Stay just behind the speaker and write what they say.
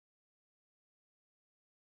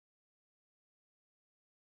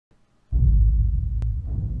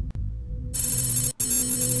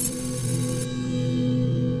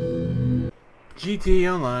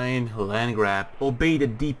GTA Online, land grab, obey the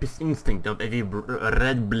deepest instinct of every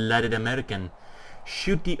red-blooded American.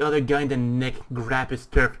 Shoot the other guy in the neck, grab his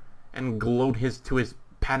turf, and gloat to his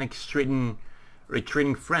panic-stricken,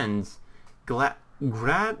 retreating friends.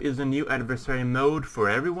 Grab is a new adversary mode for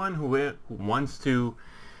everyone who wants to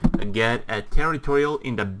get territorial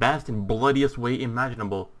in the best and bloodiest way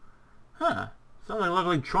imaginable. Huh, sounds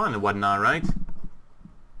like Tron and whatnot, right?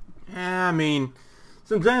 Yeah, I mean,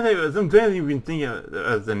 sometimes you can think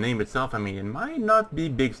of the name itself. I mean, it might not be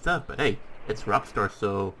big stuff, but hey, it's Rockstar,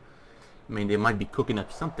 so I mean, they might be cooking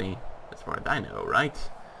up something, as far as I know, right?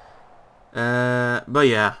 But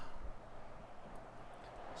yeah.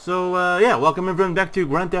 So yeah, welcome everyone back to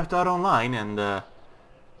Grand Theft Auto Online, and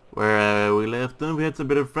where we left off, we had some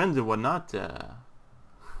bit of friends and whatnot.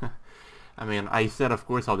 I mean, I said, of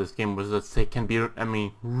course, how this game was, let's say, can be, I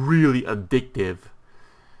mean, really addictive.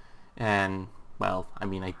 And, well, I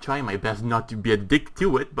mean, I try my best not to be addicted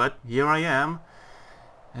to it, but here I am.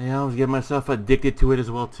 I always get myself addicted to it as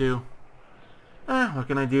well, too. What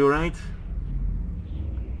can I do, right?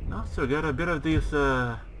 Also got a bit of this,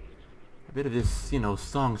 you know,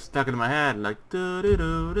 song stuck in my head, like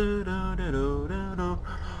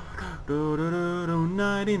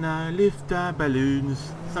 99 lift up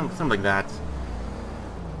balloons, something like that.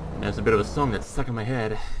 And there's a bit of a song that's stuck in my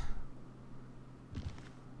head.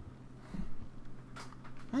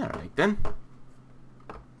 Alright then.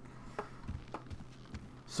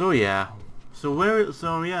 So yeah. So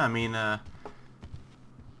yeah, I mean,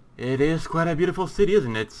 it is quite a beautiful city,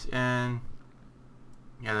 isn't it? And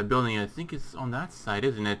yeah, the building, I think it's on that side,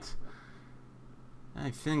 isn't it? I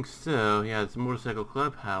think so. Yeah, it's a motorcycle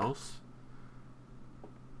clubhouse.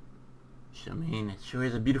 I mean, it sure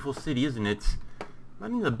is a beautiful city, isn't it? I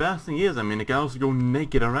mean, the best thing is, I mean, I can also go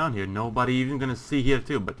naked around here. Nobody even gonna see here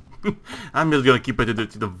too, but I'm just gonna keep it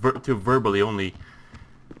to verbally only.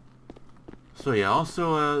 So yeah,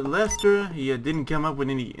 also Lester, he didn't come up with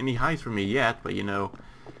any heists for me yet, but you know,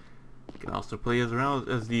 you can also play as around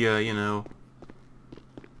as the you know,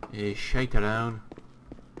 shake around.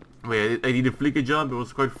 Wait, I did a flicker job. It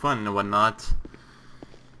was quite fun and whatnot.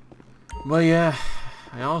 But yeah,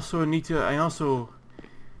 I also, you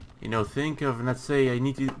know, think of, let's say, I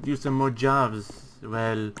need to do some more jobs,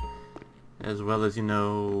 well as, you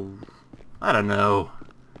know, I don't know.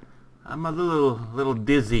 I'm a little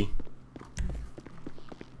dizzy.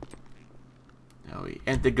 Now we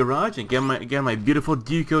enter the garage and get my beautiful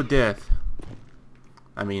Deco Death.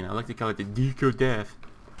 I mean, I like to call it the Deco Death.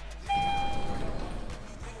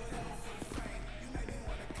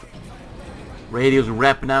 Radio's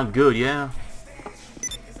rapping out good, yeah?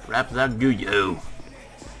 Raps out good, yo.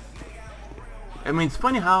 I mean, it's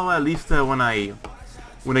funny how at least when I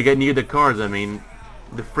get near the cars, I mean,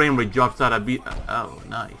 the frame rate drops out a bit. Oh,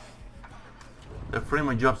 nice. The frame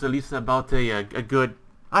rate drops at least about a good,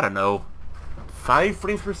 I don't know, 5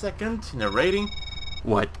 frames per second in a rating.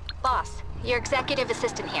 What? Boss, your executive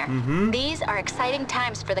assistant here. These are exciting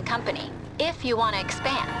times for the company, if you want to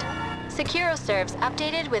expand. SecuroServe's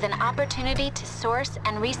updated with an opportunity to source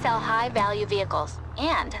and resell high-value vehicles.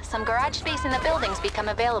 And some garage space in the buildings become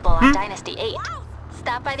available on Dynasty 8.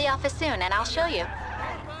 Stop by the office soon and I'll show you.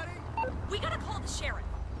 We gotta call the sheriff.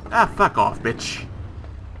 Ah, fuck off, bitch.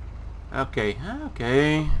 Okay,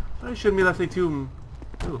 okay. So it shouldn't be, let's say, too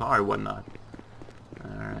hard, whatnot.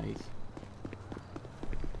 Alright.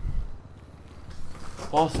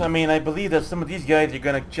 Also, I mean, I believe that some of these guys are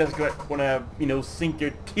gonna wanna, you know, sink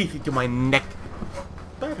their teeth into my neck.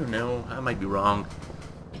 But I don't know. I might be wrong.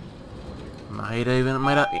 Might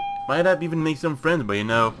have even make some friends, but you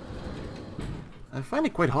know, I find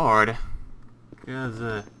it quite hard. Cause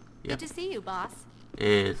yep. Good to see you, boss.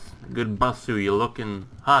 Yes, good bossu, you're looking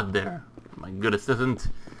hot there, my good assistant.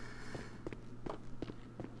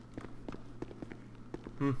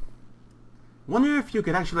 Wonder if you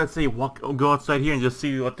could actually, let's say, go outside here and just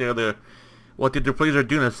see what the other players are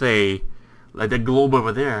doing. Let's say, like the globe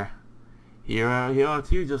over there. Here out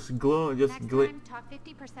here, just glow, just glow. Next time, talk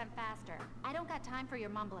 50% faster. I don't got time for your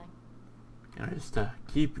mumbling.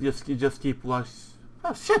 Just keep watch.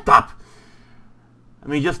 Oh, shut up! I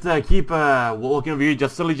mean, just keep walking over here.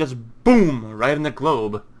 Just suddenly, just boom, right in the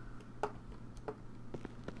globe.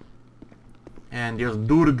 And there's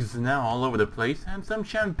durgs now all over the place, and some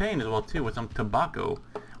champagne as well too, with some tobacco,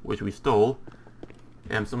 which we stole,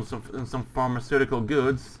 and some pharmaceutical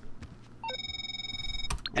goods.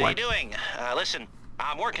 How you doing? Listen,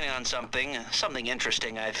 I'm working on something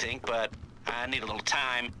interesting, I think, but I need a little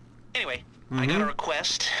time. Anyway, I got a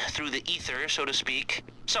request through the ether, so to speak.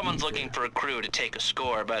 Someone's looking for a crew to take a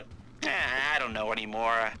score, but I don't know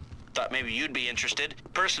anymore. thought maybe you'd be interested.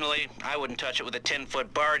 Personally, I wouldn't touch it with a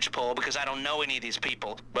 10-foot barge pole because I don't know any of these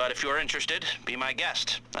people. But if you're interested, be my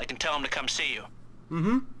guest. I can tell them to come see you.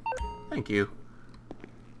 Mm-hmm. Thank you.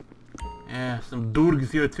 Yeah, some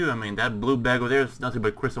durgs here too. I mean, that blue bag over there is nothing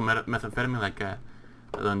but crystal methamphetamine, like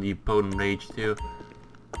on the potent rage too.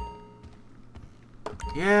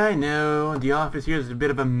 Yeah, I know. The office here is a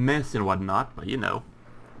bit of a mess and whatnot, but you know,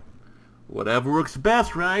 whatever works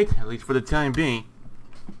best, right? At least for the time being.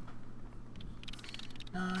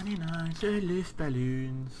 99 loose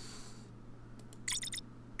balloons.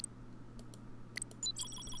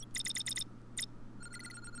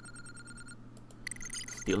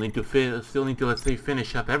 Still need to let's say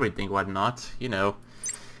finish up everything, whatnot. You know,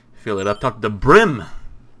 fill it up to the brim.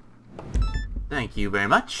 Thank you very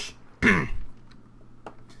much. I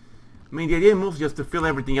mean, the idea moves just to fill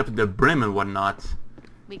everything up to the brim and whatnot.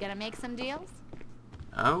 We gonna make some deals?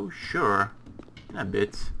 Oh, sure. In a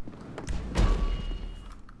bit.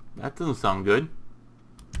 That doesn't sound good.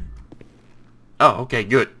 Oh, okay,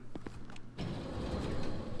 good.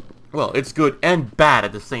 Well, it's good and bad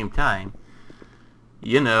at the same time.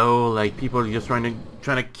 You know, like people are just trying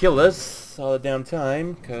to kill us all the damn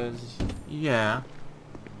time, cause yeah.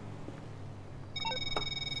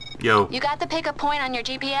 Yo. You got the pickup point on your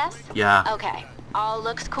GPS? Yeah. Okay. All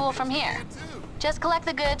looks cool from here. Just collect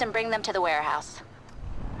the goods and bring them to the warehouse.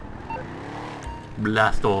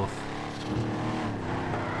 Blast off.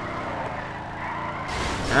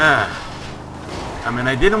 Ah. I mean,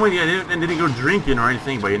 I didn't go drinking or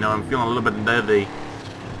anything, but you know, I'm feeling a little bit deadly.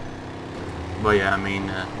 But yeah, I mean,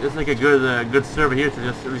 it's like a good server here to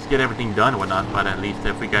just at least get everything done and whatnot. But at least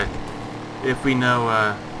if we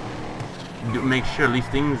know, make sure at least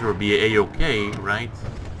things will be a-okay, right?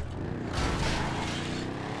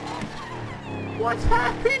 What's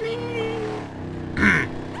happening?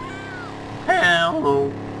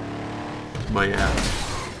 Hello. But yeah.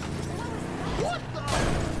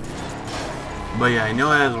 But yeah, I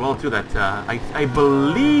know as well too that I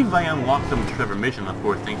believe I unlocked some Trevor mission, of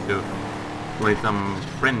course, thanks to like some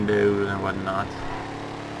friendos and whatnot.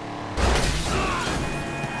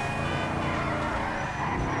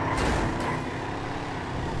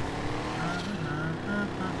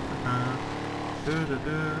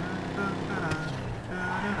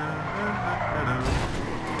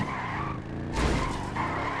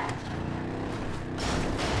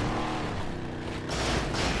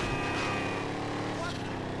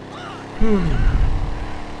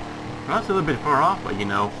 Well, that's a little bit far off, but you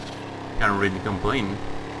know, can't really complain.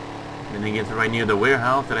 Then it gets right near the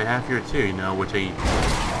warehouse that I have here too, you know, which I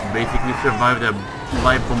basically survived a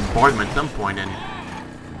live bombardment at some point, and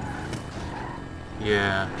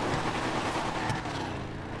yeah.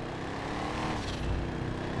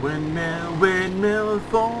 Windmill,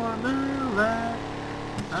 formula.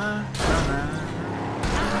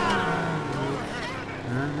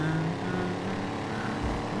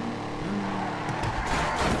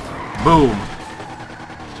 Boom.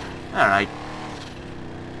 Alright.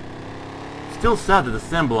 Still sad that the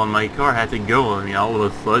symbol on my car had to go on me all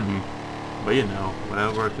of a sudden. But you know,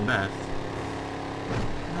 whatever works the best.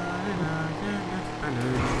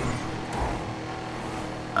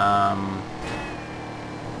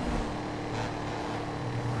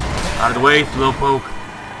 Out of the way, slowpoke.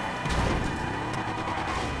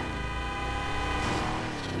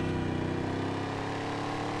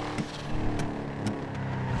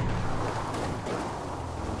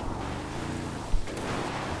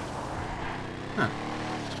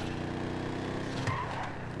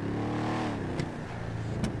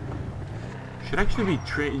 Should actually be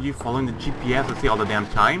you following the GPS to see all the damn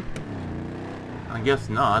time? I guess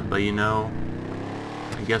not, but you know,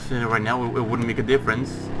 I guess right now it wouldn't make a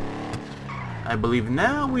difference. I believe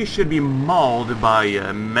now we should be mauled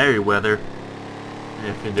by Merryweather,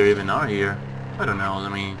 if there even are here. I don't know.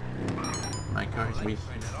 Let me. My car is be.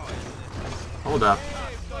 Hold up.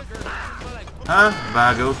 Huh,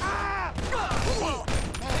 Vagos?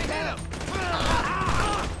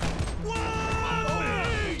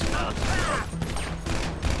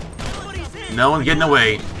 No one's getting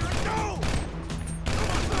away.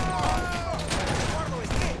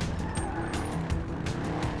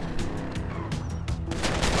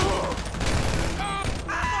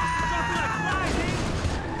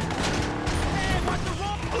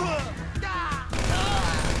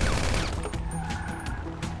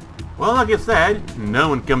 Well, like I said, no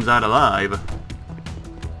one comes out alive.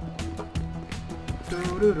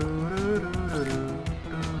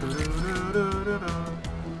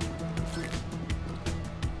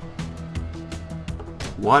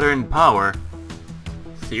 Water and power?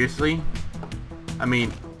 Seriously? I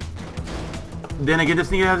mean, then again, this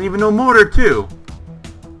thing has even no motor too.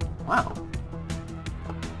 Wow.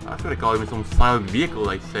 That's what I call it, some silent vehicle,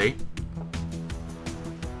 I say.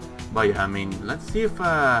 But yeah, I mean, let's see if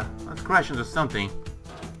let's crash into something.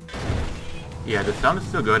 Yeah, the sound is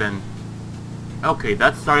still good, and okay,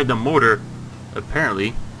 that started the motor,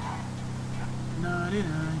 apparently.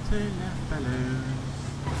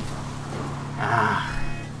 Ah.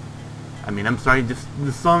 I mean, I'm sorry, just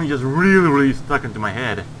the song just really stuck into my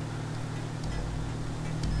head.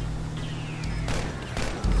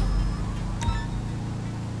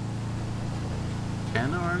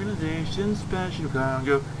 An organization special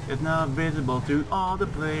cargo is now visible to all the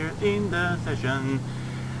players in the session,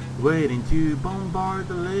 waiting to bombard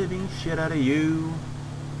the living shit out of you.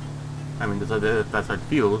 I mean, that's how it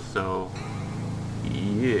feels, so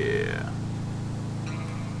yeah.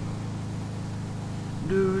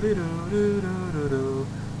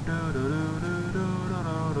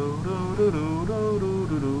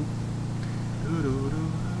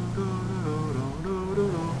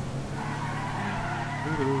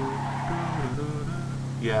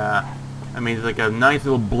 Yeah, I mean, it's like a nice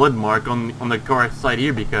little blood mark on the car side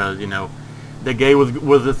here because, you know, the guy was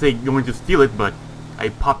let's say going to steal it, but I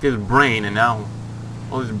popped his brain, and now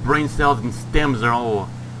all his brain cells and stems are all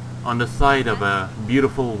on the side of a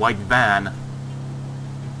beautiful white van.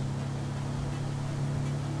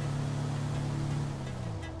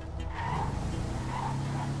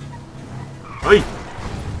 Hey!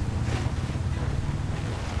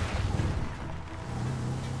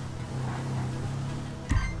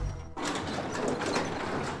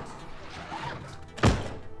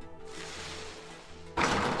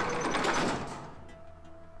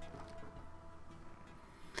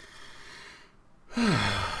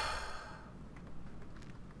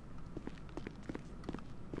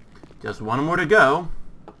 Just one more to go.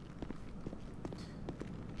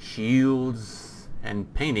 Shields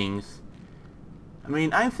and paintings. I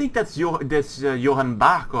mean, I think that's Johann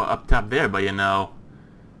Bach up top there, but you know,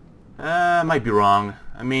 might be wrong.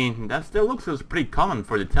 I mean, that still looks pretty common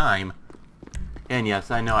for the time. And yes,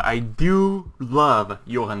 I know, I do love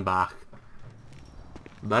Johann Bach.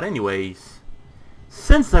 But anyways,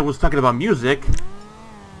 since I was talking about music,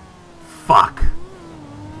 fuck.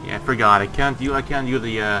 Yeah, I forgot. I can't use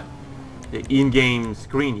the in-game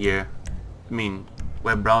screen here. I mean,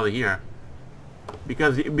 web browser here.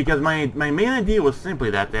 Because my main idea was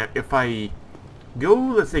simply that if I go,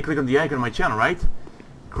 let's say, click on the icon on my channel, right?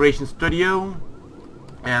 Creation Studio,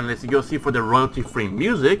 and let's go see for the royalty-free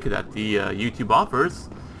music that the YouTube offers.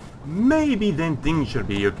 Maybe then things should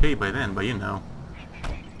be okay by then, but you know,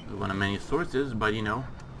 one of many sources, but you know,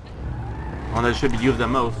 one that should be used the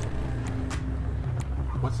most.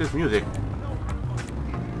 What's this music?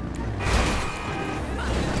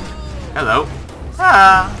 Hello.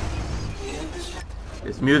 Ah.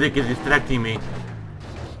 This music is distracting me.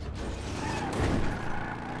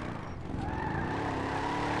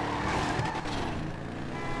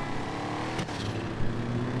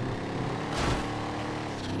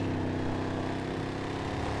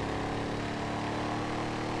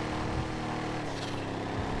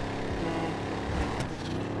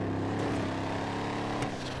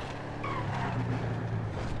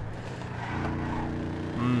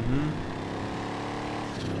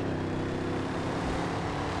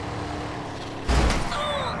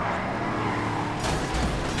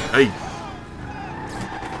 Hey!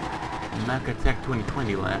 Mac Attack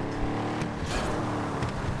 2020 left.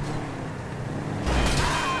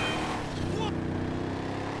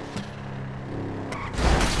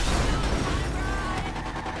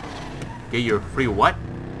 Get your free what?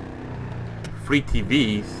 Free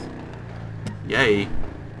TVs. Yay.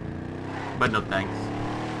 But no thanks.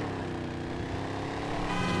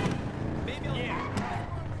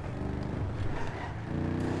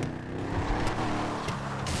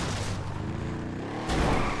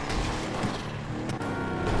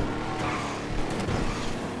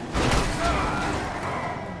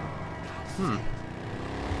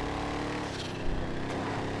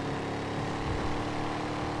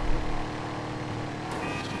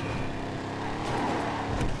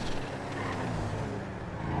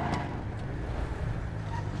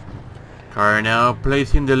 Car now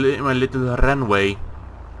placing my little runway.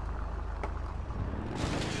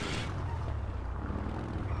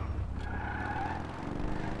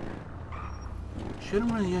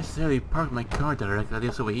 Shouldn't really necessarily park my car directly like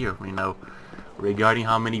this over here, you know, regarding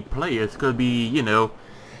how many players could be, you know,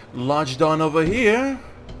 lodged on over here.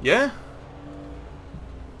 Yeah?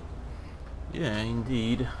 Yeah,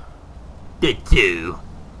 indeed. Take two.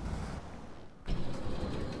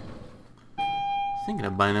 Thinking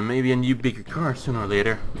of buying maybe a new bigger car sooner or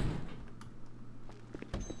later.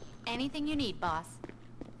 Anything you need, boss.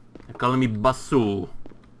 They're calling me Basul.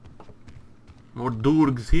 More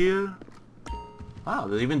Durgs here. Wow,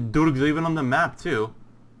 there's even Durgs even on the map too.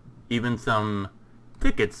 Even some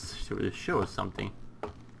tickets to show us something.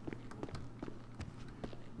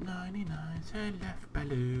 99 left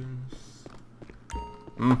balloons.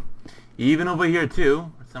 Even over here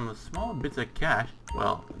too, some small bits of cash.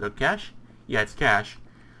 Well, the cash? Yeah, it's cash.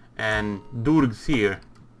 And Durgs here.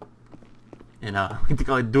 You know, I like to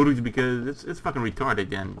call it Durgs because it's fucking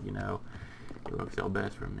retarded and, you know, it works out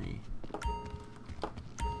best for me.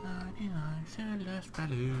 99 left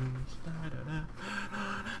balloons.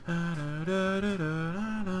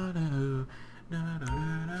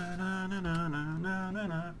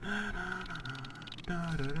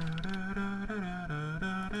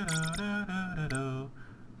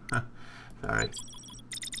 Sorry.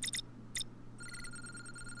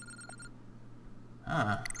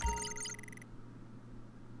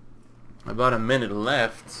 About a minute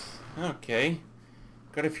left. Okay.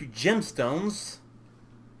 Got a few gemstones.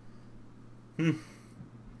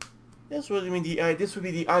 This would mean this would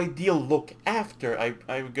be the ideal look after I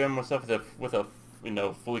got myself with a you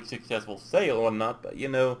know, fully successful sale or whatnot, but you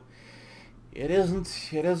know, it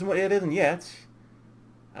isn't yet.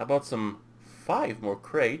 How about some 5 more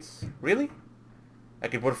crates? Really? I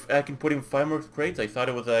can put in 5 more crates. I thought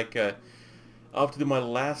it was like up to do my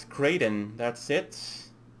last crate and that's it.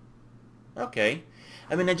 Okay.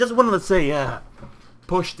 I mean, I just wanted to say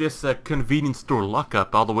push this convenience store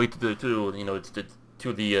lockup all the way to the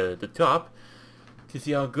top to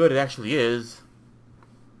see how good it actually is.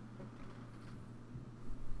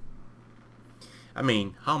 I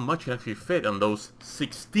mean, how much can actually fit on those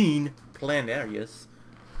 16 planned areas?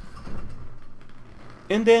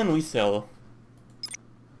 And then we sell.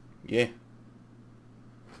 Yeah.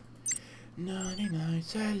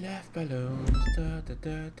 99 left balloons.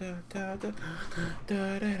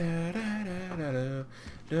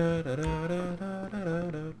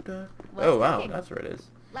 Oh wow, that's where it is.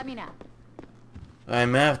 Let me know.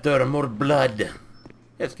 I'm after more blood.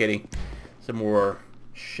 Just kidding. Some more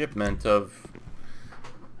shipment of,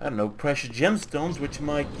 I don't know, precious gemstones, which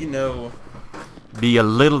might, you know, be a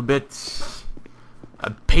little bit a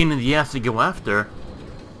pain in the ass to go after.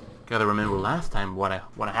 Gotta remember last time what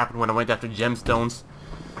happened when I went after gemstones.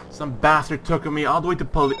 Some bastard took me all the way to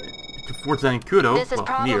Fort Zancudo. This is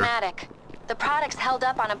problematic. The product's held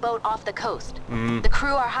up on a boat off the coast. The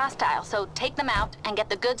crew are hostile, so take them out and get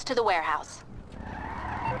the goods to the warehouse.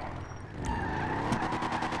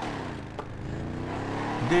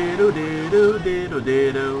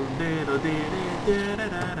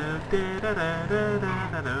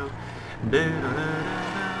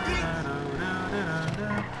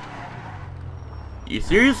 You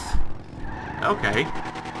serious? Okay.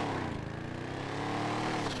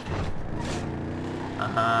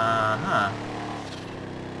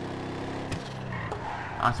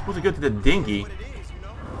 I'm supposed to go to the dinghy.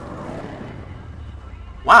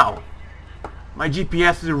 Wow. My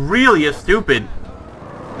GPS is really stupid.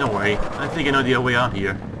 Don't worry. I think I know the way out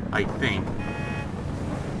here. I think.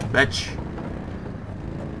 Betch.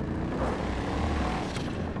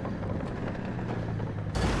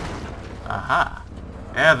 Aha.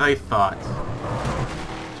 As I thought.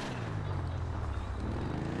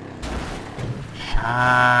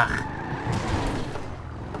 Shah.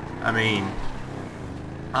 I mean,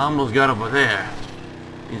 I almost got over there.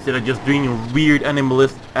 Instead of just doing weird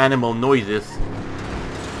animal noises.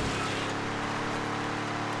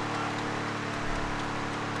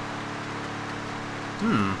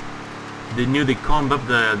 They knew they combed up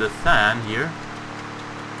the sand here.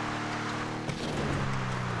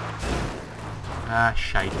 Ah,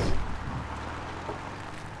 shite.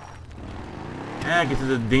 Yeah, I guess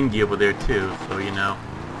there's a dinghy over there too, so you know,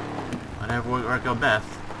 whatever will work out best.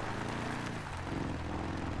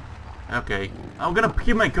 Okay, I'm gonna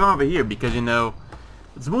keep my car over here because, you know,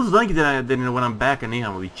 it's most likely that you know, when I'm back in here,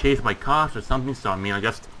 I'm gonna be chased by cops or something. So I mean,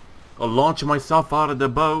 I'll launch myself out of the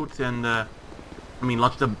boat and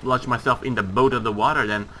launch myself in the boat of the water.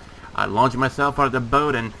 Then I launch myself out of the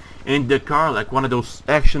boat and in the car like one of those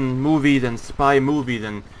action movies and spy movies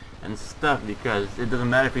and stuff, because it doesn't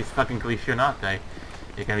matter if it's fucking cliche or not. It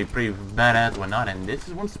can be pretty badass or not. And this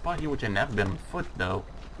is one spot here which I never been on foot though.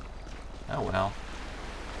 Oh well.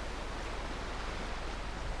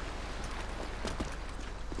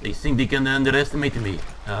 They think they can underestimate me.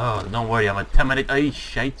 Oh, don't worry, I'm a Terminator. Oh,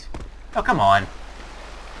 shite. Oh, come on.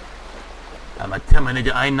 I'm a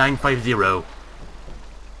Terminator I-950.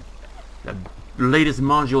 The latest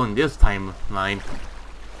module in this timeline.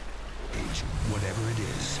 Whatever it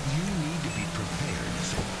is, you need to be prepared.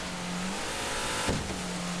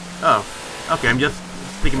 Oh, okay, I'm just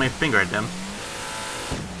sticking my finger at them.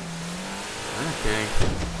 Okay.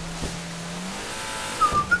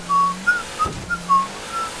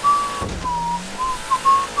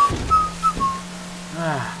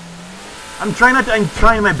 I'm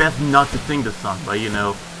trying my best not to sing the song, but you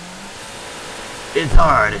know, it's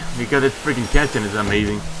hard because it's freaking catchy and it's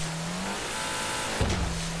amazing.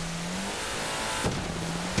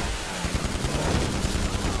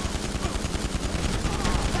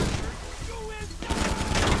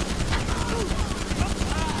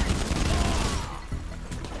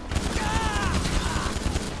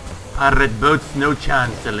 Pirate boats, no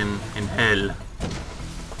chance in hell.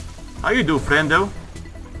 How you do, friendo?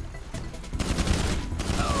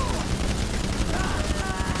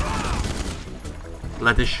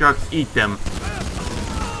 Let the sharks eat them.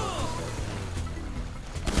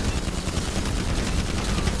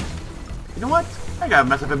 You know what? I got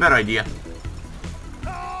myself a better idea.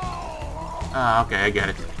 Ah, okay, I get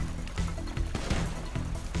it.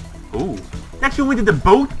 Ooh. They actually went to the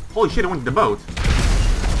boat? Holy shit, I went to the boat.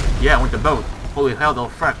 Yeah, I went to the boat. Holy hell, they'll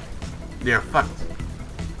fuck. They're fucked.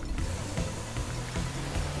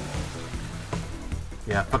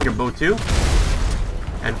 Yeah, fuck your boat too.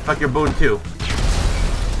 And fuck your boat too.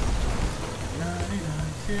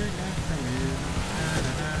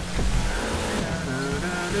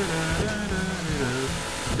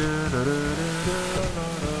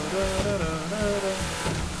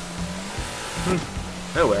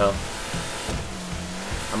 Oh well.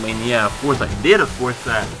 I mean, yeah, of course I did, of course,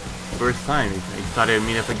 first time. I thought, I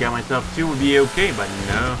mean, if I got myself two, it would be okay, but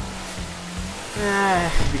no.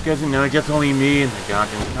 Because, you know, it's just only me and the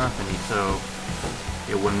goddamn company, so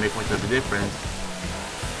it wouldn't make much of a difference.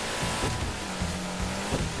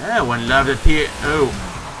 Yeah, one loves a T-O.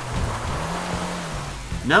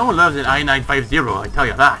 No one loves an I-950, I tell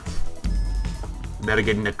you that. Better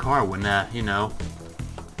get in the car when, you know,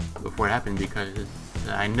 before it happens, because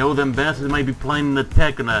I know them bastards might be playing the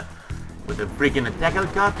tech with a freaking attack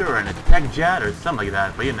helicopter or an attack jet or something like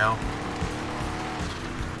that, but you know.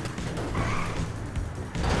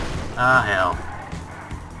 Ah, hell.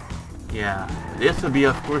 Yeah, this would be,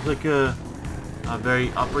 of course, like a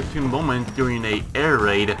very opportune moment during a air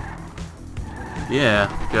raid. Yeah,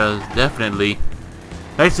 because definitely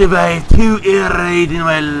I survived 2 air raids in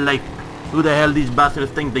my life. Who the hell these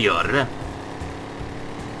bastards think they are?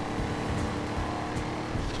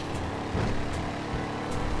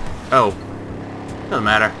 Oh, doesn't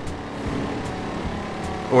matter.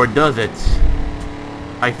 Or does it?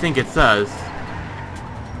 I think it does.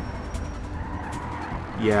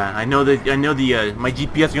 Yeah, I know that. I know the my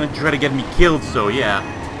GPS is gonna try to get me killed. So yeah.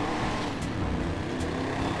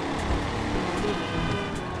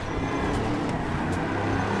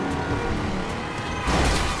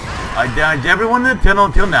 I dodged everyone in the tunnel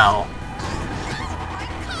until now.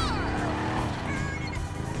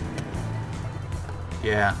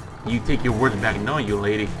 Yeah, you take your words back, no, you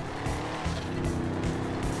lady.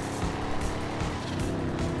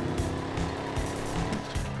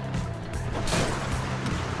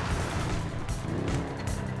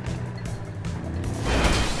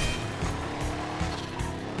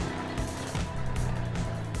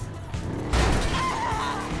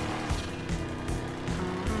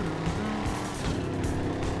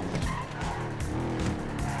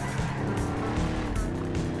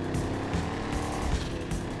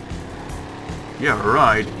 Yeah,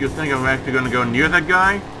 right. You think I'm actually gonna go near that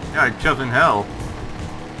guy? Yeah, just in hell.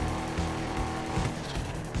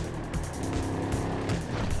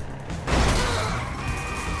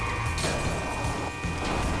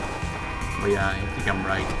 But yeah, I think I'm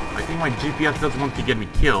right. I think my GPS doesn't want to get me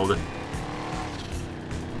killed.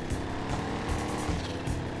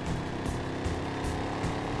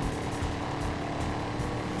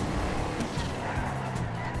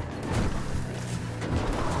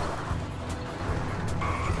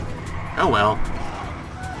 Oh well.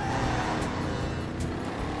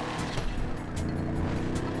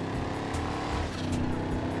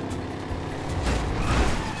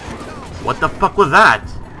 What the fuck was that?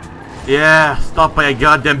 Yeah, stopped by a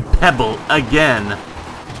goddamn pebble again.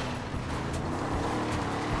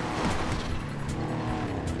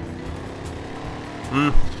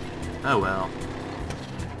 Oh well.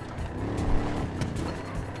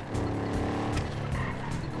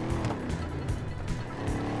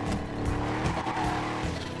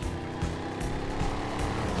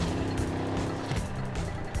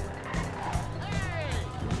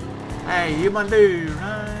 Hey, you my dude,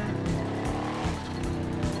 right?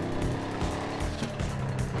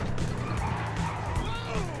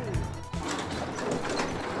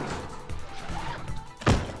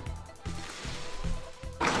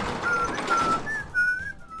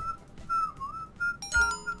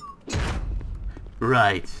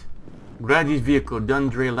 Alright. Grady's vehicle,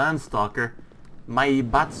 Dundre Landstalker,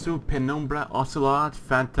 Maibatsu, Penumbra, Ocelot,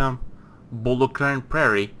 Phantom, Bolokran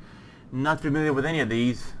Prairie. Not familiar with any of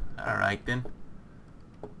these. Alright then.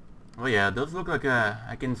 Oh yeah, those look like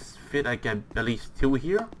I can fit like at least 2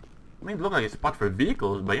 here. I mean, it look like a spot for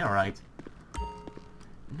vehicles, but yeah, alright.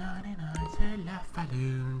 99 c'est la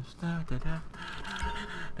falloon.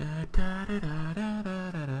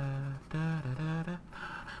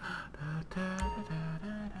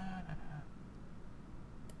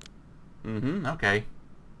 Okay.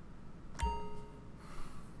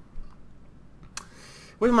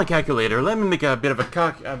 Where's my calculator? Let me make a bit of a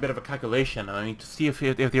calculation. I mean, to see if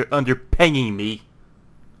they're underpaying me.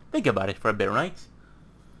 Think about it for a bit, right?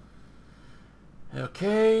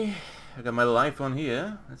 Okay, I got my little iPhone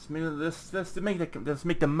here. Let's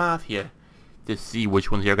make the math here to see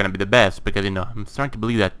which ones are gonna be the best, because you know I'm starting to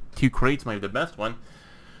believe that 2 crates might be the best one.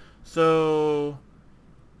 So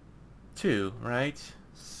 2, right?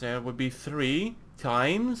 So it would be 3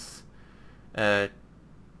 times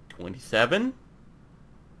 27.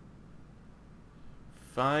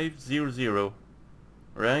 500,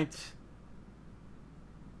 right?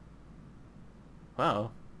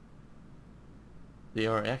 Wow. They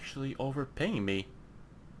are actually overpaying me.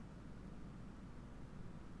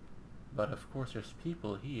 But of course there's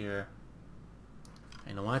people here.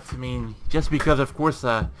 You know what? I mean, just because of course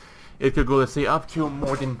it could go, let's say, up to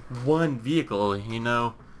more than 1 vehicle, you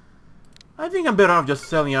know. I think I'm better off just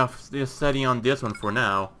setting on this one for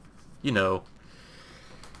now. You know,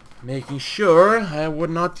 making sure I would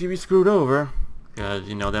not be screwed over. Because,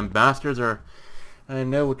 you know, them bastards are... I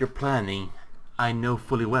know what you're planning. I know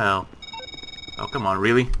fully well. Oh, come on,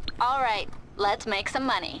 really? Alright, let's make some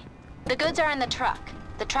money. The goods are in the truck.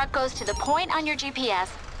 The truck goes to the point on your GPS,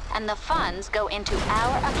 and the funds go into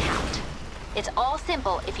our account. It's all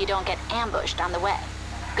simple if you don't get ambushed on the way.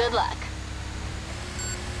 Good luck.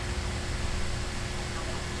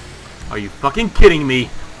 Are you fucking kidding me?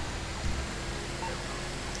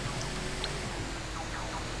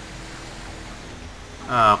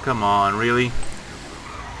 Oh, come on, really?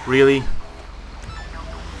 Really?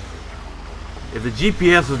 If the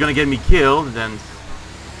GPS was gonna get me killed, then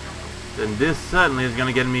this certainly is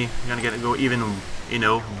gonna go even, you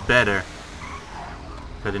know, better.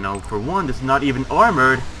 Because, you know, for one, it's not even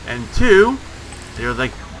armored, and 2, there's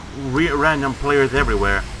like random players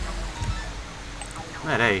everywhere.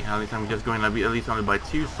 But hey, at least I'm just going at least only by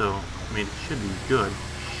 2, so I mean it should be good.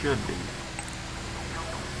 Should be.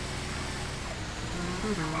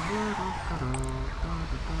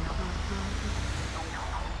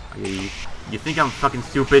 You think I'm fucking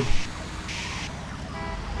stupid?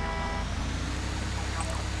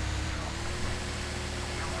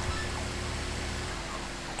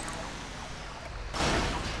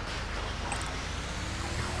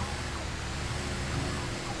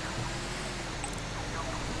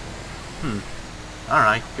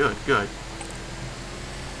 Alright, good, good.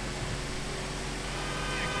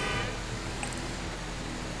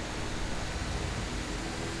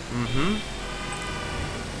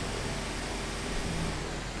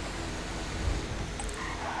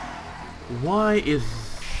 Why is...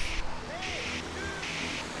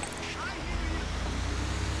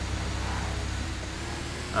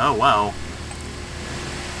 Oh, wow.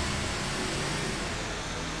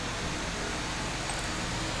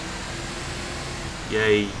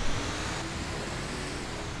 Yay.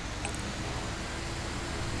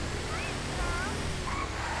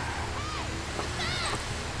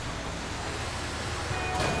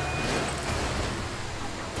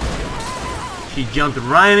 She jumped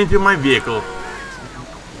right into my vehicle.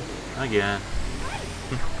 Again.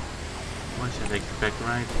 What should I expect,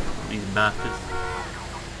 right? These bastards.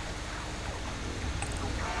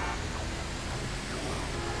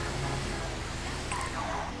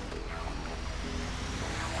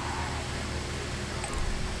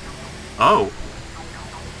 Oh.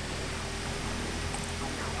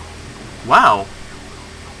 Wow.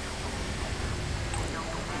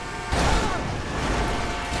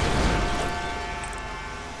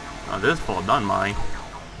 Oh, this fault done mine.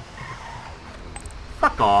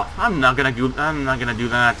 Fuck off. I'm not gonna do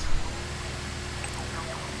that.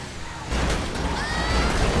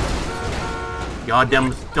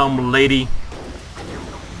 Goddamn dumb lady.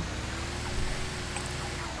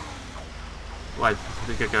 What?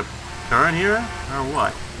 Think I got turn here, or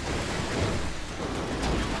what?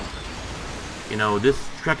 You know, this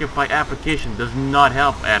Trackify application does not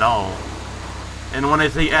help at all. And when I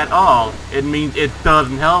say at all, it means it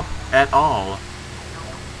doesn't help at all.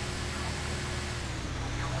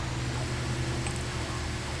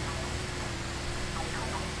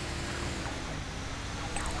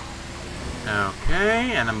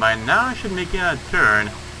 Okay, and then by now I should make a turn.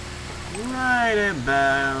 Right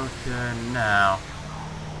about now.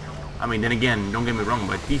 I mean, then again, don't get me wrong,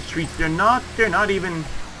 but these streets, they're not even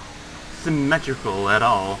symmetrical at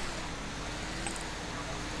all.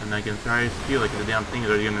 And I can try to feel like the damn things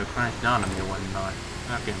are gonna crash down on me or whatnot.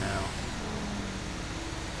 Okay, now.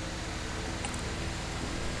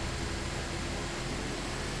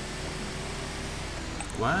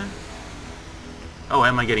 What? Oh,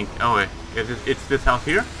 am I getting... Oh, wait. It's this house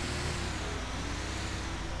here?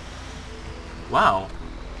 Wow.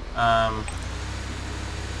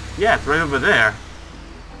 Yeah, it's right over there.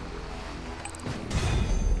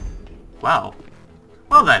 Wow.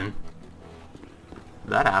 Well then.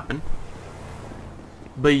 That happened.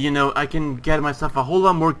 But you know, I can get myself a whole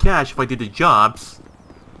lot more cash if I do the jobs.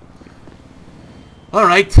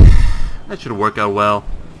 Alright. That should work out well.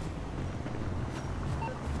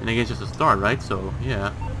 And again, it's just a start, right? So,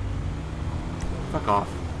 yeah. Fuck off.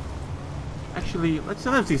 Actually, let's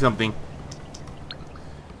see something.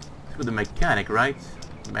 Let's go to the mechanic, right?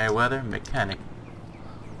 Merriweather, mechanic.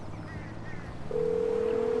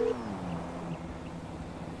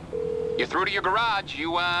 You're through to your garage.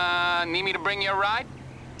 You, need me to bring you a ride?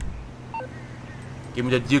 Give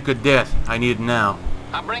me the Duke of Death. I need it now.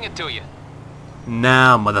 I'll bring it to you.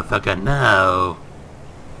 Now, motherfucker, now.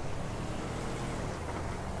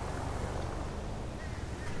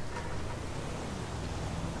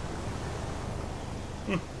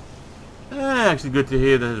 Actually, good to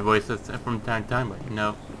hear his voice from time to time, but you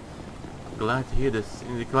know, glad to hear this.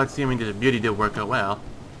 Glad to see him in this beauty did work out well.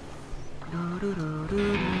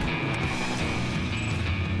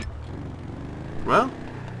 Well,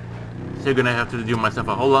 still gonna have to do myself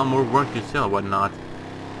a whole lot more work to sell and whatnot.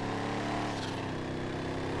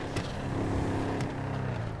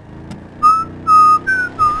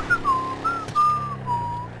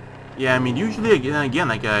 Yeah, I mean, usually again,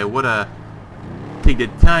 like I would take the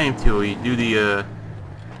time to do the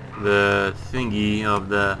thingy of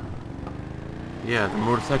the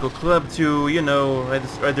motorcycle club to, you know,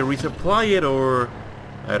 either resupply it or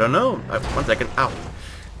I don't know. 1 second. Ow!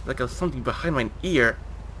 Like something behind my ear.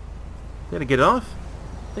 Did I get it off?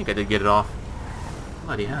 I think I did get it off.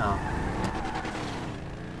 Bloody hell!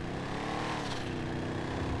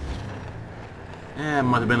 Yeah, it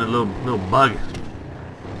must have been a little bug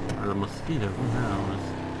or a mosquito. Who knows?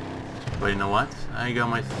 But you know what? I got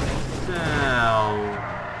myself...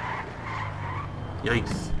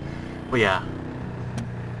 Yikes. But yeah.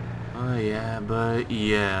 Oh yeah, but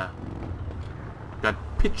yeah. Got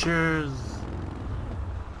pictures.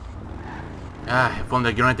 If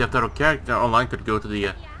only the Grand Theft Auto character online could go to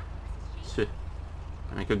the...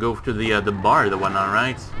 I could go to the bar, the one,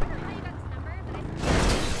 alright?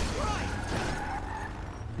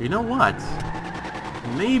 You know what?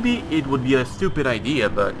 Maybe it would be a stupid idea,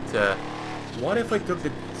 but what if I took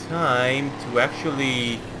the time to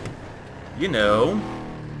actually, you know,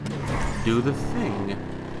 do the thing?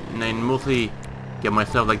 And then mostly get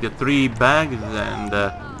myself like the 3 bags, and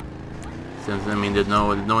since I mean there's no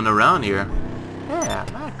one around here, yeah,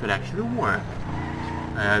 that could actually work.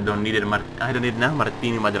 I don't need now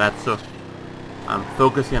Martini Madrazo. I'm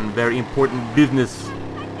focusing on very important business.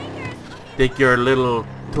 Take your little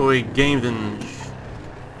toy games and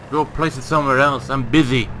go place it somewhere else. I'm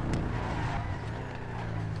busy.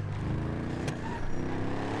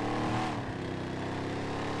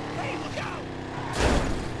 Hey, look out!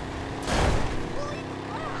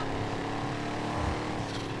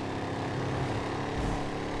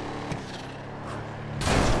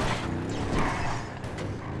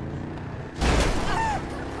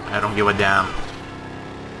 I don't give a damn.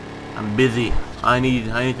 I'm busy. I need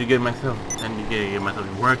to get myself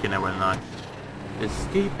working and whatnot.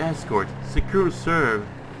 Escape escort. Secure serve.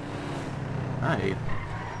 Hey.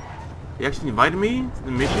 They actually invited me to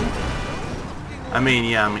the mission? I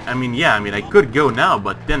mean, I could go now,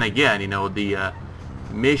 but then again, you know, the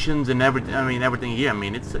missions and everything, everything here,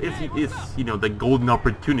 it's you know, the golden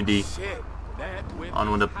opportunity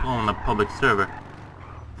on the public server.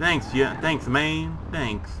 Thanks, yeah, thanks, man,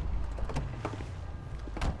 thanks.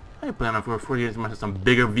 I plan on for 4 years to some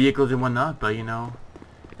bigger vehicles and whatnot, but you know,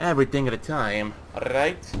 everything at a time,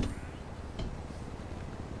 right?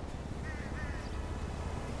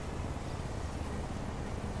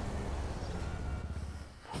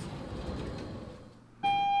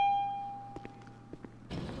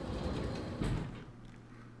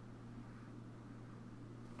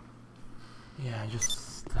 Yeah,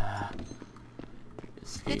 just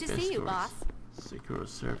Good to see you, boss. Secure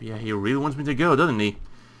serve. Yeah, he really wants me to go, doesn't he?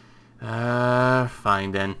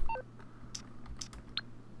 Fine then.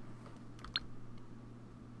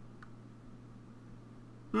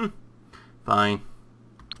 Fine.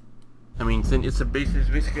 I mean, since it's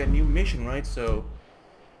basically a new mission, right? So,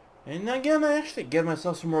 and again, I actually get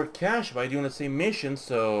myself some more cash by doing the same mission.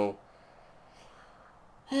 So,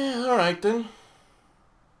 yeah, all right then.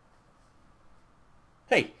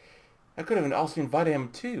 Hey, I could have also invited him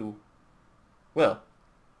too. Well,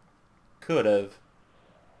 could have.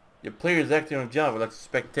 Your player is acting on a job. Would like to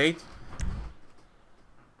spectate.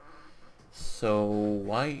 So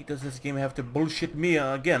why does this game have to bullshit me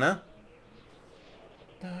again, huh?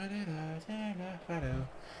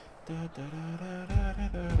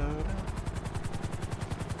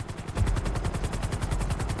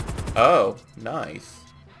 Oh, nice.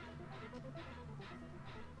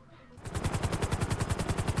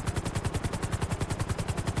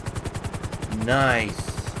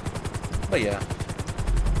 Nice. But yeah.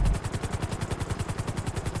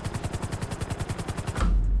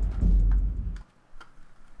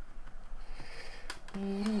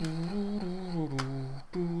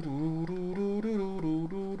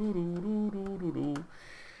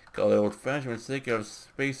 Call it old-fashioned mistake of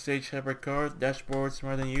space age hypercar dashboard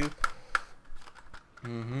smarter than you.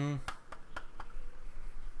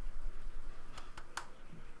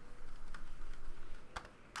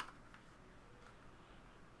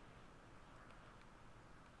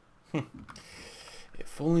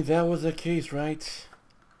 If only that was the case, right?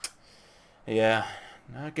 Yeah,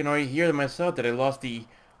 I can already hear myself that I lost the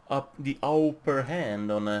upper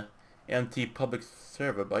hand on a empty public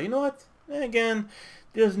server. But you know what? Again,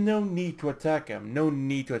 there's no need to attack him. No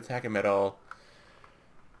need to attack him at all.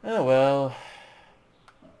 Oh well.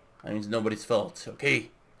 That means nobody's fault,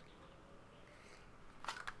 okay?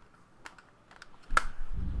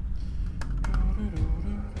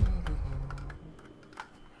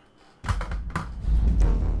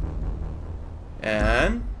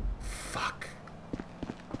 And fuck.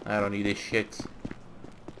 I don't need this shit.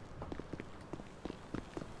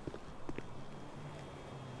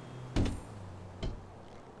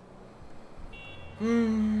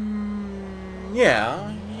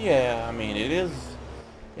 Yeah, I mean it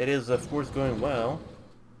is of course going well.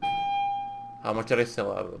 How much did I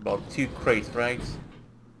sell out? About 2 crates, right?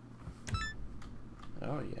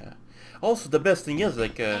 Oh yeah. Also the best thing is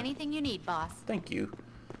like Anything you need, boss. thank you.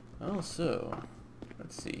 Also,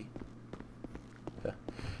 let's see.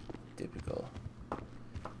 Typical.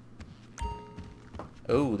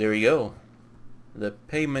 Oh, there we go. The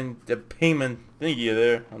payment thingy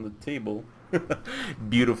there on the table.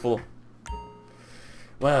 Beautiful.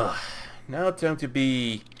 Well, now time to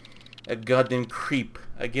be a goddamn creep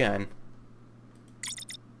again.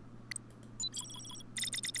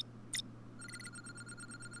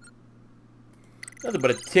 Nothing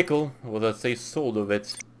but a tickle, or let's say sold of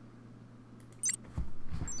it.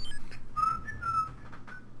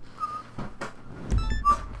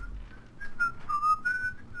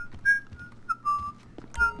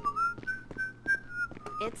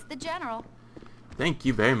 It's the general. Thank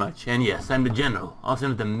you very much. And yes, I'm the general.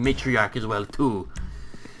 Also the matriarch as well too.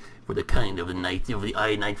 For the kind of the night of the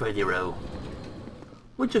I-950.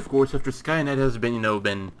 Which of course after Skynet has been,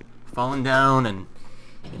 been fallen down and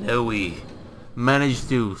we managed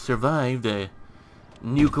to survive the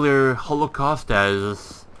nuclear holocaust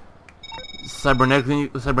as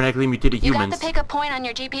cybernetically mutated You humans. got the pickup point on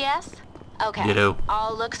your GPS? Okay. Ditto.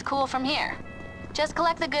 All looks cool from here. Just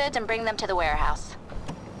collect the goods and bring them to the warehouse.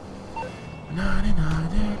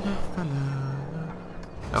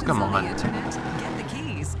 Oh, come on. Internet, get the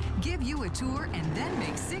keys, give you a tour, and then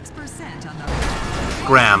make 6% on the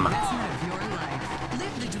Graham. investment of your life.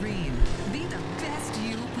 Live the dream. Be the best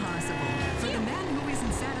you possible. For the man who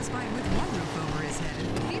isn't satisfied with one roof over his head,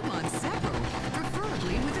 he wants several,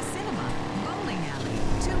 preferably with a cinema, bowling alley,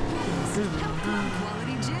 2 pools, health club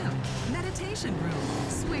quality gym, meditation room,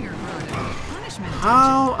 swinger garden, punishment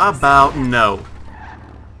How dungeon, about no?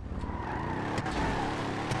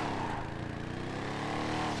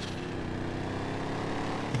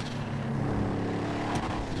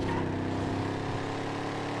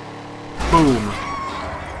 Boom.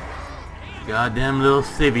 Goddamn little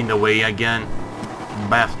civvy in the way again.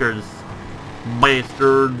 Bastards.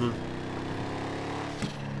 Bastards.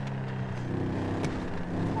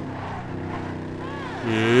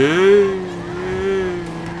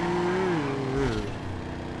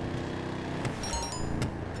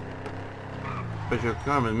 Special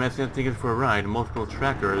Carmen, messing up tickets for a ride, multiple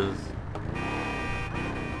trackers.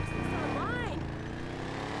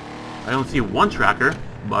 I don't see one tracker,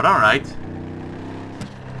 but alright.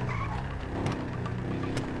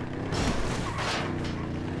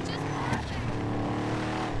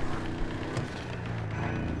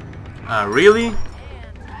 Really?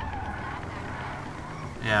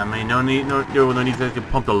 Yeah, I mean, no need to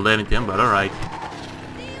pump the lead into him, but alright.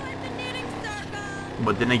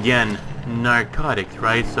 But then again, narcotics,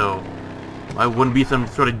 right? So, I wouldn't be some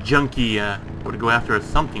sort of junkie would go after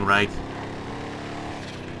something, right?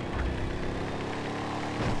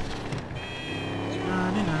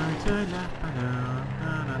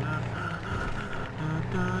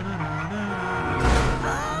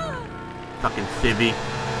 Fucking civvy.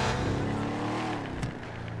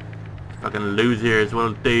 Fucking loser as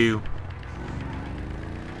well too.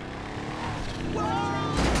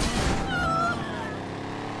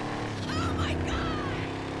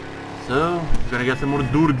 So, we're gonna get some more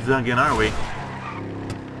dudes again, are we?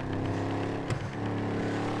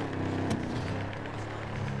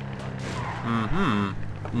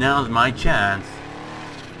 Now's my chance.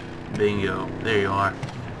 Bingo. There you are.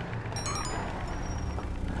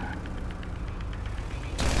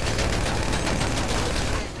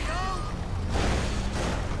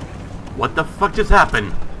 What the fuck just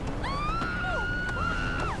happened?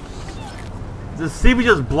 The CV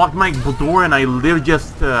just blocked my door and I literally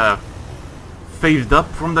just phased up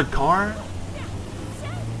from the car?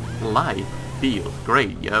 Life feels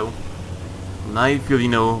great, yo. Life feels, you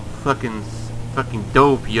know, fucking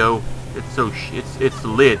dope, yo. It's so it's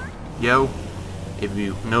lit, yo. If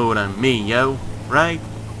you know what I mean, yo. Right?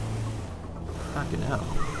 Fucking hell.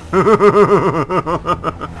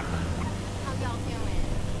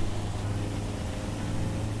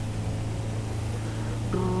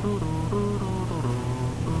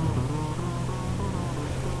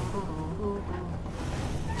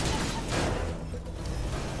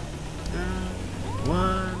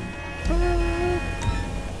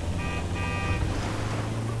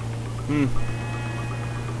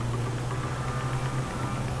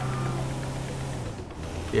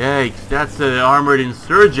 Yikes, that's an armored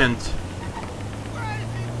insurgent.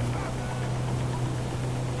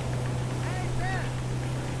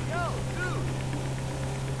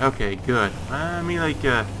 Okay, good. I mean, like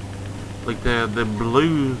the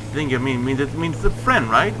blue thing. I mean, that means a friend,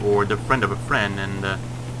 right? Or the friend of a friend. And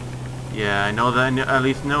yeah, I know that. I at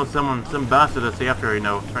least know some bastard that's after, you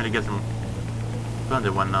know, trying to get some funds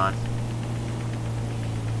and whatnot.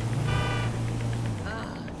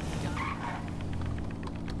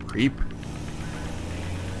 Creep.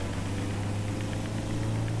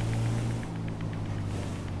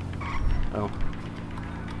 Oh.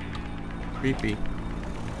 Creepy.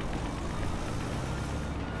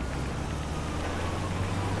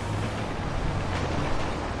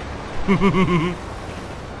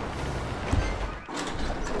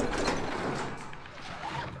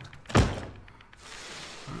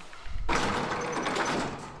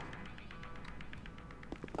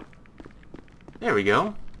 There we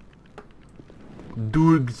go.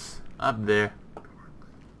 Durgs up there.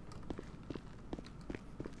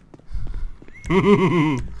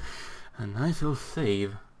 A nice little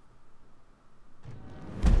save.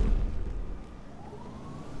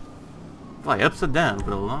 Fly upside down for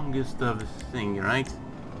the longest of this thing, right?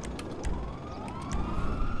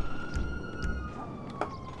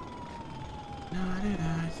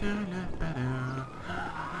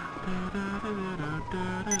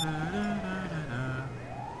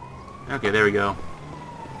 Okay, there we go.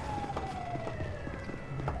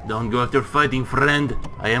 Don't go after fighting, friend.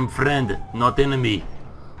 I am friend, not enemy.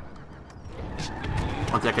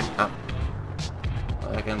 1 second.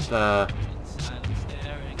 I can't,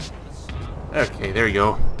 okay, there you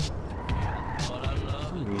go.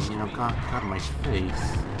 You know, caught my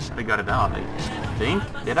face. I got it out, I think.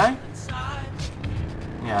 Did I?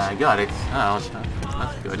 Yeah, I got it. Oh,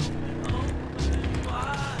 that's good.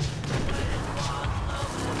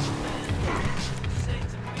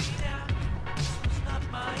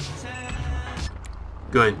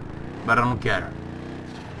 Good, but I don't care.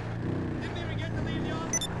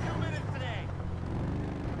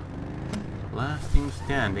 Last team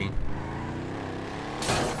standing.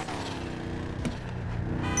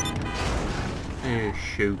 Oh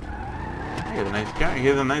shoot! He has a nice character. He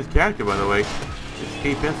has a nice character, by the way.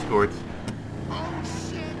 Escape escorts.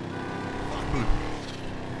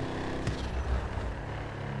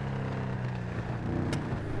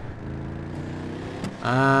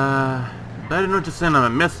 Better not to send him a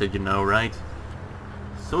message, you know, right?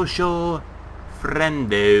 Social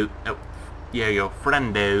friendo. Oh, yeah, your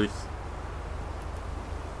friendos.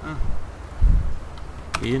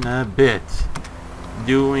 In a bit,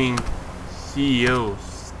 doing CEO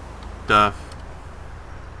stuff.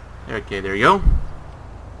 Okay, there you go.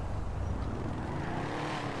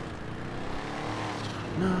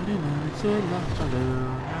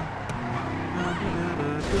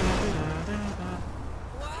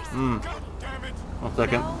 1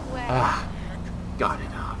 second. No way. Ah, got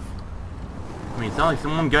it off. I mean, it's not like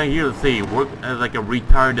some guy here, let's say, work as like a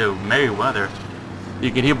retarded Merryweather.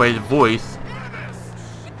 You can hear by his voice.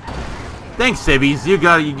 Thanks, Sevies. You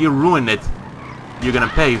ruined it. You're gonna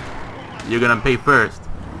pay. You're gonna pay first.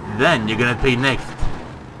 Then you're gonna pay next.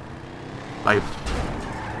 By.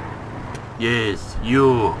 Yes,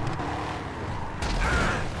 you.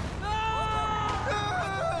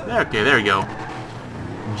 Okay, there you go.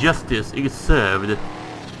 Justice is served.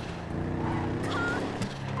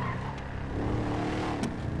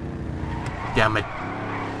 Damn it.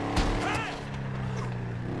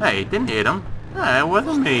 Hey, didn't hit him. It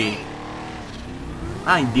wasn't me.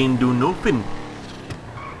 I didn't do nothing.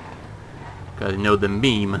 Cause you know the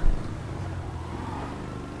meme.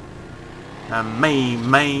 A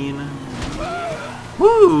man.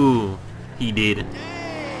 Woo! He did.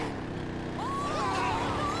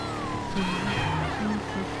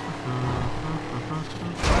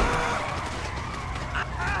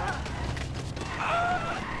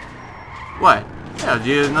 What? Yeah,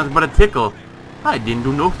 just nothing but a tickle. I didn't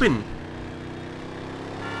do nothing.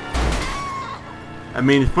 I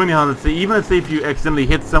mean, it's funny how let's say, even let's say if you accidentally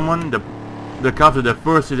hit someone, the cops are the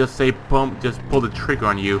first to just say just pull the trigger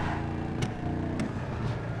on you.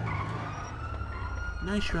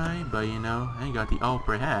 Nice try, but you know, I ain't got the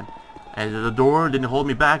upper hand. And the door didn't hold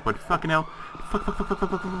me back, but fucking hell, fuck.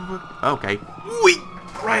 Okay, wait,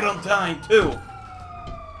 right on time too.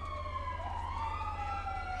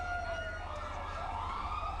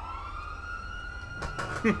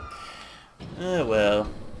 Oh well.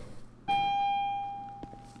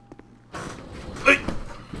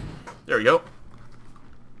 There we go.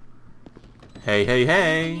 Hey.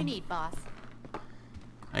 What do you need, boss?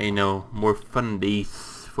 I know, more fundies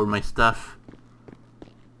for my stuff.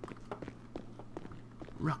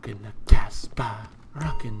 Rockin' the Casbah,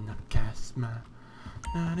 rockin' the Casbah.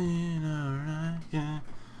 Not in alright, yeah.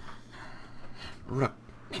 Rockin'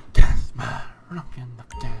 the Casbah, rockin' the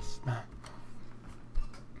Casbah.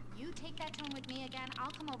 You take that tone with me again,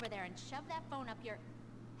 I'll come over there and shove that phone up your...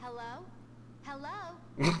 Hello? Hello?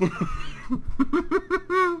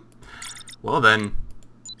 Well then.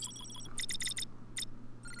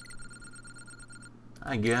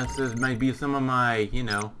 I guess this might be some of my, you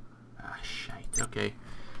know... Ah, shite, okay.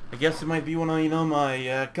 I guess it might be one of, you know,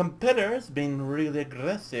 my competitors being really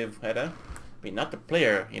aggressive, Hedda. I mean, not the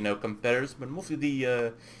player, you know, competitors, but mostly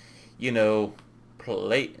the, you know,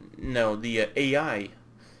 the AI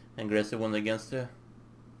aggressive ones against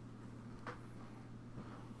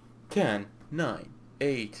 10, 9,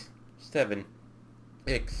 8, 7,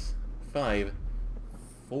 6, 5,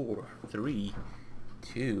 4, 3,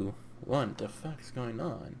 2, 1. What the fuck's going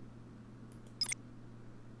on?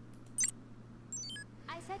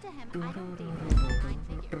 I said to him, I don't date for 9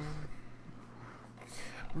 figures.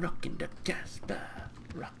 Rockin' the Casbah,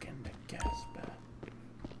 rockin' the Casbah.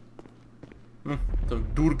 Some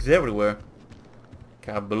durgs everywhere.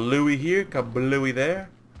 Kablooey here, kablooey there.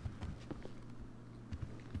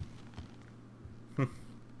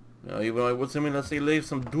 Even I would say, let's say, leave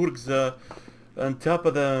some durgs on top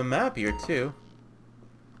of the map here too.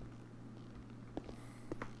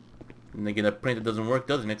 And again, a print that doesn't work,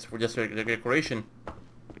 doesn't it? It's for just a decoration.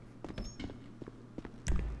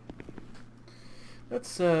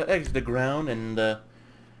 Let's exit the ground and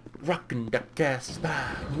rockin' the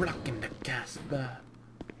Casbah, rockin' the Casbah.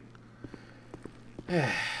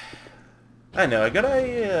 I know, I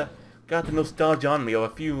got the nostalgia on me of a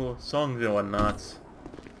few songs and whatnots.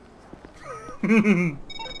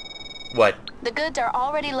 What? The goods are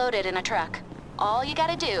already loaded in a truck. All you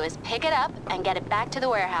gotta do is pick it up and get it back to the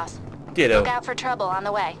warehouse. Ditto. Look out for trouble on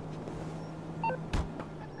the way.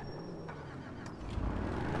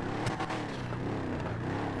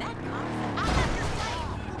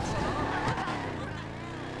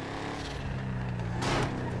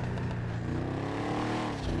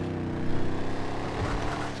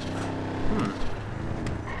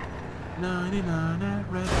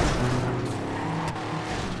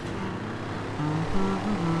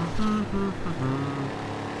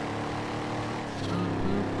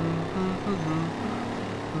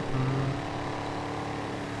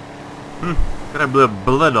 Got a bit of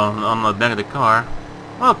blood on the back of the car.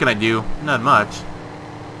 What can I do? Not much.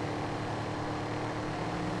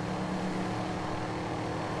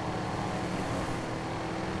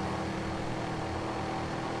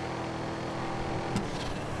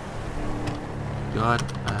 Got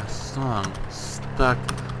a song stuck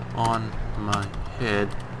on my head.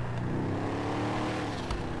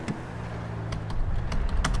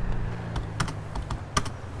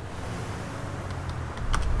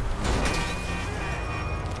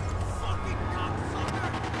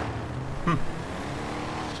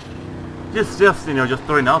 Just you know, just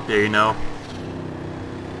throwing out there, you know,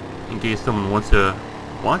 in case someone wants to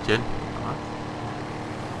watch it.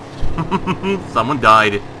 Someone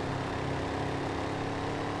died.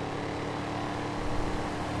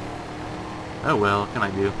 Oh well, what can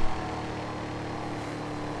I do?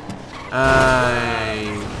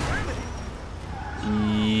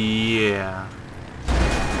 Yeah.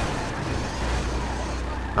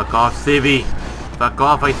 Fuck off, Civvy. Fuck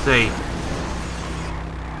off, I say.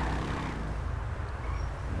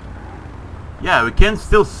 Yeah, we can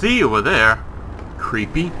still see you over there.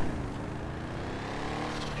 Creepy.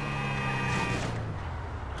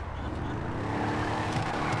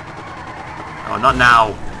 Oh, not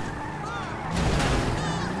now.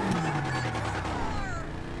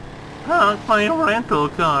 Oh, it's my rental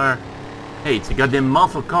car. Hey, it's a goddamn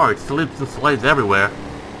muscle car. It slips and slides everywhere.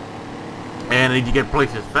 And you get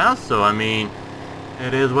places fast, so I mean,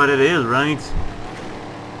 it is what it is, right?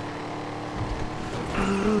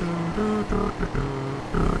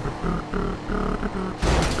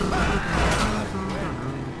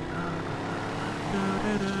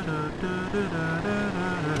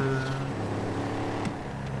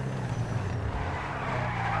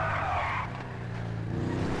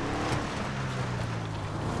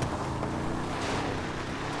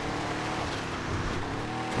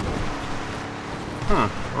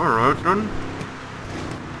 Alright then.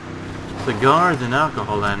 Cigars and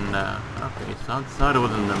alcohol and, okay, so outside I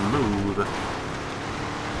was in the mood.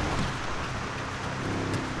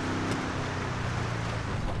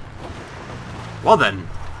 Well then.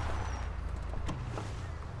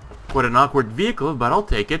 What an awkward vehicle, but I'll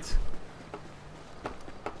take it.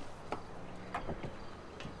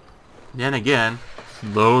 Then again,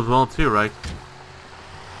 slow as well too, right?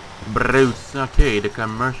 Bruce, okay, the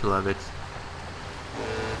commercial of it.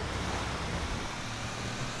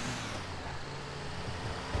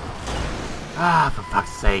 Ah, for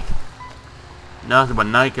fuck's sake. Nothing but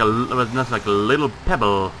like a little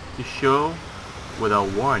pebble to show with a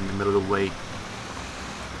war in the middle of the way.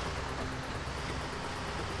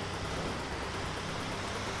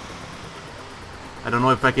 I don't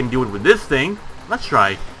know if I can do it with this thing. Let's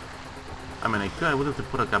try. I mean, I could. I would have to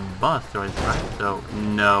put like a bus or right? So,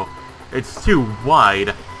 no. It's too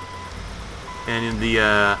wide. And in the,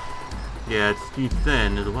 yeah, it's too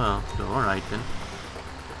thin as well. So, alright then.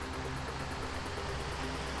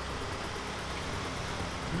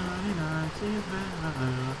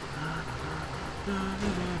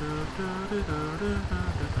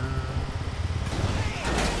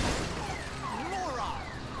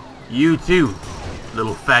 You too,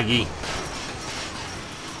 little faggy.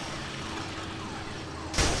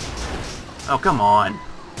 Oh, come on.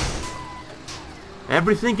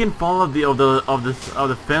 Everything can fall of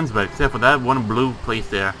the fence, but except for that one blue place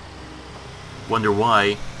there. Wonder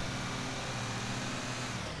why.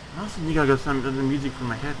 I also think I got some other music from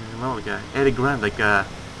my head as well, like Eddie Grant, like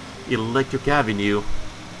Electric Avenue.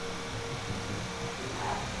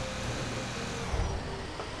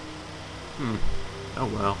 Oh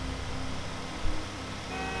well.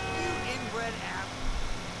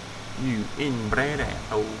 You inbred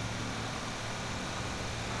asshole.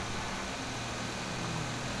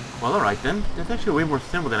 Well, alright then. That's actually way more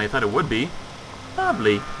simple than I thought it would be.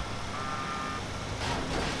 Lovely.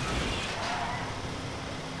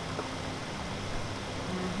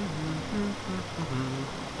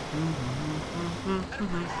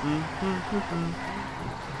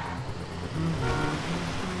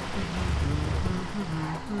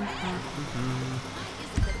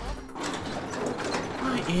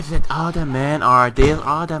 Why is it all the men are this,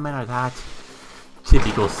 all the men are that?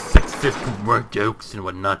 Typical sexist word jokes and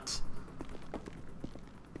whatnot.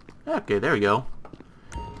 Okay, there we go.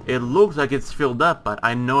 It looks like it's filled up, but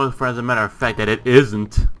I know for as a matter of fact that it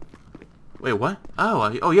isn't. Wait, what?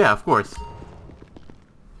 Oh, oh yeah, of course.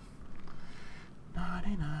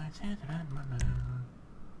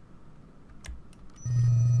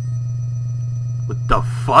 What the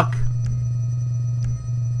fuck?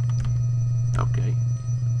 Okay.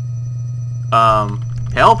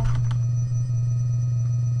 Help?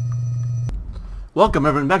 Welcome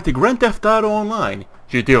everyone back to Grand Theft Auto Online.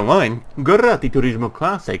 GTA Online, Gran Turismo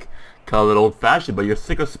Classic. Call it old-fashioned, but you're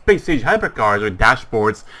sick of space-age hypercars or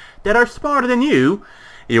dashboards that are smarter than you.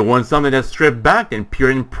 You want something that's stripped back and pure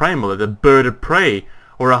and primal as a bird of prey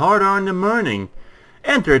or a hard R in the morning.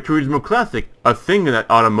 Enter Turismo Classic, a thing that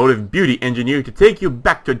automotive beauty engineered to take you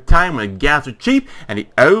back to a time when gas was cheap and the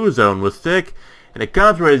ozone was thick, and the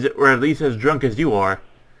cops were at least as drunk as you are.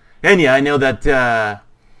 And yeah, I know that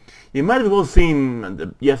you might have well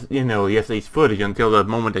seen yesterday's footage until the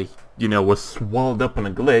moment that was swallowed up on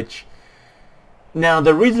a glitch. Now,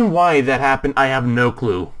 the reason why that happened, I have no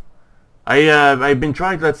clue. I've been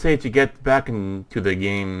trying, let's say, to get back into the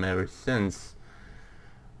game ever since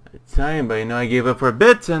that time, but you know, I gave up for a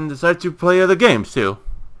bit and decided to play other games too.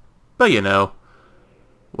 But you know,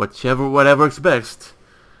 whatever expects.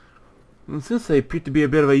 And since I appear to be a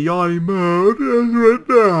bit of a yawny mode right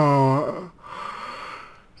now,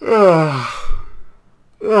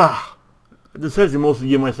 I decided to mostly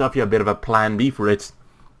give myself a bit of a plan B for its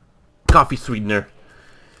coffee sweetener.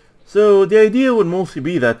 So the idea would mostly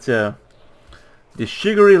be that the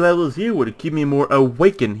sugary levels here would keep me more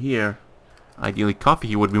awakened here. Ideally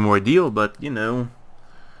coffee would be more ideal, but you know,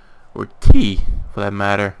 or tea for that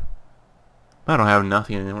matter. I don't have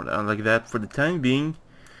nothing like that for the time being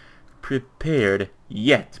prepared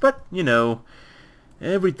yet, but you know,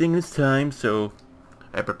 everything is time. So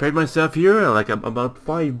I prepared myself here like about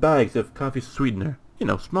 5 bags of coffee sweetener, you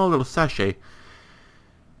know, small little sachet.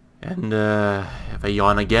 And if I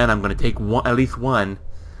yawn again, I'm gonna take at least one.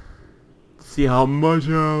 See how much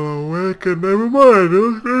I'll awake, and never mind.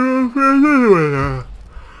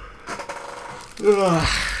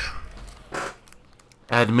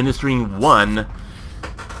 Administering one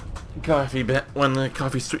coffee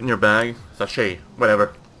sweetener bag, sachet,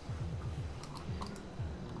 whatever.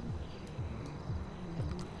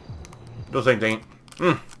 The same thing.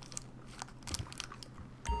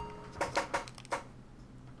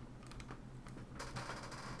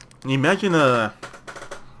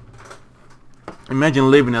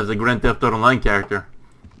 Imagine living as a Grand Theft Auto Online character.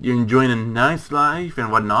 You're enjoying a nice life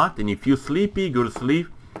and whatnot, and you feel sleepy, go to sleep,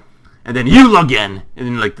 and then you log in, and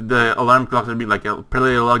then like the alarm clocks would be like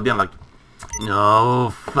probably logged in, like, no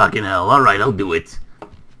fucking hell, alright, I'll do it.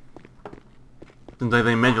 Sometimes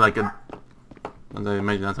I imagine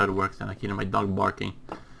that's how it works, and I hear my dog barking.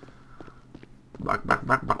 Bark, bark,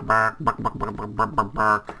 bark, bark, bark, bark, bark, bark, bark, bark, bark,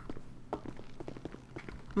 bark.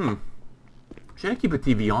 Should I keep a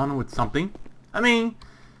TV on with something? I mean,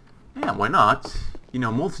 yeah, why not? You know,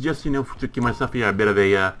 mostly just, you know, to give myself here a bit of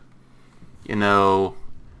a, you know,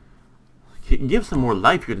 give some more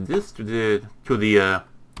life here to this, this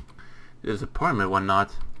apartment,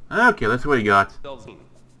 whatnot. Okay, let's see what you got.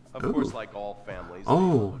 Of course, like all families.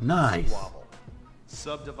 Oh, nice.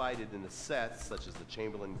 Subdivided into sets, such as the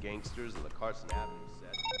Chamberlain Gangsters and the Carson Avenue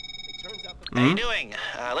set. It turns out How you doing?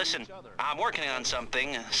 Listen, I'm working on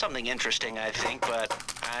something interesting, I think, but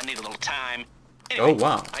I need a little time. Anyway, Oh,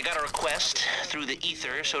 wow. I got a request through the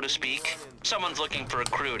ether, so to speak. Someone's looking for a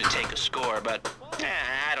crew to take a score, but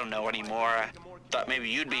I don't know anymore. Thought maybe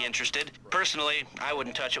you'd be interested. Personally, I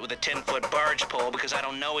wouldn't touch it with a 10-foot barge pole because I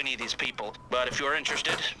don't know any of these people. But if you're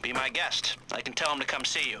interested, be my guest. I can tell them to come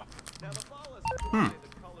see you. Now the ball is the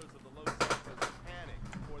colors of the low sectors, panic,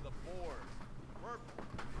 or the board, purple,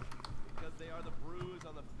 because they are the bruise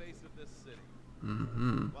on the face of this city.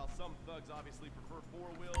 While some thugs obviously prefer 4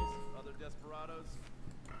 wheels, other desperados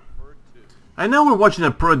prefer 2. I know we're watching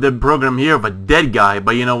the program here of a dead guy,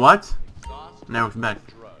 but you know what? Never expect.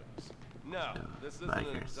 Drugs. No, this isn't an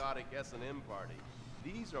exotic S&M party.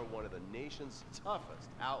 These are one of the nation's toughest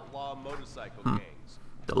outlaw motorcycle gangs.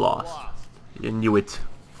 The Lost. You knew it.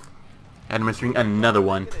 Administering another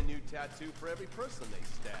one. Get a new tattoo for every person they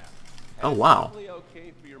stab. And Oh, wow. It's totally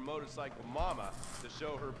okay for your motorcycle mama to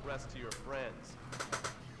show her breasts to your friends.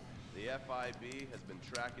 The FIB has been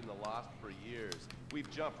tracking the Lost for years. We've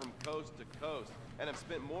jumped from coast to coast and have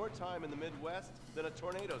spent more time in the Midwest than a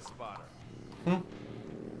tornado spotter.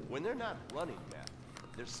 When they're not running meth,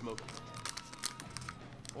 they're smoking.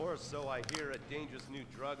 Or so I hear, a dangerous new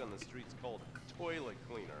drug on the streets called toilet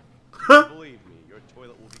cleaner. Believe me, your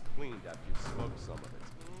toilet will be cleaned after you smoke some of it.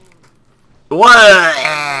 What?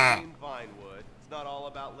 In Vinewood, it's not all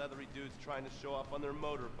about leathery dudes trying to show off on their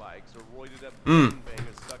motorbikes or roided up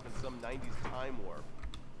bangers stuck in some 90s time warp.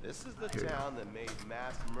 This is the town that made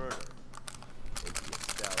mass murder into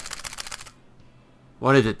nostalgia.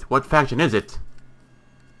 What is it? What faction is it?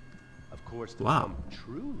 Of course, to Wow. become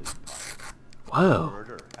truly popular, Whoa.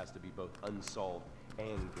 murder has to be both unsolved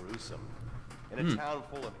and gruesome. In a town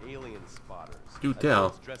full of alien spotters, Do tell.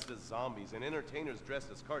 adults dressed as zombies, and entertainers dressed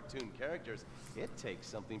as cartoon characters, it takes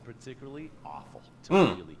something particularly awful to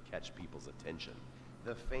really catch people's attention.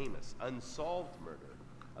 The famous unsolved murder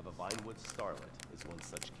of a Vinewood starlet is one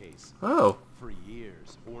such case. Oh. For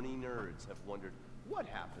years, horny nerds have wondered what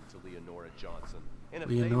happened to Leonora Johnson, and if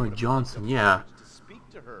they Leonora would have Johnson, took the yeah. courage to speak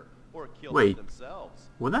to her or kill Wait. her themselves.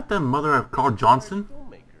 Was that the mother of Carl Johnson?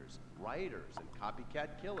 Filmmakers, writers, and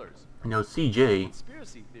copycat killers. No, CJ.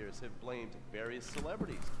 Conspiracy theorists have blamed various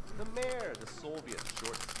celebrities. The mayor, the Soviets,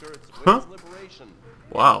 short skirts, Huh? women's liberation,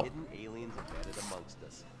 Wow. and hidden aliens embedded amongst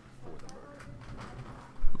us for the murder.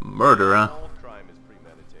 Murder, huh? All crime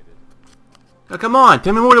Oh, come on,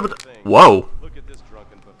 tell me more about the... Whoa. Look at this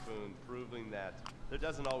drunken buffoon, proving that there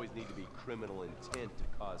doesn't always need to be criminal intent to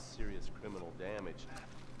cause serious criminal damage.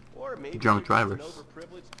 Or maybe Drunk you're just drivers. an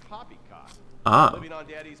overprivileged poppycock. Ah. Living on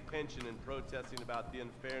daddy's pension and protesting about the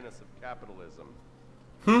unfairness of capitalism.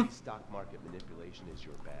 Hmm. Maybe stock market manipulation is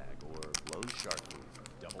your bag, or loan sharking,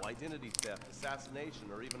 double identity theft, assassination,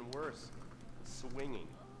 or even worse, swinging.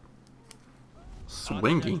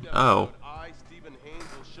 Swinging? Oh. I, Stephen Haynes,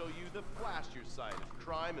 will show you the flashier side of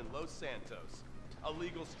crime in Los Santos.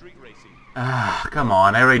 Illegal street racing. Ah, come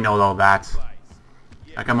on, I already know all that.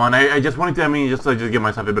 Come on, I just wanted to, I mean, just give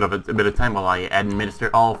myself a bit of time while I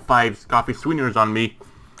administer all 5 coffee sweeteners on me.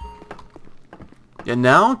 And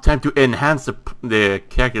now, time to enhance the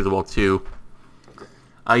characters well too.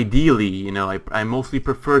 Ideally, you know, I mostly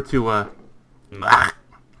prefer to,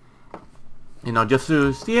 you know, just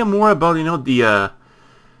to see more about, you know, the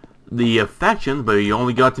factions, but you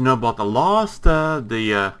only got to know about the Lost,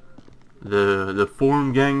 the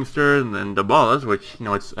Forum Gangsters, and the Ballas, which, you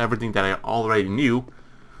know, it's everything that I already knew.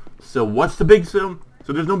 So what's the big, so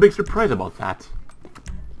there's no big surprise about that.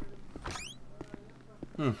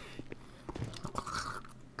 I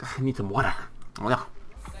need some water.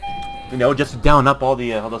 You know, just to down up all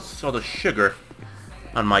the sugar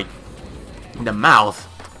on the mouth.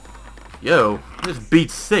 Yo, this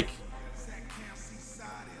beat's sick.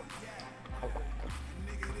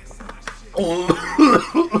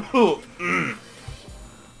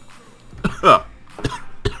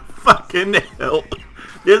 Fucking hell.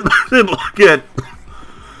 This doesn't look good.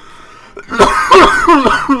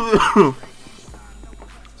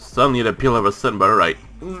 Suddenly it appeal of a sudden, but alright.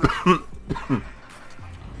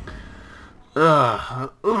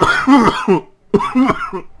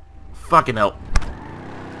 Fucking hell.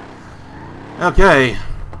 Okay.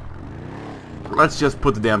 Let's just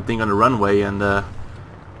put the damn thing on the runway and,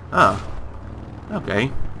 oh.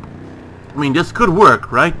 Okay. I mean, this could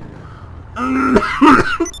work, right?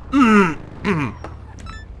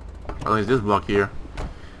 At least this block here.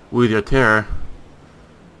 With your terror.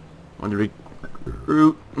 When the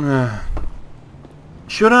recruit...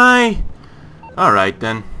 should I? Alright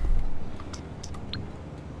then.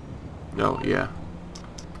 Oh, yeah.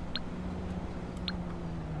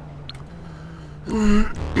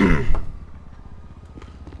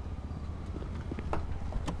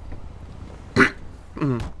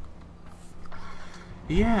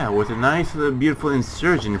 Yeah, with a nice, beautiful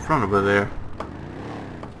insurgent in front over there.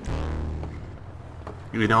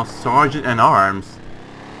 You know, Sergeant and Arms.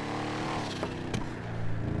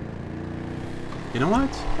 You know what?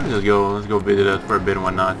 Let's go visit us for a bit and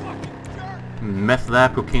whatnot. Meth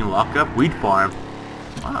lab, cocaine lockup, weed farm.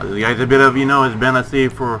 Wow, this guy's a bit of, you know, has been, let's say,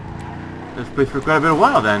 for this place for quite a bit of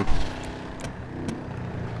while then.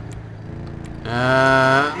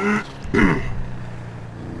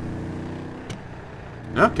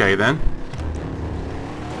 Okay then.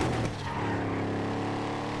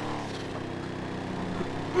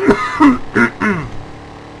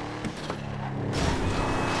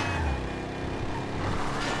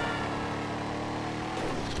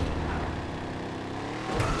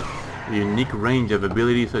 A unique range of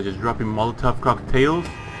abilities such as dropping Molotov cocktails.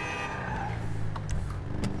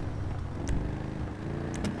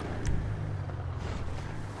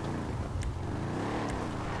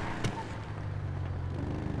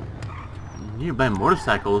 Nearby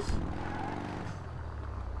motorcycles.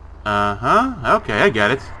 Uh-huh. Okay, I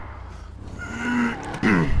get it.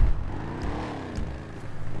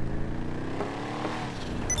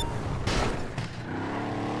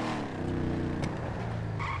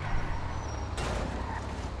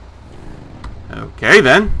 Okay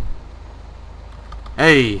then.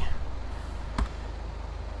 Hey.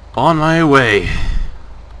 On my way.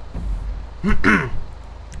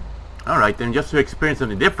 Alright then, just to experience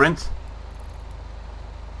something different.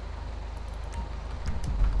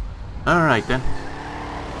 Alright then.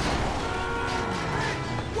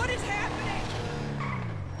 What is happening?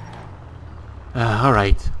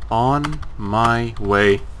 Alright. On my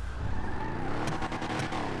way.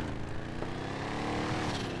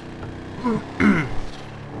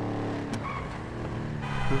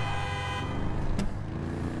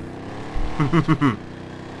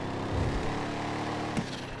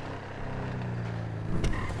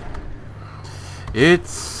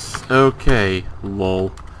 It's okay,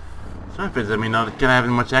 lol. Surface, I mean, not gonna have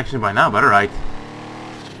much action by now, but alright.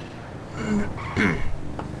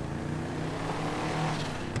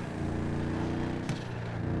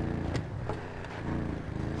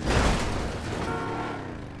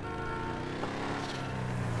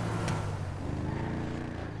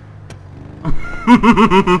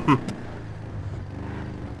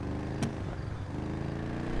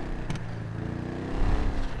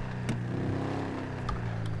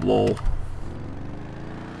 Lol.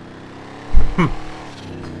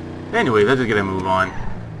 Anyway, let's just get a move on.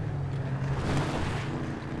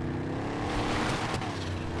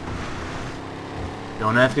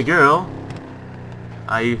 Don't ask a girl.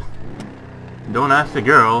 Don't ask a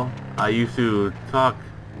girl. I used to talk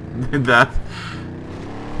that.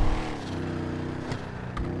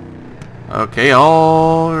 Okay,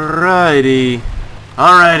 alrighty.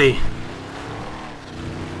 Alrighty.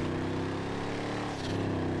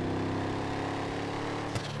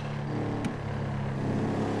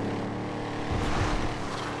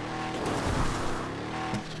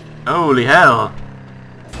 Holy hell.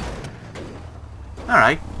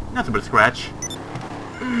 Alright, that's a bit of scratch.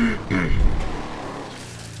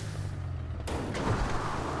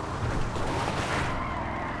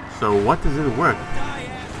 So what does it work?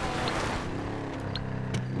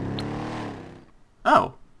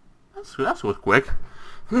 Oh, that was quick.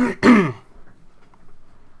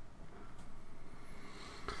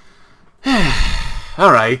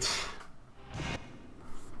 All right.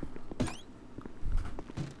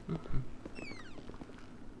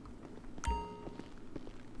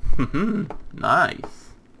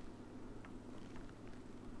 Nice.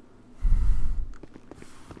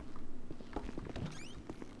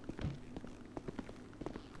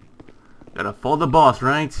 Gotta follow the boss,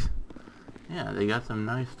 right? Yeah, they got some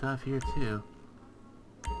nice stuff here too.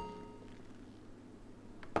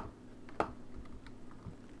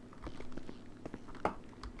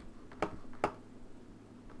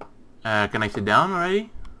 Can I sit down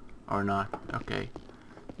already? Or not? Okay.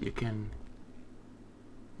 You can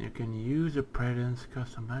use a President's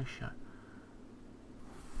custom back shot.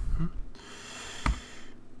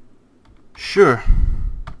 Sure.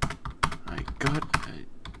 I got a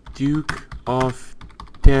Duke of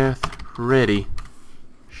Death ready.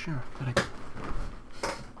 Sure.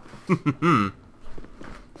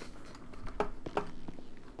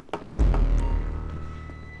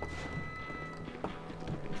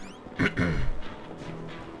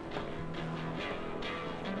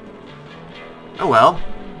 Oh well.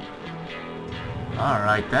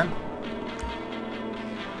 Alright then.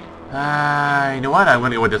 You know what? I'm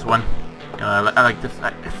gonna go with this one. I like this.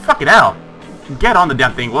 Fuck it out! Get on the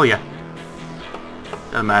damn thing, will ya?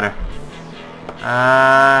 Doesn't matter.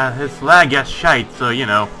 His lag gets shite, so you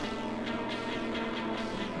know.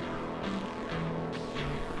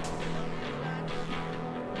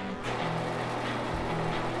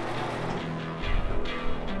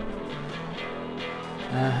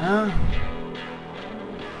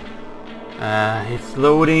 It's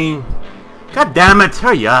loading. God damn it,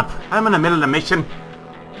 hurry up. I'm in the middle of the mission.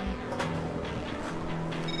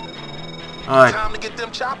 Alright. Time to get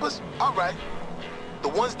them choppers? Alright. The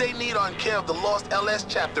ones they need are in care of the Lost LS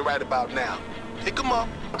chapter right about now. Pick them up,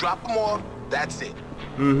 drop them off, that's it.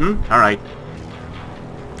 Alright.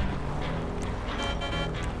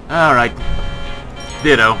 Alright.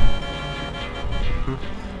 Ditto.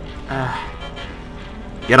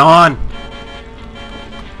 Get on!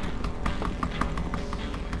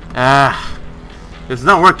 It's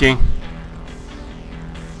not working.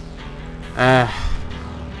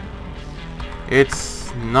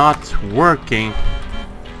 It's not working.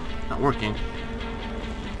 Not working.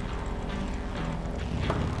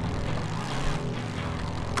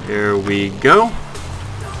 There we go.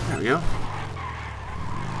 There we go.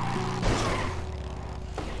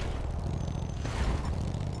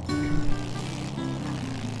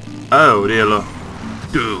 Oh dear Lord.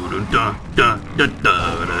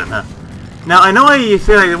 Now I know I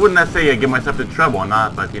said I wouldn't necessarily get myself in trouble or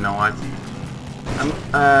not, but you know what?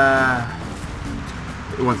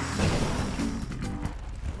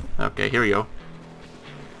 Okay, here we go.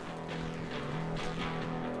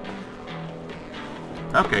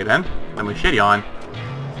 Okay then, let me shitty on.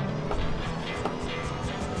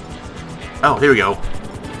 Oh, here we go.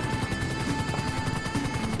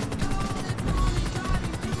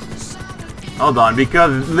 Hold on,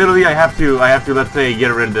 because literally I have to let's say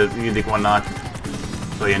get rid of the music or not,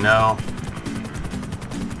 so you know.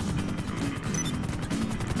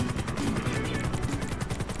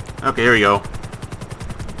 Okay, here we go.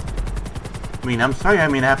 I mean, I'm sorry, I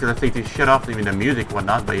have to let's say to shut off even the music and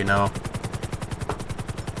whatnot, but you know.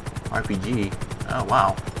 RPG. Oh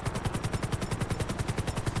wow.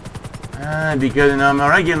 Because you know, I'm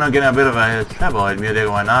already getting a bit of a trouble with music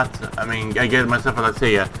or not. I mean, I get myself let's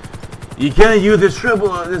say you can't use this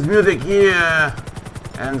music here,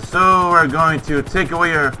 and so we're going to take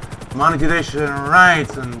away your monetization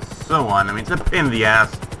rights and so on. I mean, it's a pain in the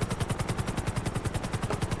ass.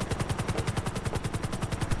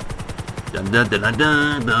 Dun dun dun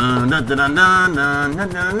dun dun dun dun dun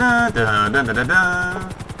dun dun dun dun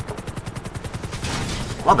dun.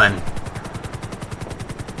 Well then.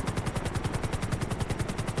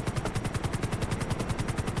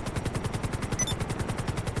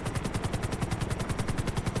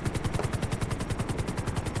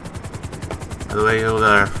 By the way, with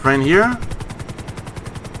our friend here.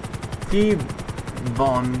 T-Bonkers.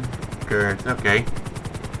 Okay.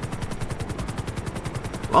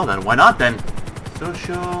 Well then, why not then?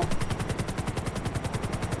 Social.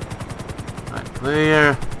 Right,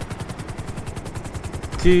 player.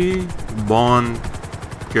 T-Bonkers.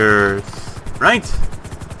 Right?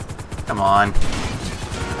 Come on.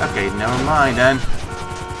 Okay, never mind then.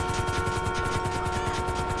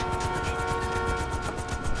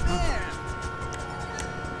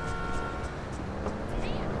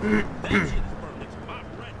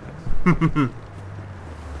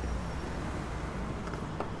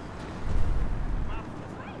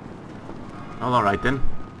 Well, alright then.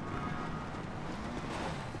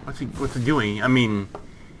 What's he doing? I mean,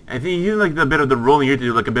 I think he's like a bit of the rolling here to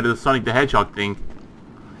do like a bit of the Sonic the Hedgehog thing.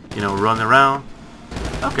 You know, run around.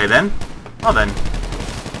 Okay then. Well then.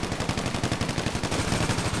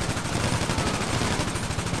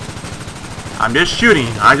 I'm just shooting.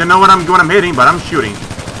 I don't know what I'm hitting, but I'm shooting.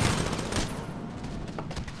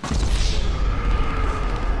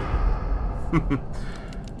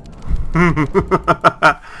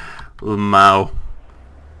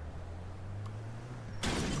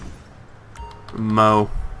 Mo.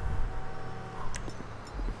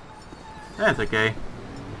 That's okay.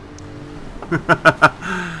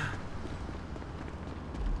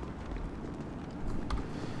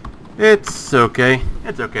 It's okay.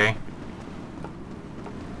 It's okay.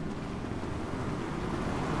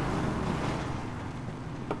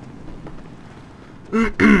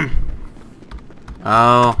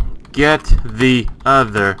 I'll get the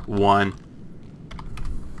other one.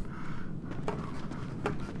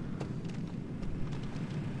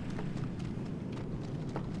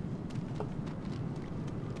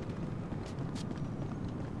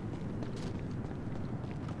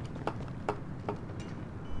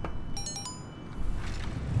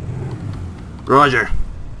 Roger.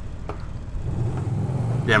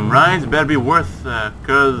 Them rides better be worth,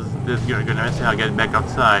 cause this you're gonna see how I get back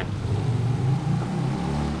outside.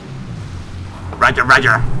 Roger,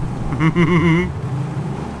 roger.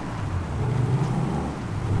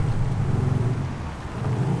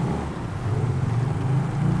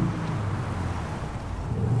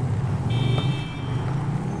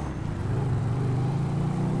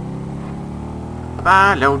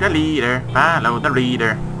 Follow the leader, follow the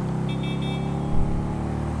leader.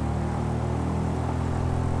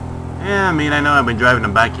 Yeah, I mean, I know I've been driving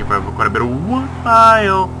them back here for quite a bit of a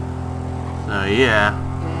while. So, yeah.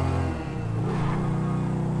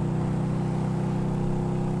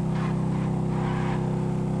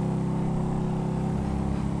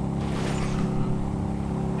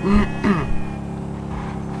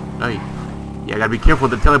 Hey. Yeah, I gotta be careful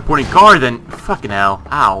with the teleporting car then. Fucking hell.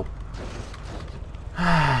 Ow.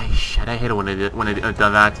 Shit, I hate it when I do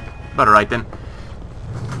that. But alright then.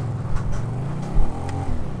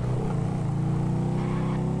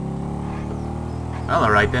 Well,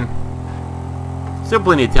 alright then. Still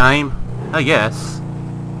plenty of time, I guess.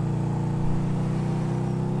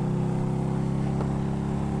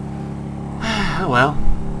 Oh well.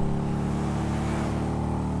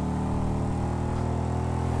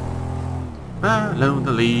 Follow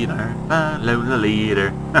the leader, follow the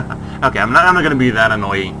leader. Okay, I'm not gonna be that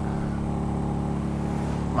annoying.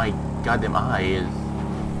 My goddamn eye is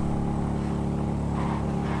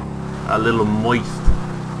a little moist.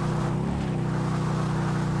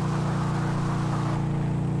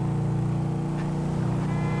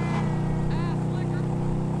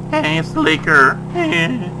 Hey, Slicker.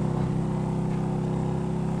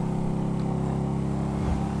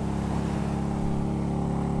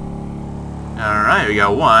 Alright, we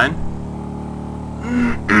got one.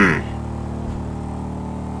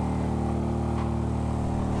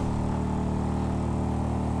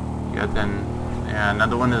 Got then, yeah,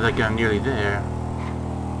 another one is like nearly there.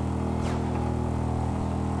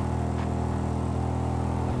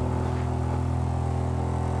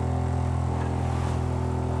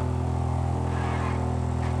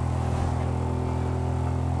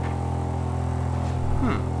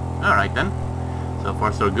 Alright then. So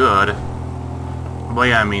far so good. But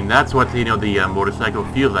yeah, I mean, that's what, you know, the motorcycle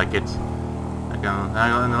feels like. It's like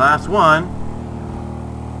on the last one.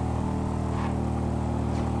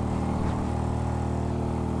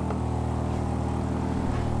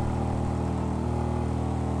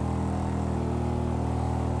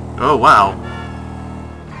 Oh wow.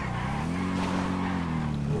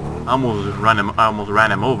 I almost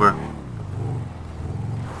ran him over.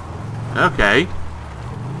 Okay.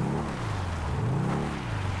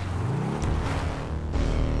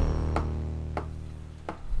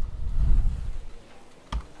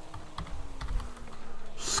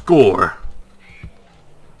 Score.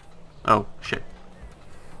 Oh, shit.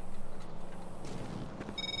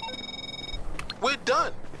 We're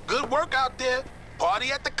done. Good work out there.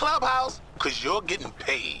 Party at the clubhouse, 'cause you're getting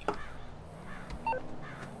paid.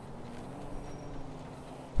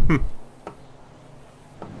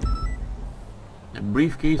 A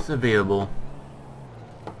briefcase available.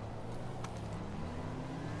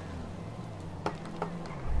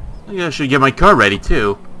 Maybe I should get my car ready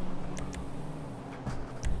too.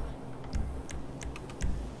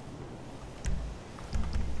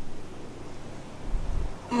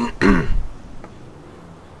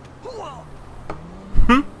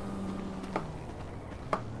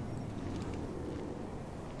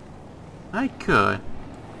 I could.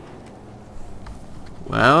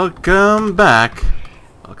 Welcome back.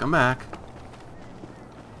 Welcome back.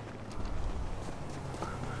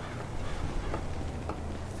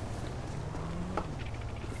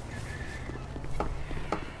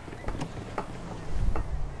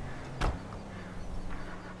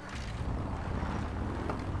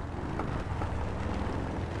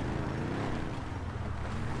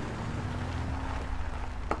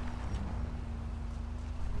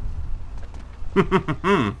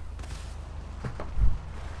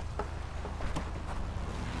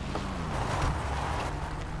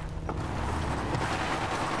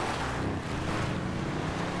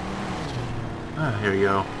 Ah, here we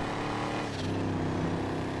go.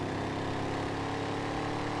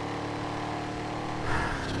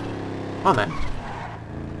 Well then.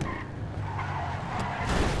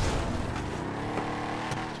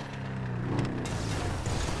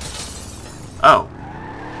 Oh.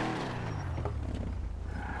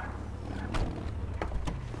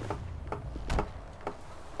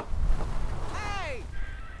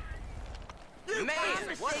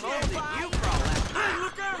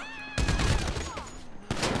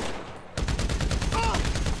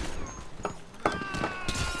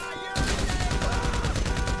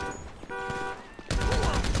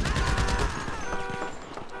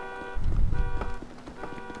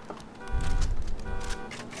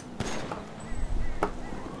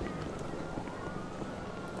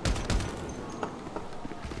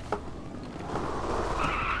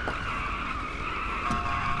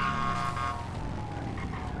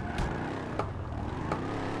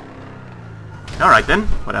 Alright then,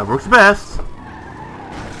 whatever works best.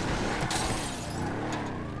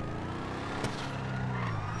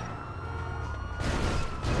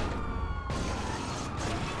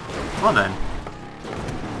 Well then.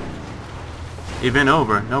 Event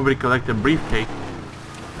over. Nobody collected a briefcase.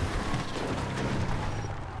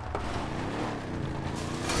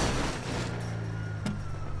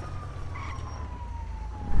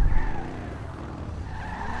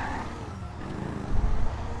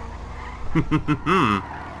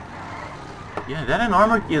 Yeah, is that an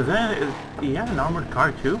armored? He had an armored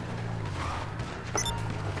car too?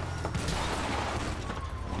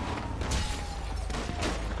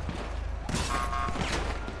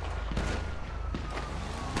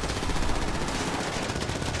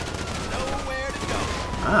 Nowhere to go.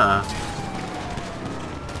 Ah.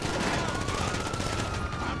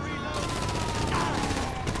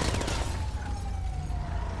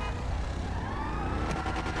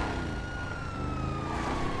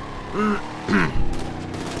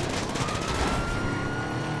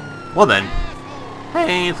 Well then.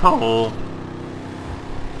 Hey, it's Hole.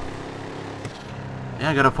 Yeah,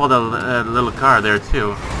 I gotta follow the little car there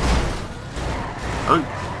too. Oh.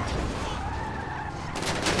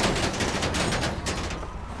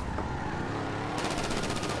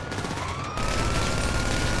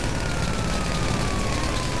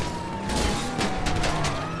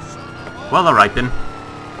 Well, alright then.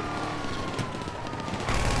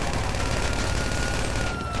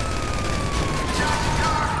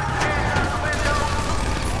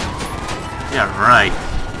 Yeah, right.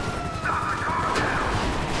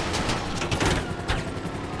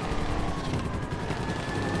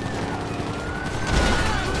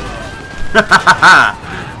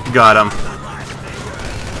 Got him.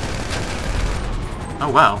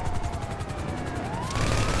 Oh wow.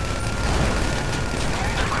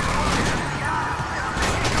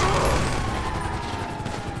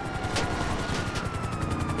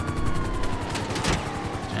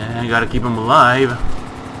 And gotta keep him alive.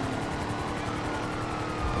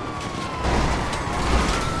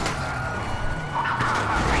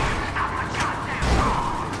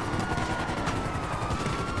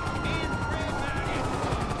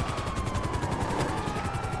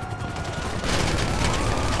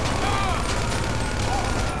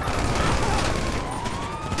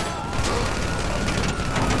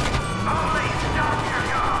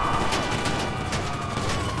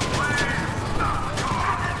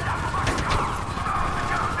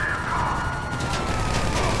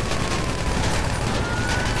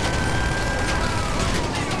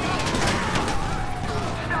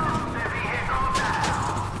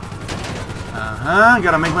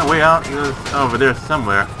 Gotta make my way out over there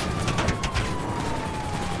somewhere.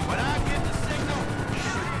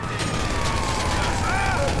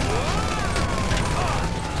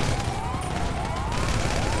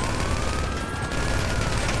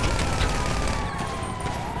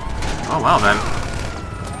 Oh, well then.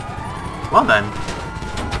 Well then.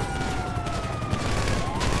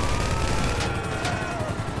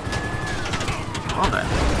 Well then.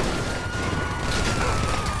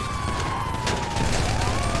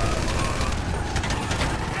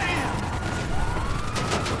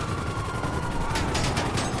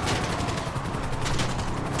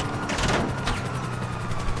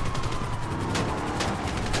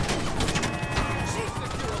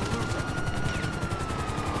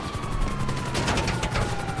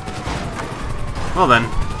 Well then.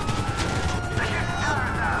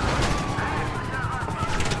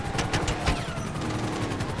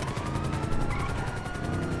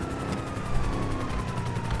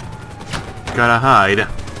 Gotta hide.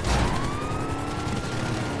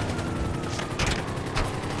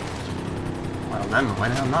 Well then, why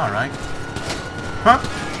the hell not, right? Huh?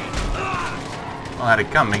 Well, I had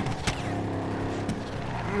it coming.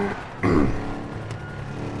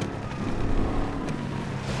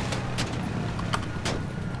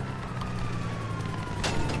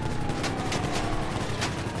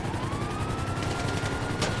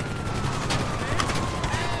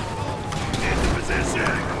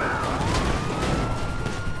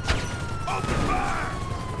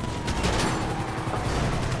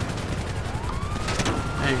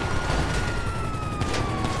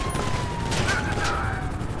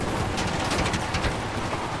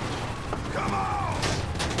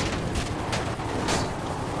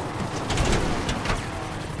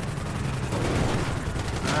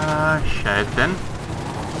 Shit then.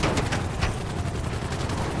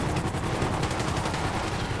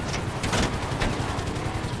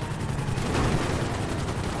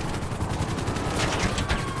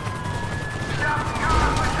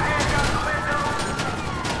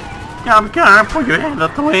 Come, put your hand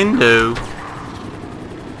out the window.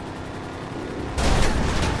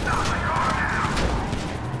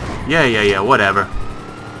 Yeah, whatever.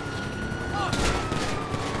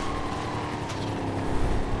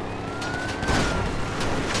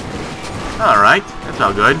 Alright, that's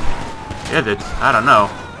all good. Is it? I don't know.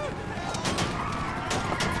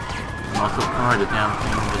 Muscle car, the damn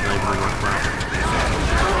thing is like work well.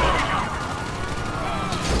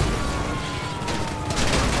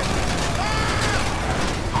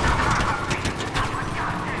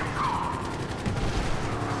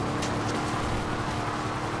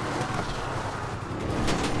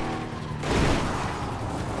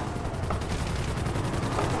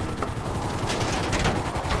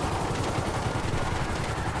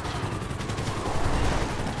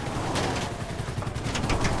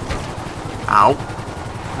 Ow.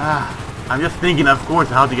 I'm just thinking, of course,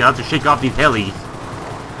 how to shake off these helis.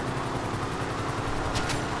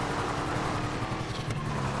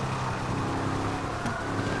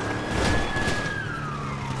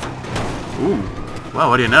 Ooh. Well,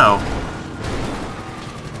 what do you know?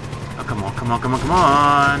 Oh, come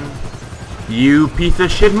on. You piece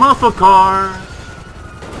of shit muscle car.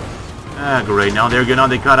 Ah, great. Now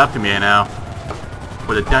they caught up to me now.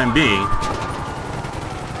 For the time being.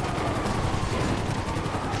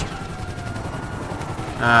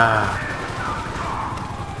 Ow.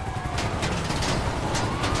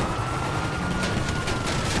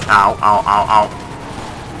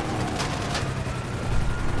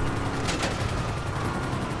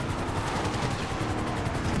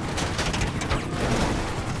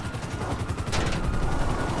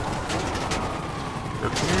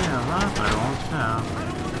 Okay, I won't stop.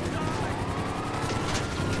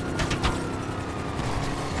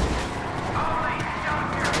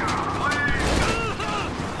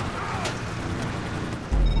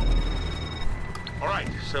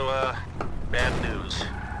 So, bad news.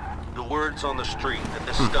 The word's on the street that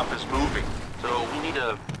this stuff is moving, so we need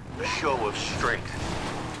a show of strength.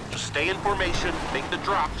 Just stay in formation, make the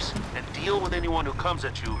drops, and deal with anyone who comes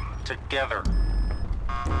at you together.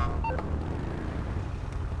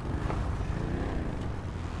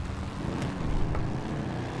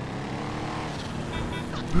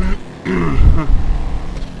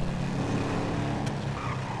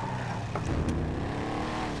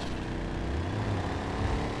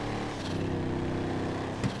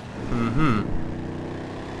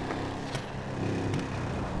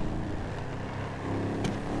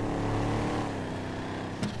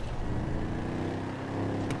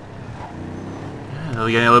 They're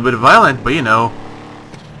getting a little bit violent, but you know.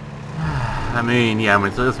 I mean, yeah,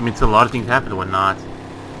 it means a lot of things happen and whatnot.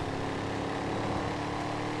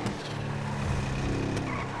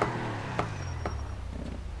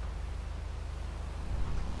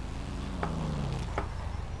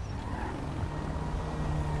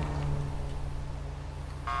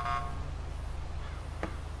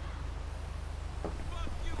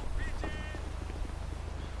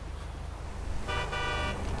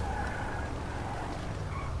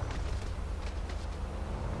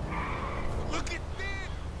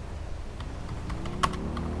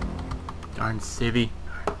 Darn civvy.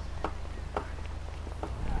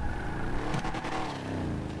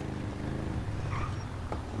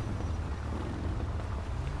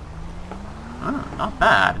 Oh, not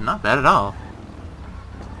bad. Not bad at all.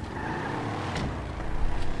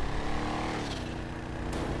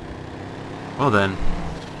 Well then.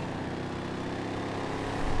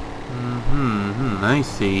 I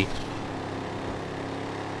see.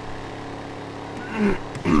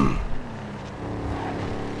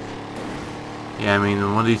 Yeah, I mean,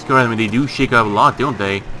 one of these cars, I mean, they do shake up a lot, don't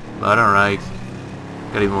they? But alright.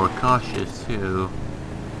 Gotta be more cautious, too.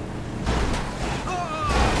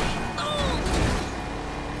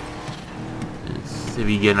 See if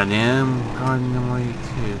you get a damn car in the way,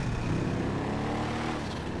 too.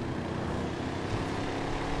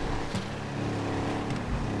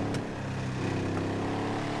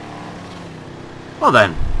 Well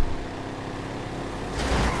then.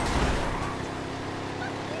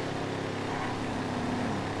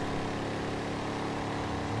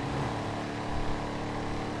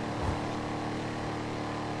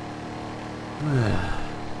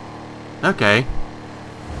 Okay.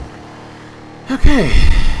 Okay.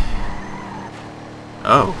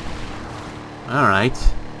 Oh. Alright.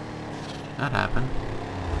 That happened.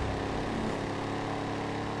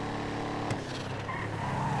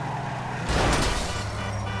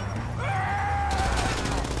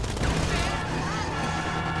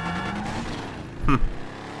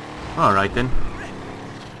 Alright then.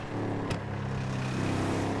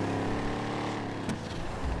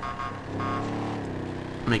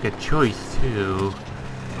 Make a choice too.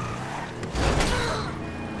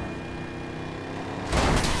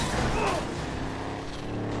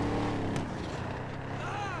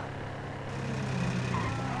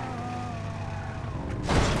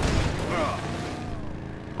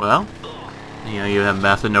 Well, you know, you have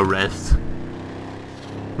massive no rest.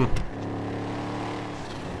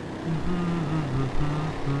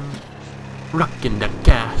 Rockin' the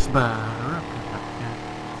Casbah.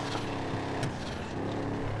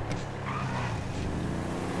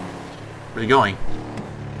 Where are you going?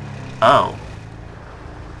 Oh.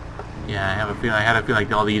 Yeah, I had a feeling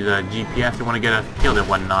like all these GPS want to get us killed and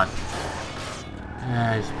whatnot.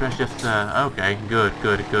 Especially just okay, good,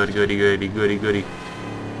 goody.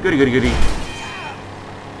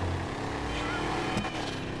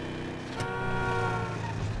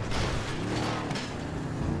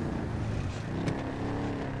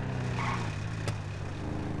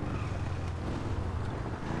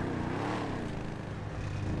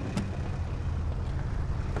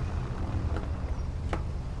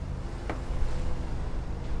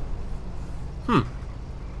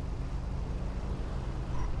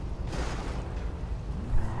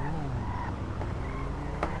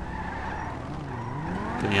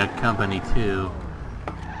 Getting out company too.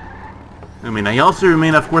 I mean, I also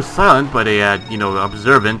remain, of course, silent, but you know,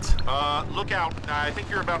 observant. Look out. I think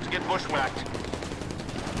you're about to get bushwhacked.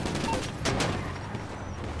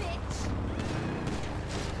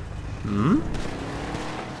 Hmm?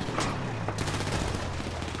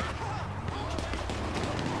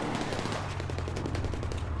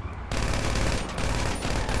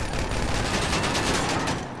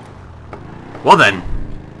 Well then.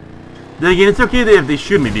 Then again, it's okay if they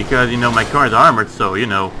shoot me because, you know, my car is armored, so, you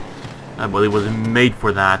know, I believe it was made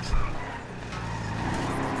for that.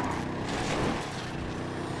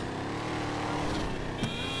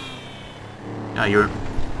 Yeah, you're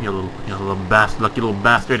a little bastard, lucky little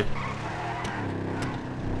bastard.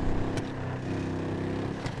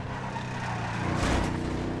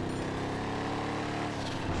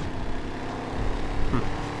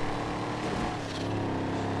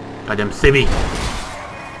 Goddamn civvy.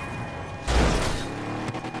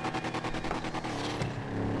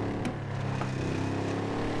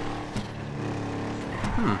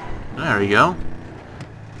 There we go.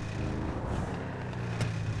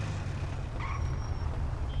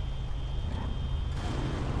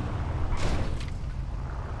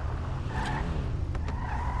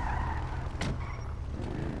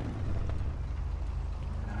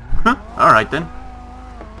 Alright then.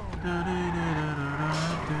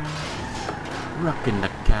 Rockin' the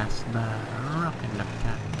Casbah, rockin' the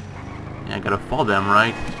cat. Yeah, I gotta fall them,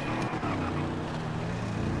 right?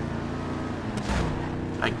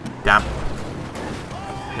 Like that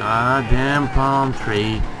goddamn palm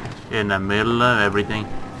tree in the middle of everything.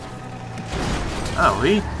 Oh,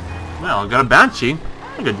 well, got a Banshee.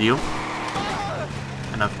 A good deal.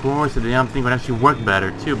 And of course, the damn thing would actually work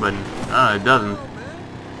better too, but it doesn't.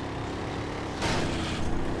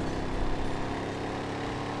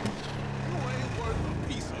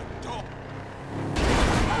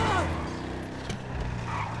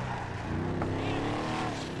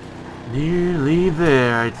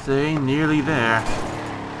 see there.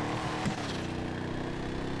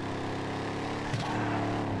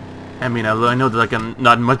 I mean, I know there's like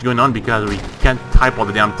not much going on because we can't type all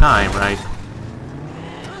the damn time, right?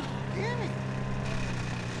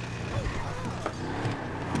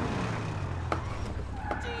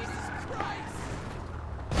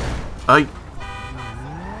 I.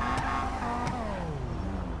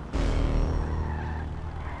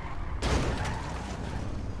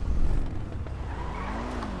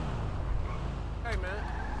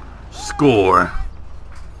 Score.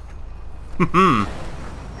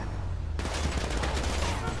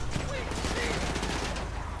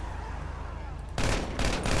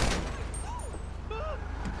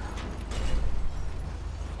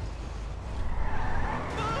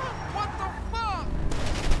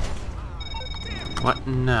 What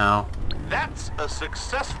now? That's a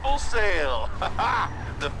successful sale.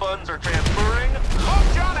 The funds are transferring.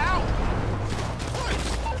 Oh, John out.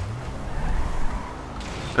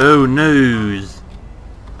 Oh, noes.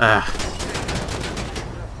 Ah.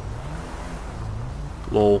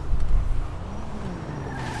 Lol.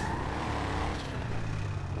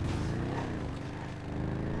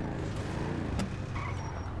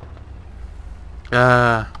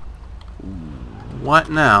 What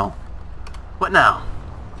now? What now?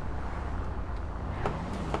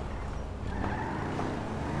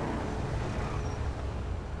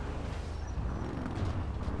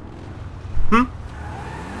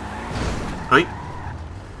 Wait.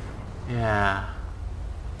 Yeah.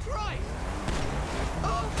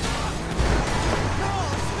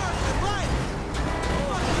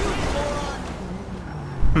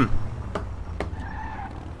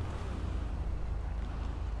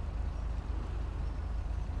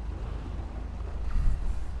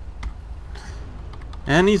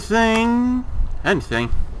 Anything,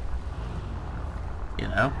 you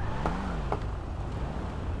know.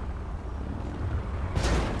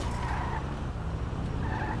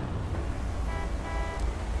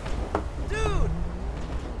 Dude.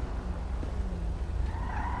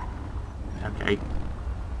 Okay.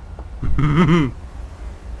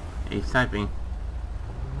 He's typing.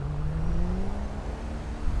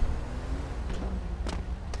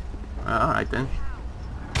 All right then.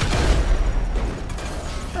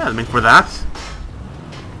 Yeah, I mean for that.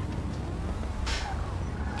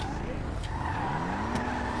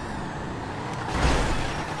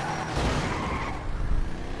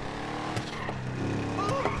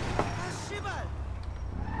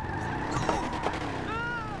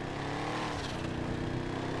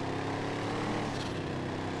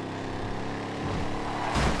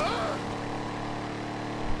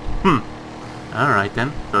 Alright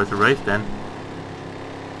then, so it's a race then.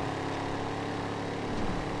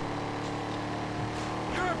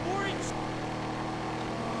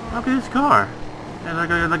 Look at this car.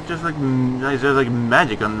 It's just like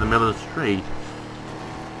magic on the middle of the street.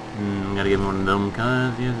 Gotta get one of them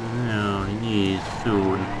cars. Yes, no, yes,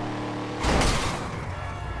 soon.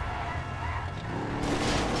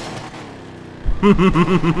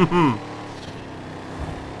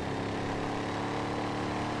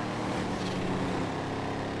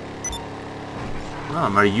 Well,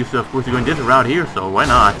 I'm already used to, of course, going this route here, so why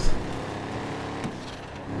not?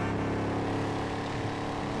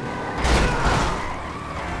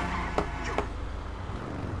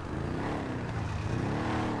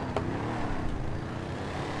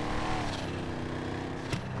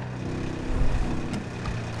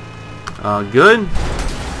 Good.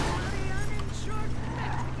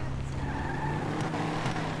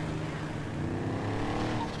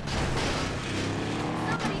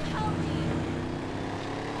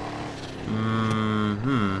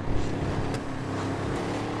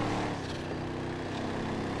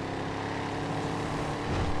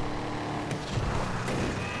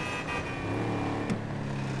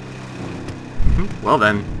 Well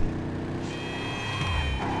then.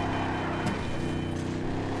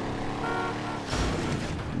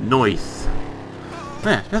 Noise.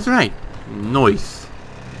 Yeah, that's right. Noise.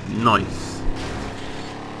 Noise.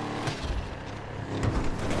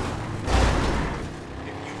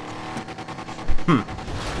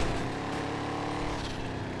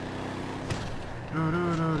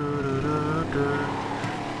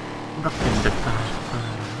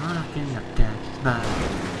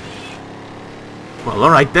 Well,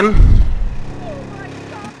 alright then.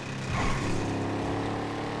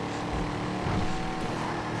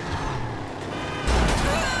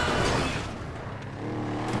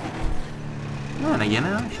 And again,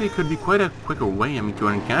 it actually could be quite a quicker way, I mean, to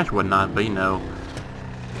earn cash and whatnot, but you know,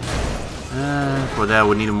 for that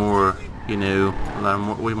we need more, you know, a lot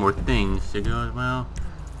more, way more things to go as well.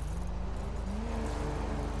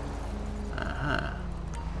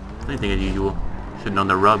 Same thing as usual. Should know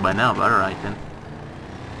the rug by now, but alright then.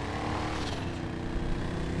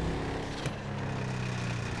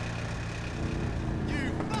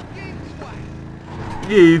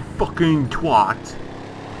 You fucking twat!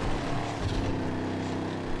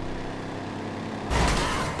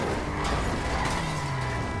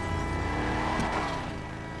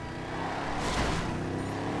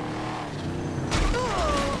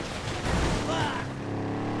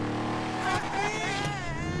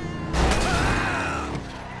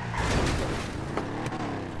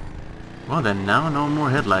 Well then, now no more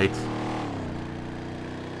headlights.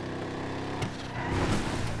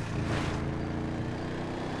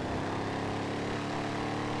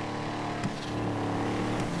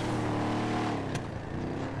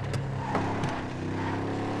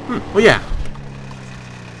 Oh yeah.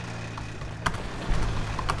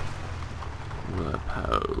 The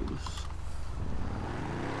pose.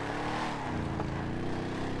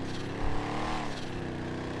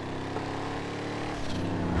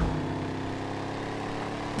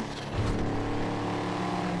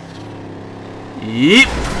 Yep.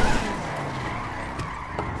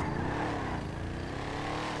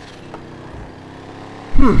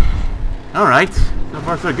 Alright. So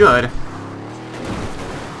far so good.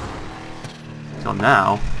 So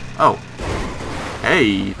now... Oh.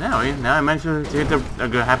 Hey! Now I managed to hit a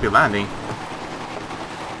good happy landing.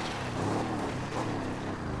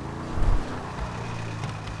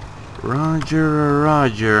 Roger,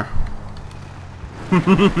 Roger.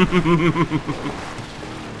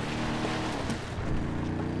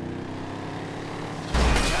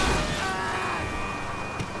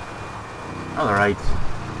 Alright.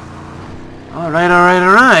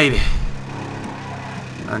 Alright.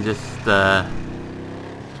 I'm just,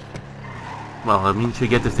 well, I mean, to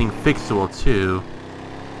get this thing fixable, too.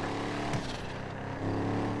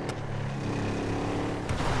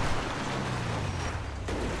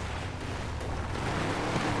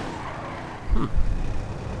 Oh,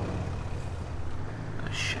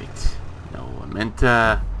 shit. No, I meant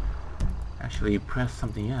to actually press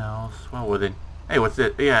something else. What was it? Hey, what's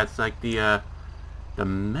it? Yeah, it's like the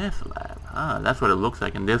meth lab. Ah, that's what it looks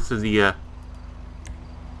like. And this is the,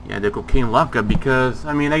 yeah, the cocaine lockup, because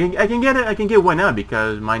I mean I can get it. I can get one now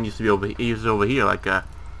because mine used to be over here, like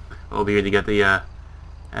over here to get the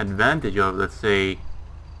advantage of, let's say,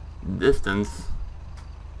 distance.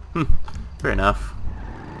 Fair enough.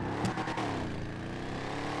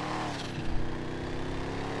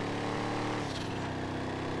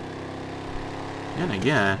 And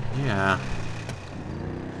again, yeah.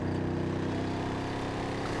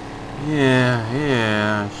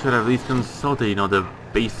 Should have at least consulted, you know, the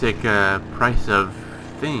basic price of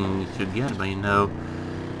things you get, but you know,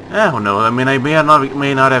 I don't know. I mean, I may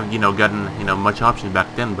not have, you know, gotten, you know, much options back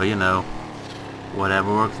then, but you know,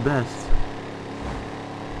 whatever works best.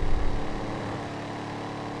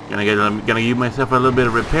 Gonna give myself a little bit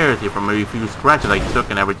of repairs here from maybe a few scratches I took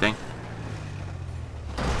and everything.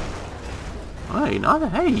 Hey,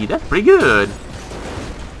 hey, that's pretty good.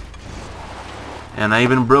 And I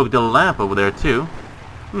even broke the lamp over there too.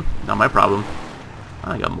 Not my problem.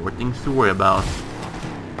 I got more things to worry about.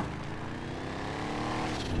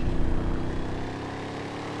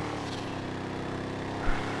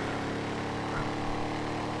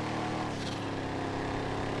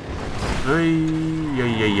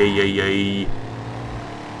 Yay.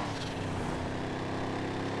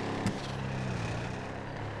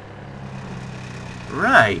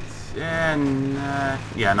 Right, and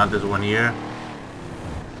yeah, not this one here.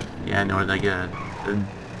 Yeah, no, like the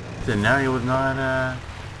scenario was not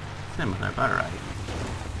similar, but alright.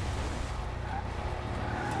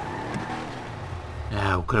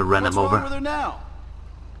 Yeah, we could have run him over. What's wrong with her now?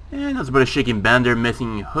 Yeah, that's about a shaking bender,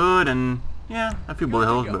 missing hood, and yeah, a few bullet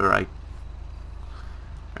holes, but alright.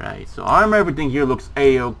 Right, so armor, everything here looks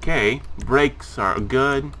a-okay. Brakes are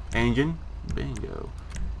good. Engine, bingo.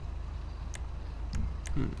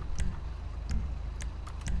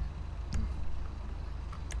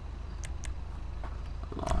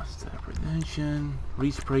 Lost apprehension,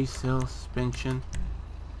 respray cell, suspension.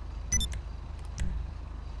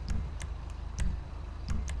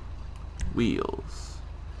 Wheels.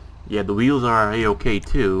 Yeah, the wheels are a-okay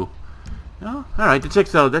too. Oh, alright, that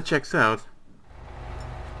checks out.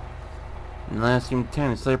 Last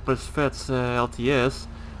 10, Cypress Fets LTS.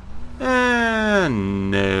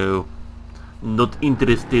 No. Not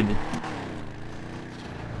interested.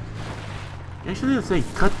 Actually, let's say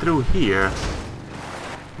cut through here.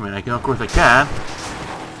 I mean, of course I can.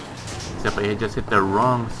 Except I just hit the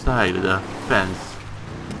wrong side of the fence.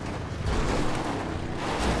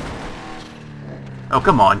 Oh,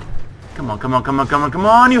 come on. Come on, come on, come on, come on, come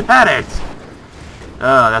on, you had it!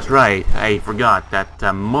 Oh, that's right, I forgot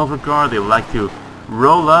that muscle car, they like to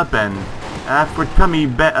roll up and ask for tummy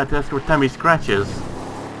scratches.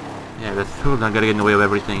 Yeah, that's totally not gonna get in the way of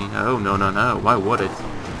everything. Oh, no, no, no, why would it?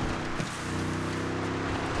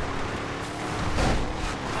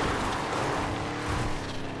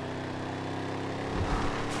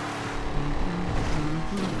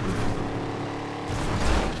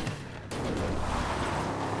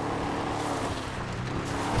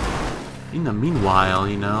 In the meanwhile,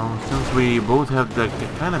 you know, since we both have the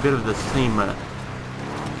kind of bit of the same,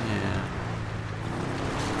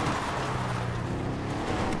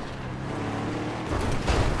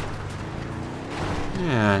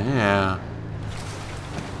 yeah.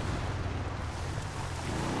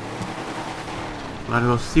 Might as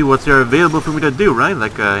well see what's there available for me to do, right?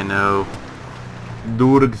 Like, you know,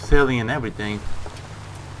 Durg selling and everything.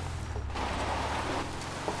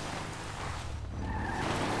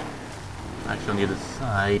 Actually on the other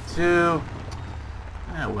side too.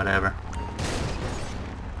 Whatever.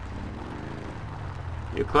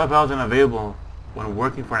 Your clubhouse is unavailable when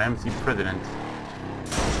working for an MC president.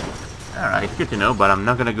 Alright, good to know, but I'm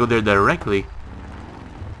not gonna go there directly.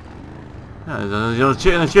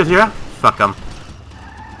 Cheers here? Fuck them.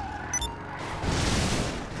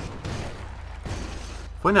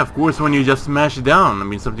 Funny, of course, when you just smash it down. I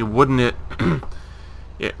mean, something wouldn't it?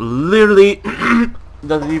 It literally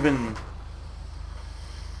doesn't even.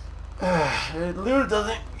 It literally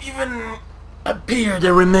doesn't even appear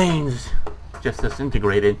the remains. Just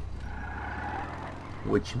disintegrated.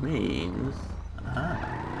 Which means...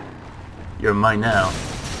 you're mine now.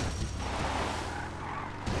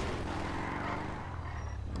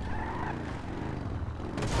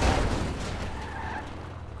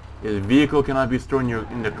 His vehicle cannot be stored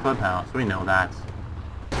in the clubhouse. We know that.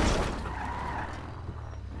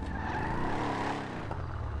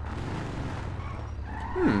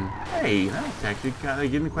 Hey, that's actually kind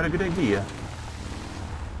of giving me quite a good idea.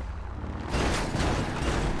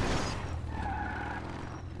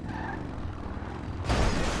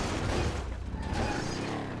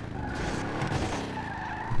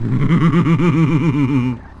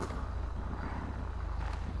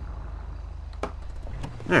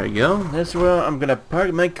 There we go. That's where I'm gonna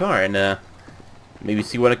park my car and maybe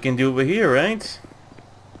see what I can do over here, right?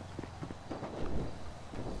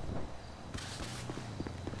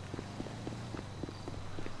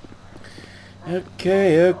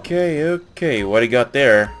 Okay. What do you got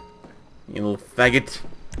there? You little faggot.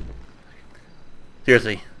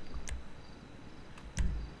 Seriously.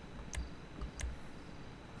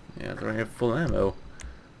 Yeah, they're here full ammo.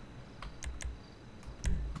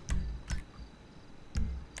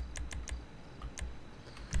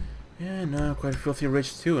 Yeah, no, quite filthy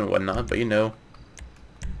rich too and whatnot, but you know,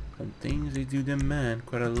 some things they do demand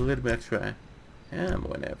quite a little bit extra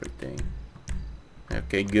ammo and everything.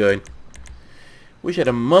 Okay, good. Wish I had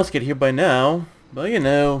a musket here by now, but you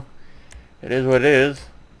know, it is what it is.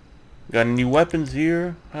 Got new weapons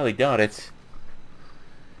here? Highly doubt it.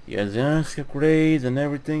 Yeah, there's upgrades and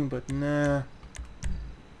everything, but nah.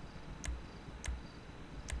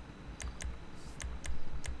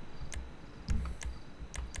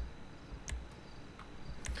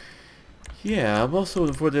 Yeah, I'm also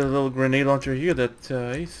looking for the little grenade launcher here that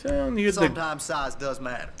I found near the... Sometimes size does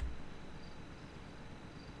matter.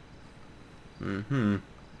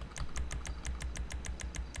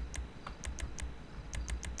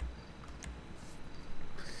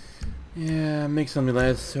 Yeah, make something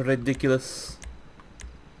less ridiculous.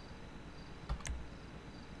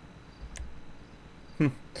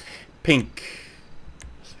 Pink.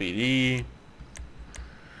 Speedy.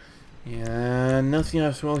 Yeah, nothing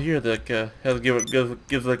else well here that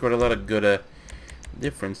gives like quite a lot of good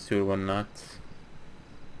difference to it, whatnot.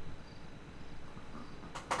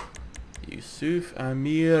 Yusuf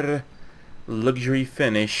Amir luxury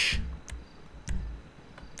finish.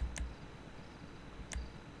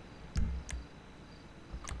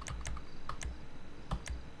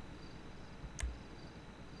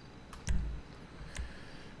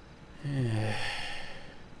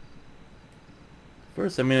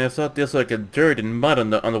 First, I mean, I thought this was like a dirt and mud on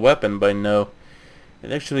the weapon, but no,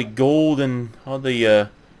 it's actually gold and all the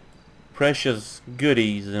precious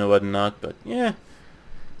goodies and whatnot. But yeah,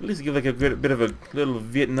 at least give like a good bit of a little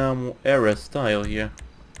Vietnam era style here.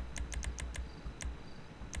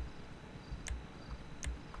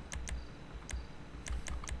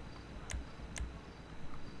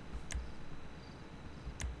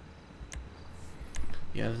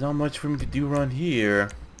 Yeah, there's not much for me to do around here.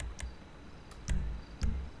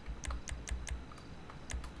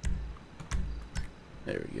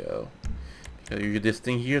 There we go. this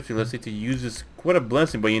thing here, so let's say to use is quite a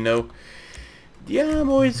blessing, but you know, the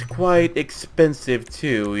ammo is quite expensive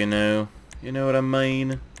too, you know what I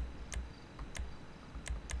mean?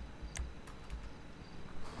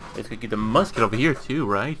 Let's get the musket over here too,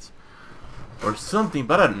 right? Or something,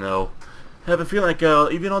 but I don't know. I have a feeling like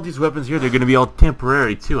even all these weapons here, they're gonna be all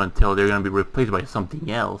temporary too until they're gonna be replaced by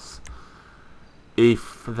something else.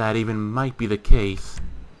 If that even might be the case.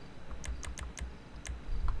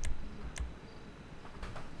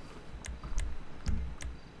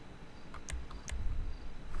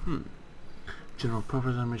 General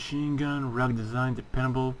purpose on machine gun, rugged design,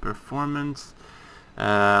 dependable performance,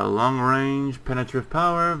 long range, penetrative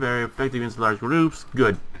power, very effective against large groups.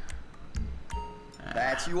 Good.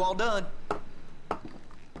 That's you all done.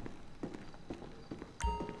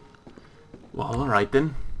 Well, alright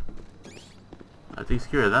then. That takes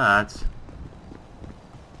care of that.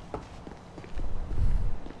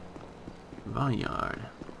 Vineyard.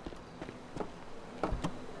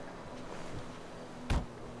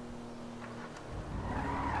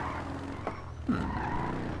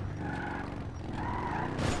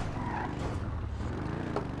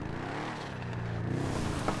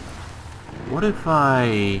 What if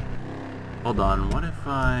I... Hold on, what if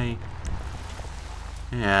I...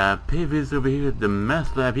 Yeah, pay visit over here at the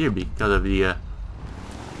mess lab here because of the, you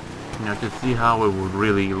know, to see how it would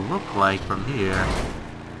really look like from here.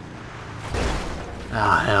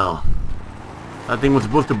 Ah, hell. That thing was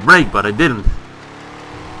supposed to break, but it didn't.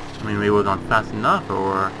 I mean, maybe it wasn't fast enough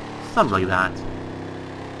or something like that.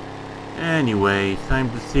 Anyway,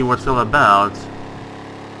 time to see what it's all about.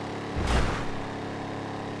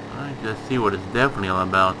 Let's see what it's definitely all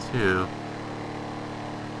about too.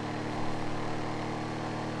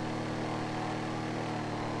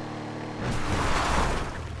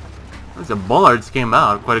 The bollards came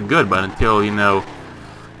out quite good, but until, you know,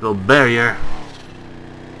 little barrier.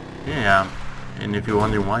 Yeah, and if you're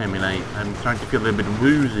wondering why, I mean, I'm starting to feel a little bit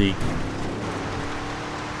woozy.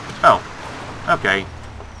 Oh, okay.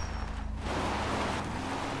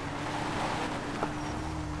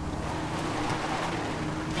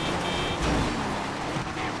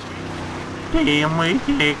 Damn, we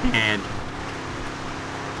can't.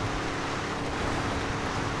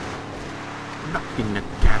 Rock in the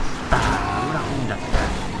gas, rock in the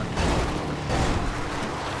gas.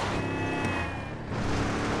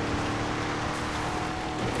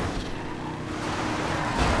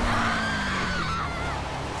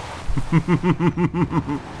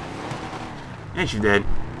 And she's dead.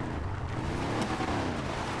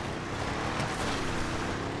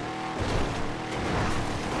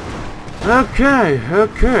 Okay.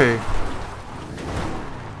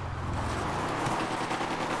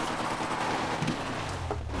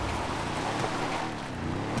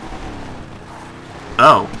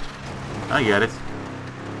 Oh, I get it.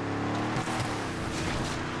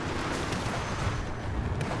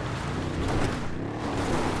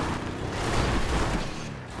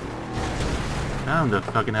 I'm the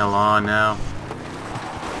fucking hell on now.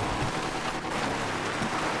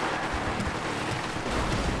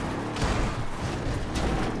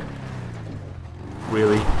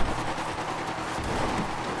 Really?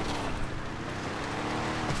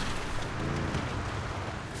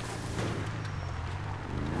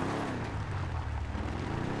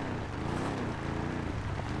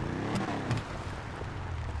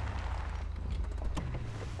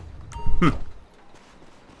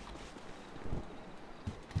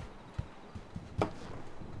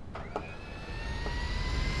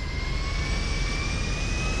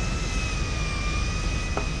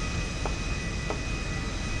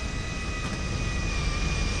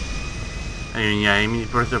 Yeah, I mean,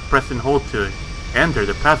 first press and hold to enter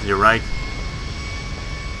the passenger, right?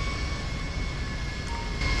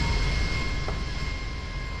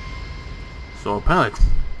 So pilot.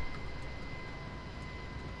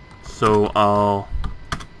 So I'll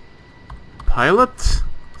pilot.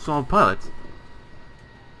 So I'll pilot.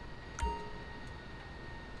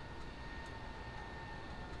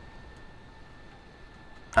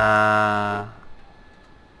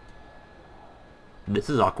 This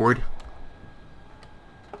is awkward.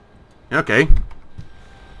 Okay.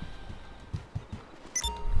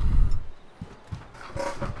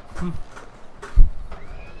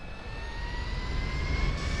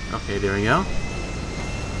 Okay, there we go.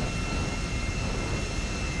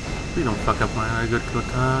 Please don't fuck up my good cook.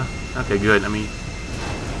 Okay, good. I mean,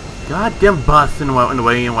 goddamn bus in the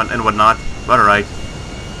way and whatnot. But alright.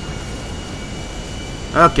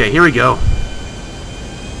 Okay, here we go.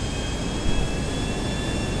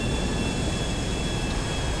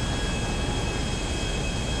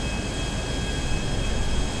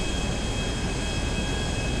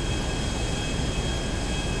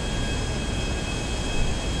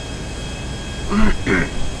 Now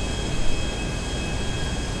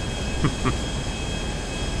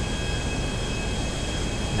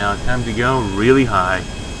time to go really high.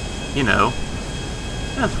 You know,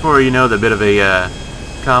 that's for, you know, the bit of a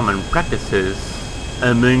common practices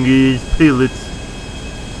among these pilots.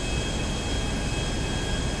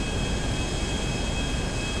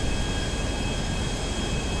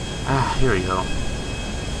 Ah, here we go.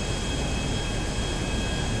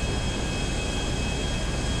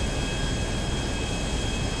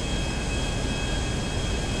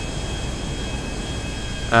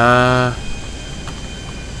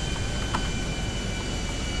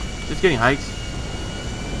 Just getting hikes.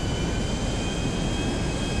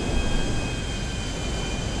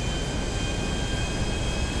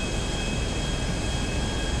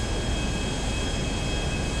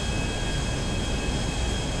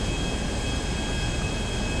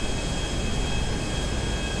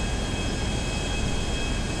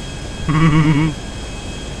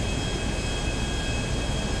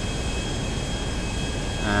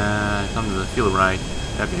 Something doesn't feel right.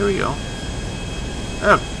 Okay, here we go.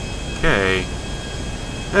 Okay.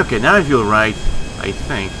 Okay, now I feel right, I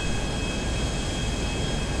think.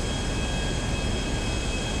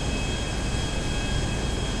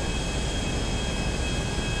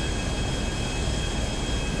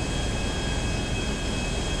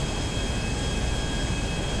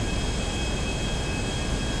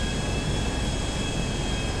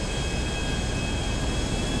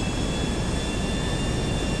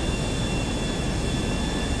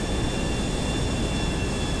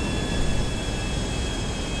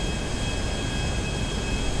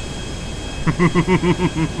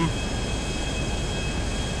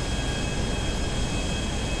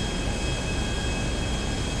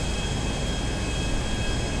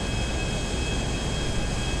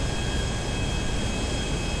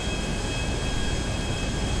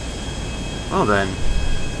 Well then.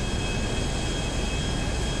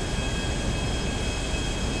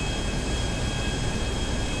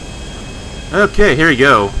 Okay, here we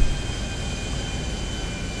go.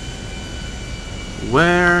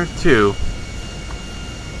 Where to?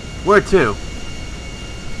 Where to?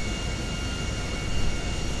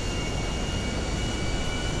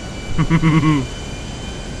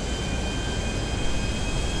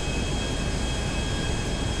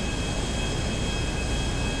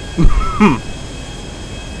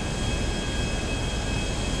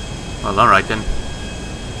 Well, alright then.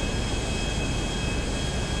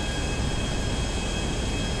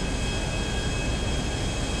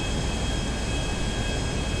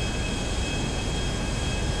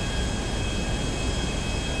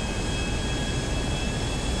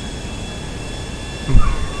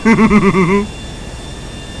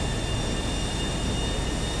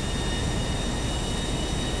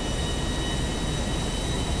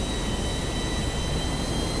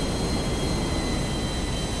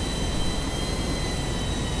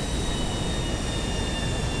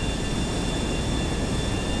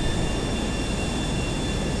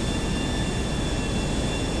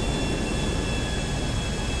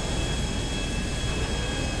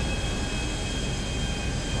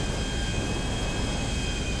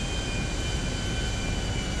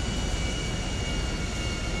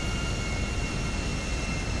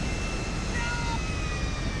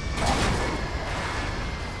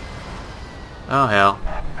 Oh hell.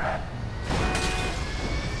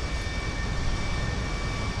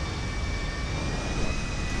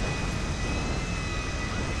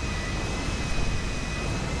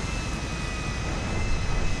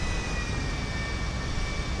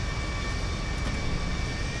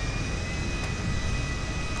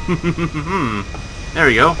 There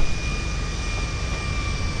we go.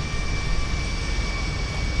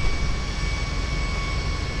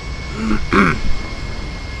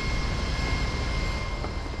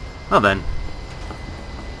 Well then.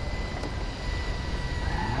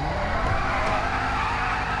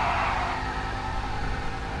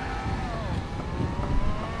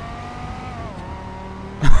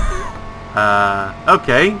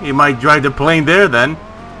 Okay, you might drive the plane there then.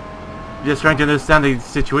 Just trying to understand the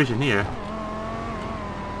situation here.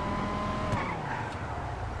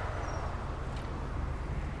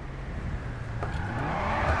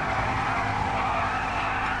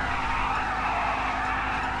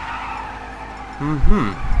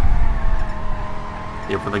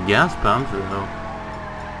 Here for the gas pumps, though.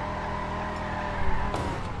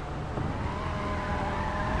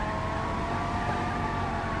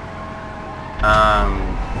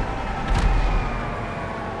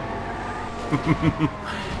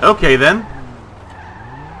 Okay then.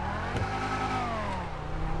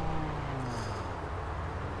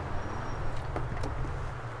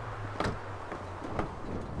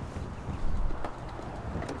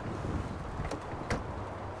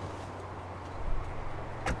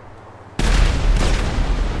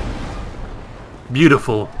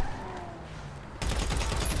 beautiful.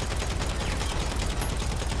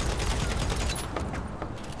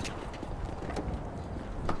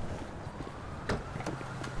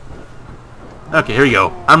 Okay, here we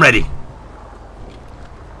go. I'm ready.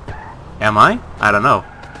 Am I? I don't know.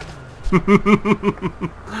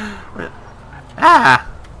 Ah!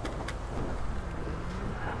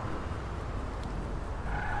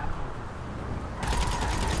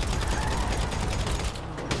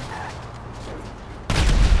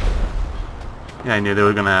 Yeah, I knew that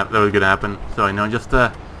was gonna happen. So I know just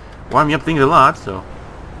warming up things a lot. So.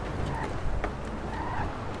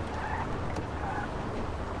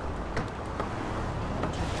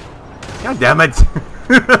 God damn it!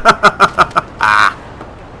 Ah.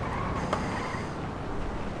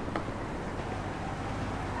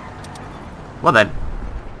 Well then.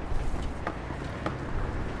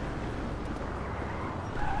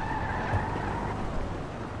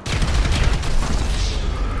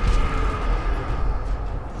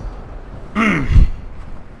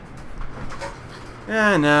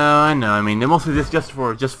 Yeah, I know. I mean, they're mostly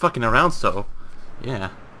just fucking around. So, yeah.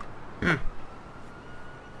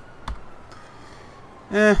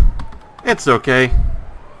 It's okay.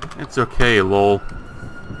 It's okay, lol.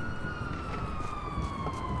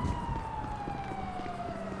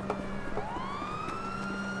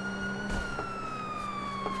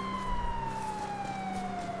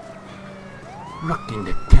 Rockin'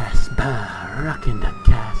 the Casbah, rockin' the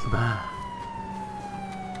Casbah.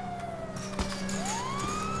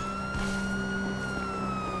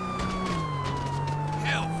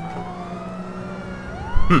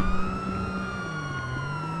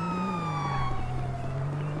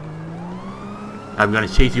 I'm gonna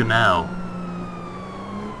chase you now.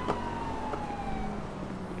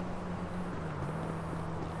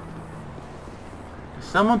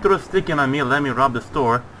 Someone threw a stick in on me and let me rob the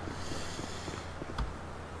store.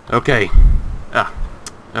 Okay.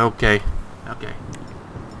 Okay. Okay.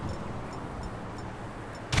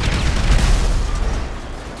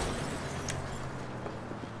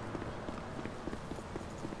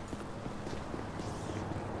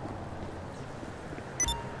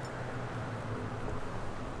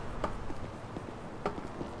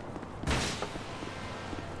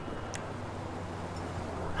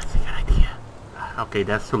 That's a good idea. Okay,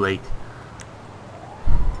 that's too late.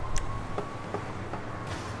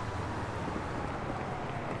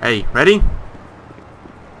 Hey, ready?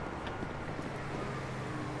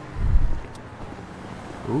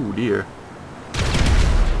 Oh dear.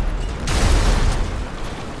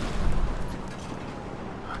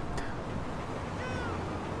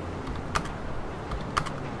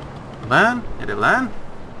 Land? Did it land?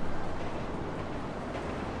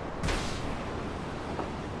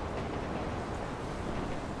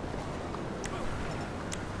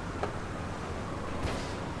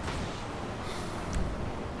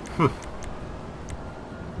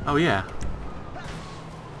 Oh yeah.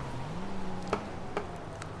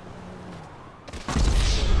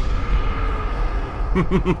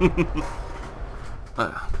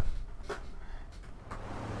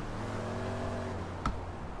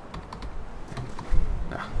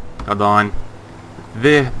 Hold on.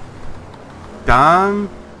 The damn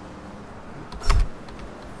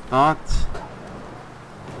thought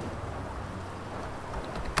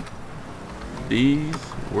these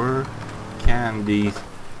were candies.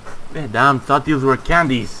 Damn, thought these were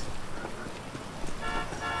candies.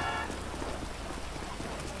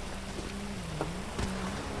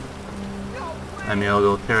 I mean, I'll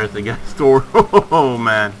go terrorist against store. Oh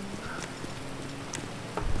man.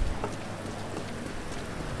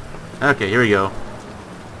 Okay, here we go.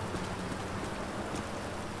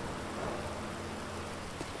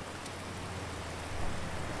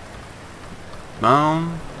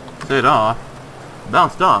 Boom. Set off.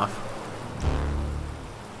 Bounced off.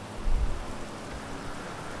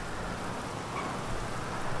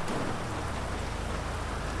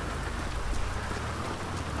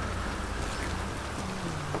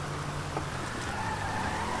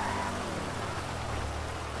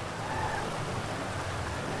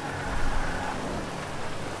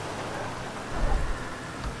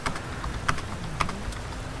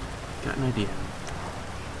 Got an idea.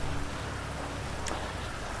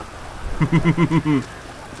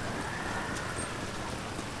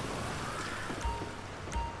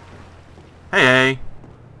 Hey.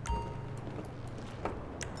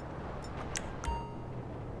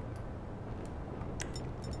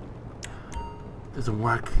 Doesn't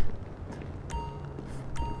work.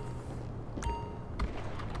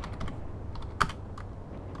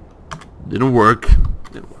 Didn't work.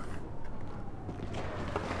 Didn't work.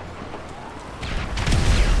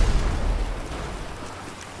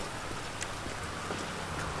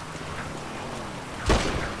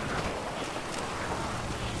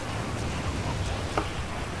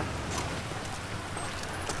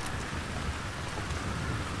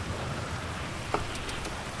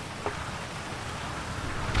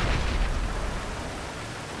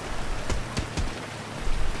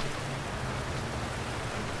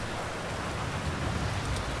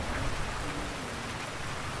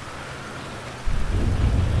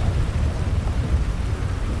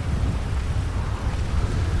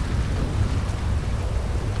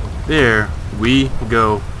 There we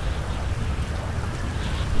go.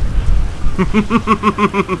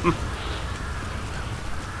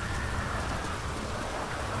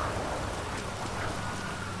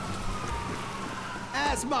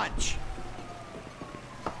 As much.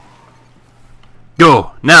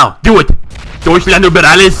 Go now, do it, Deutschland über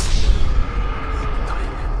alles.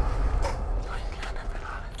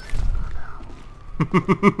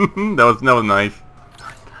 that was nice.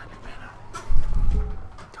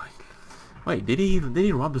 Wait, did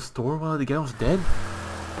he rob the store while the guy was dead?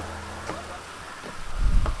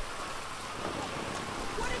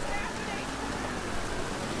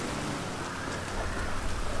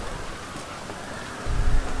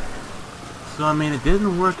 So I mean, it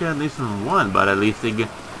didn't work at least in one, but at least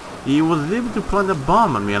he was able to plant a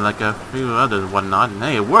bomb on me and like a few others and whatnot, and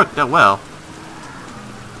hey, it worked that well.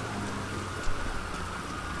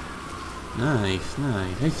 Nice,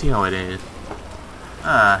 nice. I see how it is.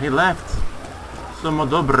 Ah, he left. Samo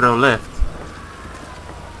dobro left.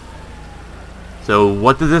 So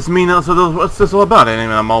what does this mean? So what's this all about? I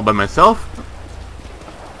mean, I'm all by myself?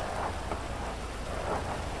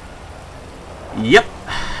 Yep.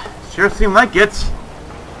 Sure seemed like it.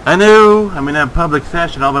 I know. I'm in a public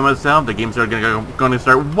session all by myself. The games are gonna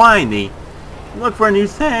start whining. Look for a new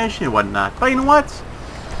session and whatnot. But you know what?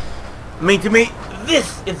 I mean, to me,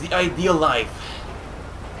 this is the ideal life.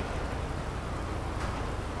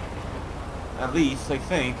 At least, I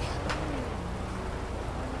think.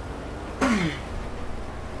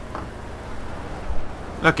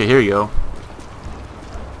 Okay, here you go.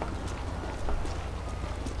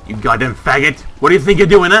 You goddamn faggot! What do you think you're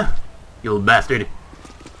doing, huh? You little bastard.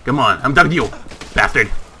 Come on, I'm talking to you,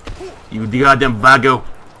 bastard. You goddamn vago.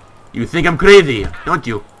 You think I'm crazy, don't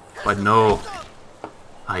you? But no.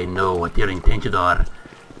 I know what their intentions are.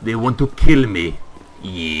 They want to kill me.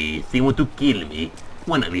 Yes, they want to kill me.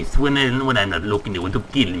 When I'm not looking, they want to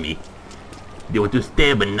kill me. They want to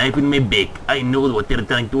stab a knife in my back. I know what they're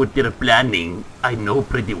trying to, what they're planning. I know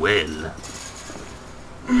pretty well.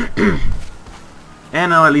 And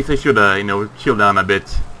now at least I should, you know, chill down a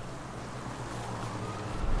bit.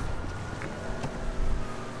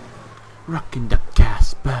 Rockin' the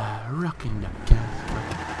Casper, rockin' the Casper.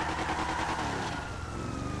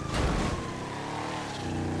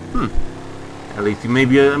 At least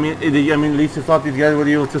maybe, I mean, at least you thought these guys would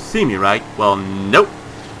be able to see me, right? Well, nope.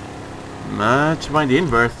 Much by the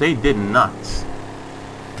inverse, they did not.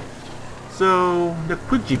 So, the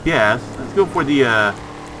quick GPS, let's go for the,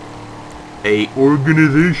 a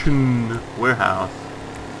organization warehouse.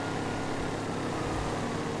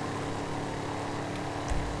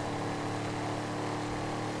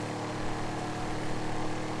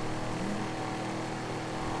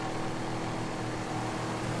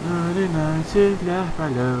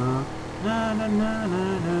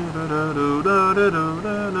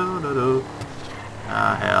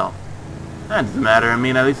 Ah, hell. That doesn't matter. I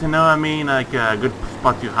mean, at least I know, I mean, like a good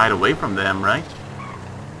spot to hide away from them, right?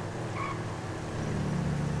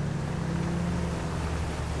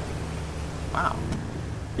 Wow.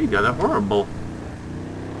 You guys are horrible.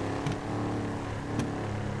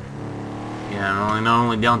 Yeah, I'm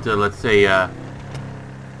only down to, let's say,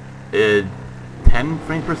 10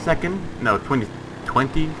 frames per second? No, 20,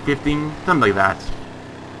 15, something like that.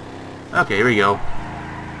 Okay, here we go.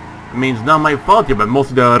 I mean, it's not my fault here, but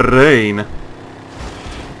mostly the rain.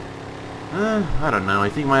 I don't know, I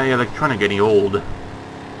think my electronic getting old. I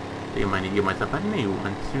think I might need to give myself a new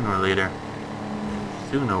one sooner or later.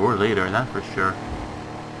 Sooner or later, that's for sure.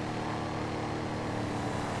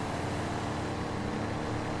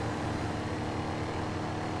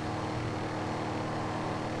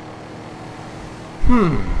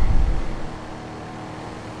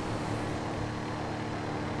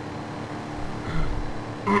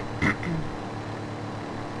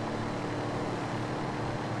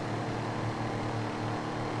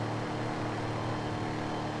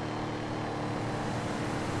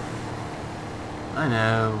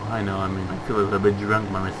 I know, I mean, I feel a little bit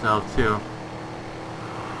drunk by myself, too.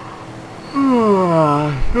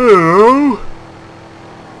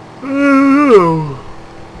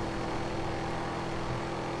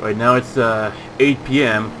 Right now it's 8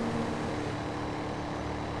 p.m.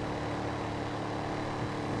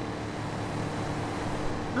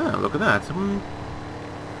 Oh, look at that.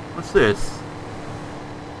 What's this?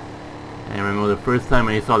 I remember the first time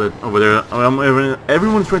I saw that over there.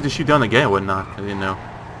 Everyone's trying to shoot down the guy and whatnot. I didn't know.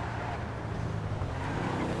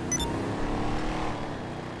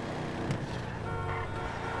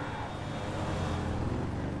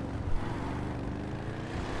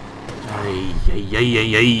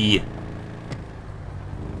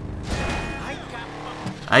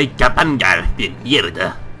 Ay. Ay, capangar de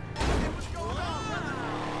mierda.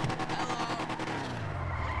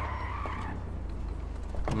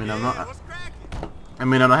 I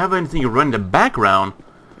mean, I don't have anything running in the background.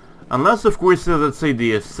 Unless, of course, let's say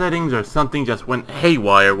the settings or something just went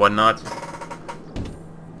haywire or whatnot.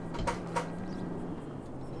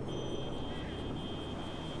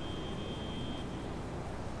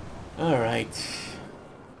 Alright.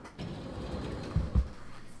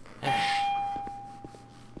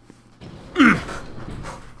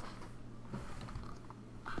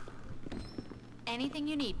 Anything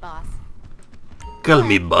you need, boss. Call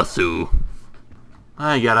me Bossu.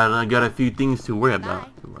 I got a few things to worry about,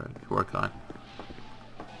 to work on.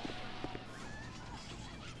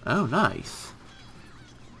 Oh, nice.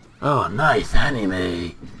 Oh, nice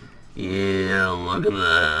anime. Yeah, look at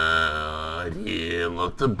that. Yeah,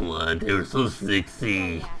 lots of blood. They're so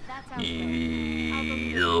sexy.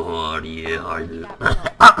 Yeah, hard. Yeah,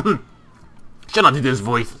 hard. Should not do this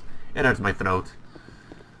voice. It hurts my throat.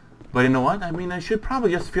 But you know what? I mean, I should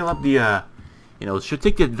probably just fill up the, you know, should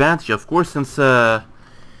take the advantage, of course, since,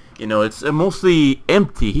 you know, it's mostly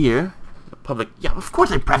empty here. Public, yeah, of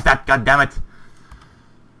course I pressed that, goddammit!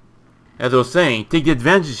 As I was saying, take the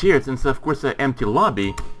advantage here, since, of course, an empty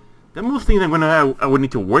lobby. The most things I would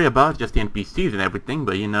need to worry about, just the NPCs and everything,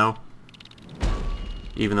 but, you know,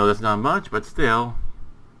 even though that's not much, but still,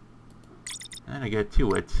 and I get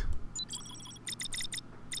to it.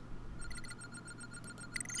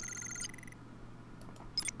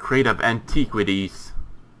 Crate of antiquities.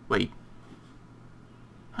 Wait.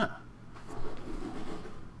 Huh.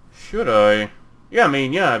 Should I? Yeah, I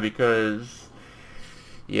mean, yeah, because...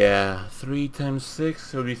 Yeah, 3 times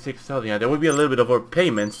 6 would be 6,000. Yeah, there would be a little bit of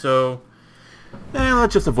overpayment, so...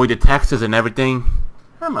 let's just avoid the taxes and everything.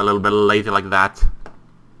 I'm a little bit lazy like that.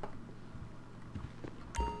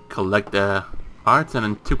 Collect the arts and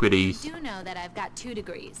antiquities. You do know that I've got 2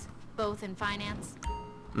 degrees, both in finance.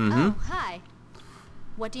 Mm-hmm. Oh, hi.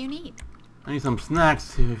 What do you need? I need some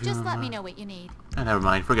snacks. Just let me know what you need. Never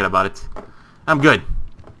mind, forget about it. I'm good.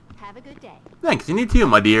 Have a good day. Thanks, you need to,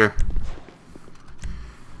 my dear.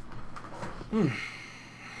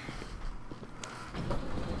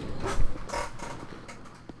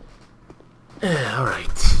 Alright,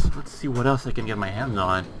 let's see what else I can get my hands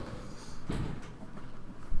on.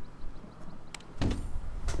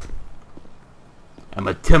 I'm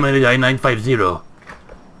a timid I-950.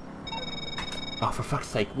 Oh, for fuck's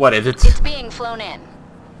sake, what is it? It's being flown in.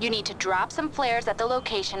 You need to drop some flares at the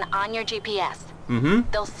location on your GPS. Mm-hmm.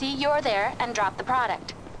 They'll see you're there and drop the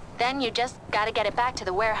product. Then you just gotta get it back to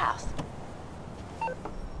the warehouse.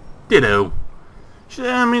 Ditto.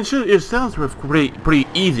 I mean, it sounds pretty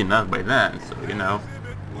easy enough by then, so, you know.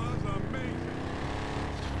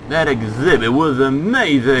 That exhibit was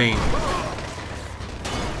amazing!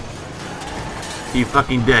 He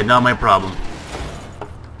fucking dead, not my problem.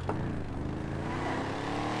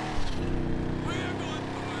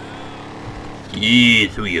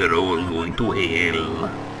 Yes, we are all going to hell.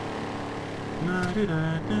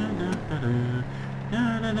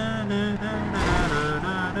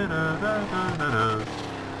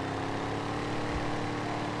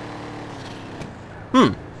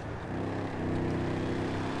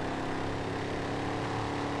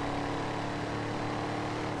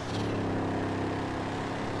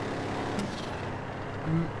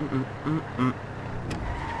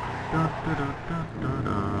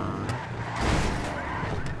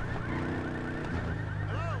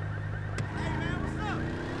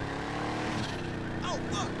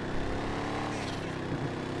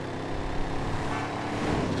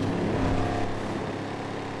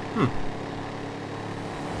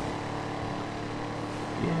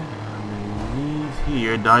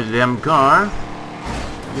 Here, dodge the damn car.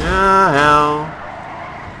 Yeah, hell.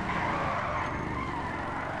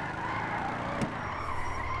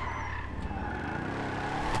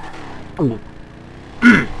 Oh.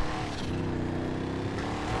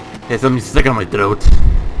 There's something stuck on my throat.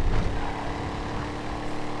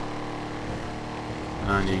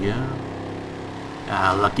 On you go.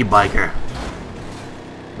 Ah, lucky biker.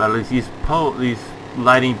 But at least these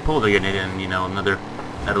lighting poles are getting in, you know, another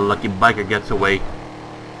lucky biker gets away.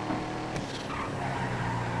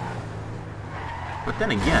 But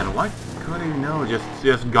then again, why couldn't you know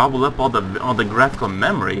just gobble up all the graphical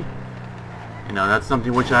memory? You know, that's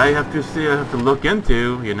something which I have to see, I have to look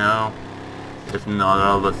into, you know. It's not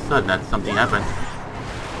all of a sudden that something happened.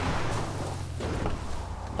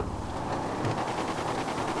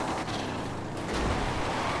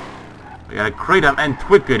 We got a crate of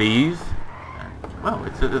antiquities. Well,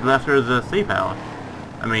 it's after the safe house.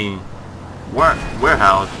 I mean,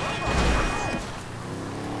 warehouse.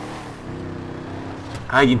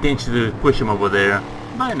 I intentionally push him over there.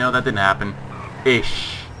 But I know that didn't happen.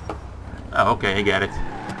 Ish. Oh, okay, I get it.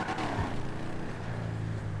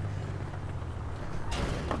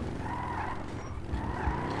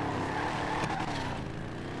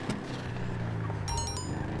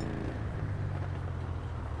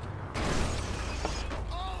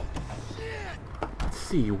 Let's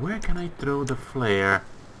see, where can I throw the flare?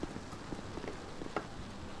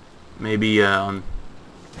 Maybe on...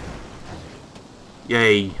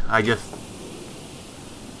 Yay! I just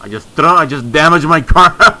damaged my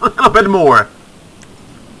car a little bit more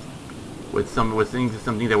with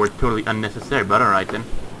something that were totally unnecessary. But all right then.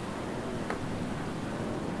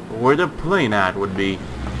 Where the plane at would be?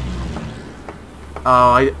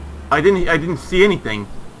 Oh, I didn't see anything.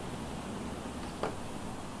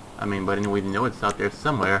 I mean, but anyway, you know it's out there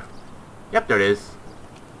somewhere. Yep, there it is.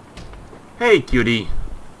 Hey, cutie.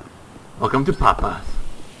 Welcome to Papa's.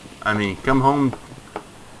 I mean, come home.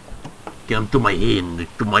 Come to my end,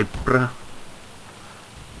 to my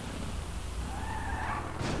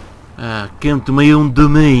come to my own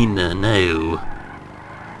domain now.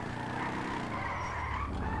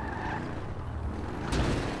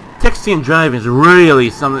 Texting and driving is really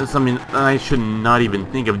something I should not even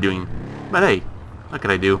think of doing. But hey, what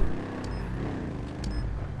can I do?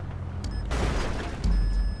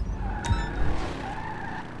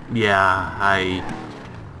 Yeah, I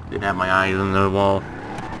did have my eyes on the wall.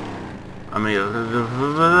 I mean,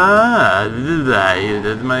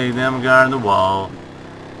 that's my damn guy on the wall.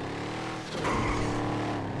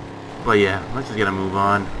 But yeah, let's just get a move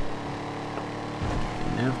on.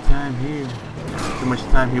 Enough time here. Too much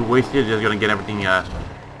time here wasted. Just gonna get everything. Oh,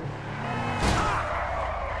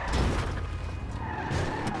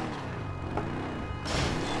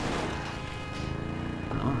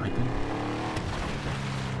 I think.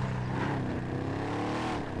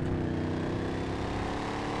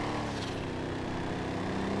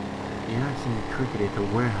 Yeah, I've seen cricket at the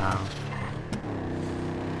warehouse.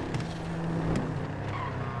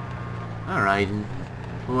 Alright.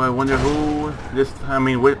 Oh, I wonder who this... I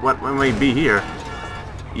mean, what might be here?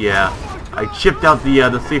 Yeah. I chipped out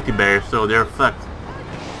the safety barrier, so they're fucked.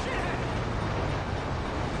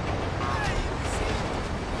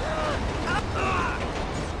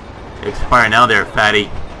 Expire now there, fatty.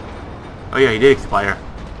 Oh yeah, he did expire.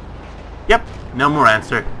 Yep, no more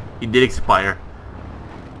answer. He did expire.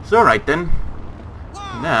 So alright then.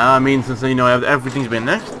 Now, I mean, since you know everything's been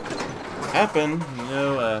happened, you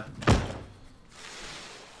know,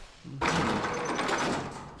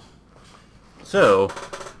 So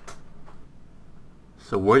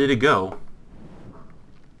where did it go?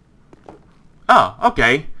 Oh,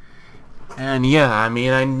 okay. And yeah, I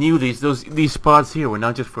mean, I knew these spots here were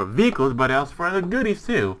not just for vehicles, but also for other goodies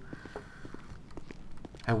too.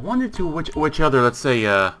 I wondered to which other, let's say,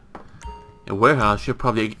 a warehouse should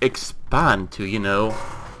probably expand to, you know,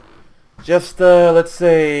 just let's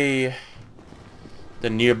say the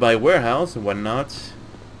nearby warehouse and whatnot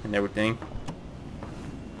and everything.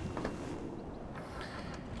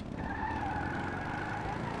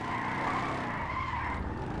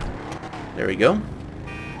 There we go.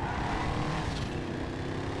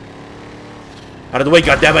 Out of the way,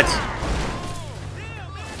 goddammit!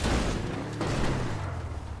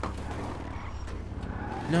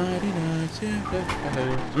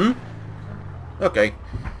 Hmm? Okay.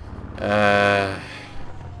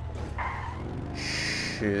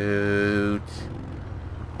 Shoot.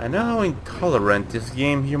 I know how intolerant this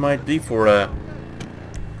game here might be for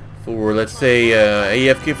let's say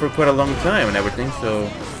AFK for quite a long time and everything, so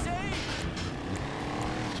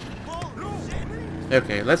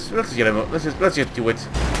okay, let's get to it.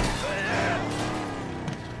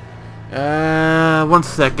 1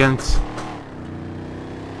 second.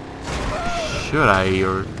 Should I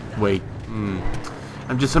or wait?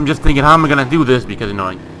 I'm just thinking how am I gonna do this, because you know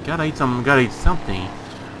I gotta eat something,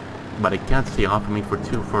 but it can't stay off of me for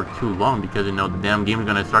too long, because you know the damn game is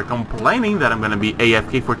gonna start complaining that I'm gonna be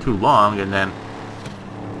AFK for too long, and then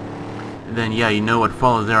yeah, you know what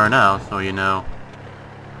follows there now, so you know.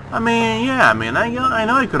 I mean, yeah, I mean, I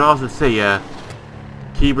know I could also say,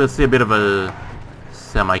 keep, let's say, a bit of a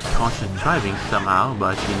semi-conscious driving somehow,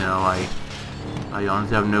 but, you know, I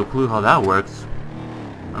honestly have no clue how that works.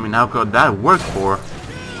 I mean, how could that work for?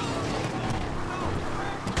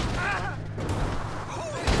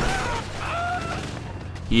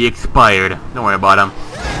 He expired. Don't worry about him.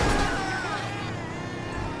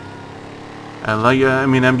 I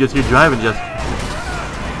mean, I'm just here driving, just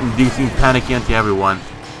inducing panic into everyone.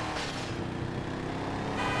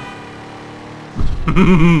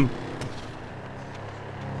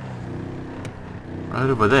 Right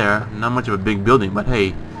over there. Not much of a big building, but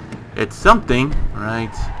hey, it's something, right?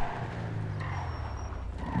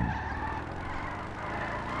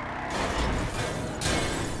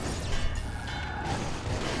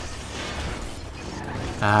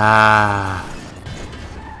 Ah.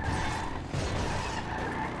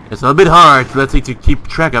 It's a little bit hard, let's say, to keep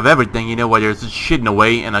track of everything, you know, while there's shit in the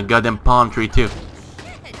way and a goddamn palm tree too.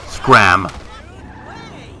 Scram.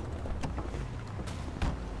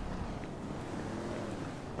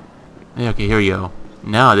 Okay, here we go.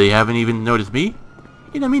 Now they haven't even noticed me.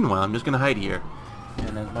 In the meanwhile, I'm just gonna hide here.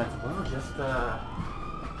 And then might as well just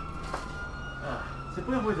você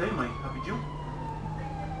põe a voz aí, mãe, rapidinho.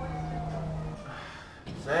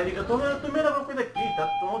 Sério, eu tô vendo alguma coisa aqui, tá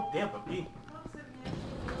tomando tempo aqui.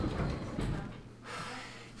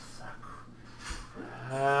 Que saco.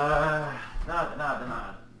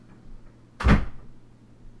 Nada.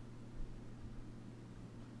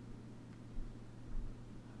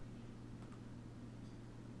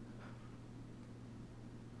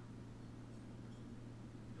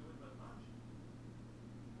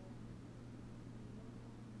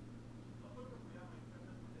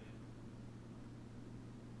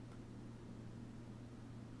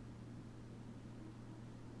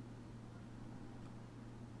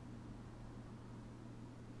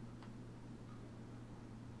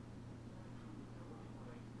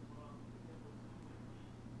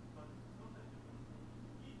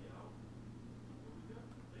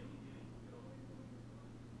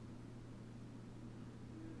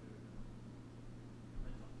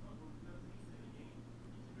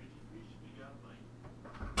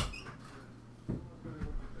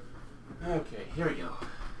 Okay, here we go.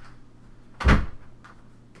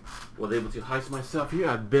 Was able to heist myself here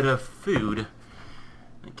a bit of food.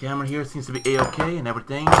 The camera here seems to be A-OK and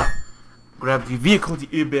everything. Grab the vehicle, the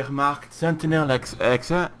Ubermarkt Sentinel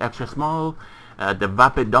extra small, the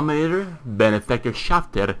Vape Dominator, Benefactor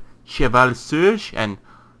Shafter, Cheval Surge, and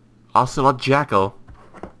Ocelot Jackal.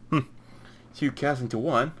 2 cast into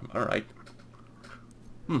 1. Alright.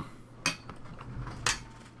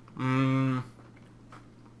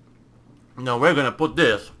 No, we're gonna put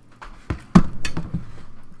this.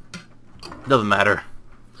 Doesn't matter.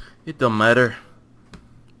 It don't matter.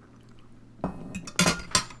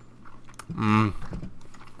 You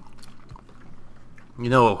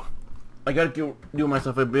know, I gotta do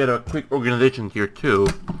myself a bit of quick organization here too.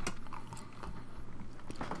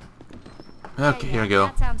 Okay, here we go.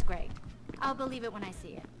 That sounds great. I'll believe it when I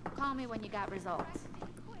see it. Call me when you got results.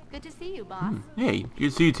 Good to see you, boss. Hey, good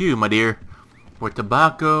to see you too, my dear. For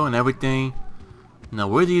tobacco and everything. Now,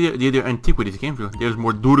 where the other antiquities came from? There's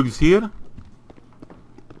more durgs here.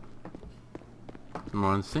 Some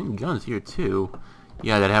more insane guns here too.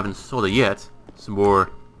 Yeah, that I haven't sold it yet. Some more,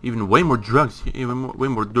 even way more drugs, way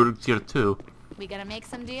more durgs here too. We gonna make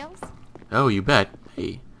some deals? Oh, you bet.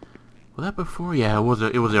 Hey, was that before? Yeah, it was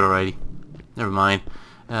there already. Never mind.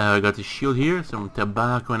 I got the shield here, some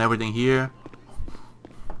tobacco and everything here.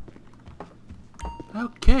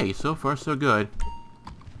 Okay, so far so good.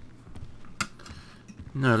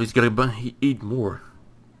 No, at least gotta eat more.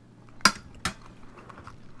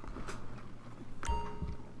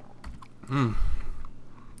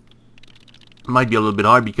 Might be a little bit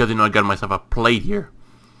hard because, you know, I got myself a plate here.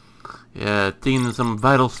 Yeah, taking some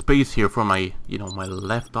vital space here for my, you know, my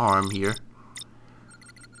left arm here.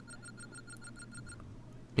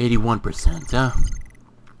 81%, huh?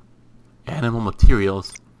 Animal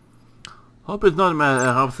materials. Hope it's not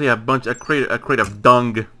obviously a crate of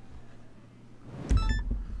dung.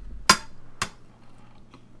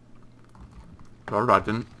 Alright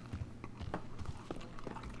then.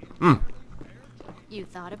 You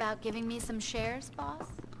thought about giving me some shares,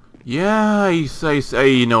 boss? Yeah, I say,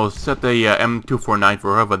 you know, set the M249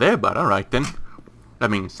 for her over there, but alright then. I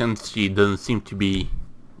mean, since she doesn't seem to be,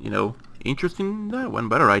 you know, interested in that one,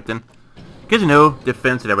 but alright then. Because, you know,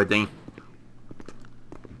 defense and everything.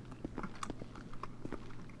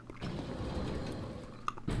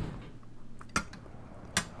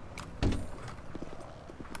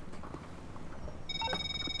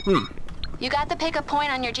 You got the pickup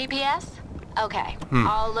point on your GPS? Okay,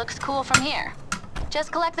 all looks cool from here.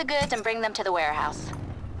 Just collect the goods and bring them to the warehouse.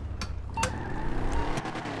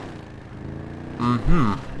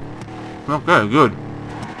 Okay, good.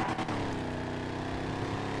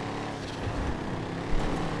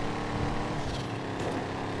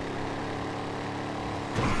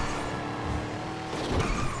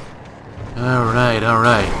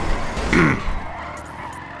 Alright.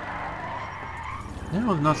 That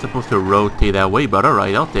was not supposed to rotate that way, but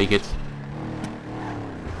alright, I'll take it.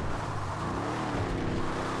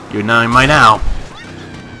 You're not in my now.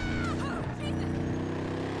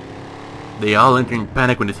 They all enter in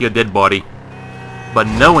panic when they see a dead body. But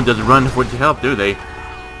no one does run for help, do they?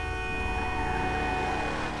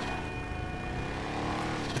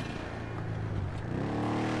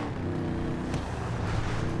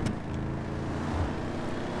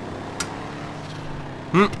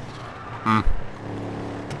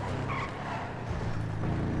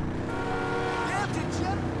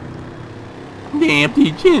 The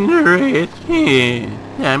empty ginger ale.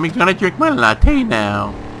 I'm gonna drink my latte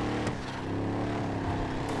now.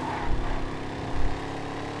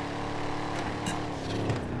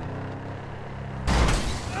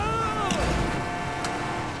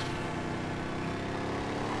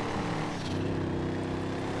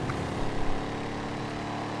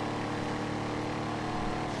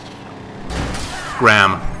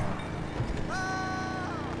 Scram.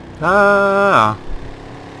 Ah.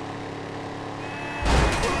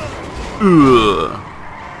 Ugh.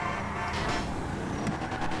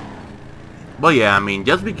 Well, yeah, I mean,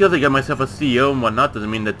 just because I got myself a CEO and whatnot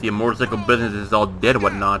doesn't mean that the motorcycle business is all dead and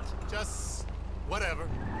whatnot. Just whatever.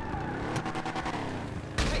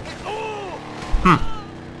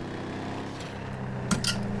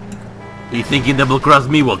 You thinking double cross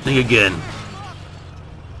me? Well, think again.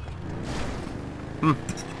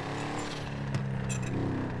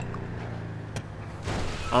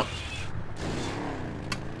 Oh.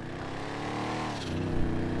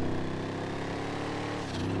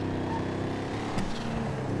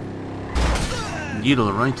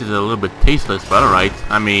 Needle right is a little bit tasteless, but alright.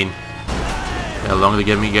 I mean, as long as they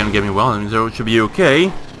get me well, I mean, so it should be okay.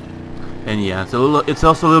 And yeah, it's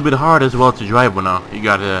also a little bit hard as well to drive when you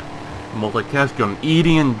got a multitask on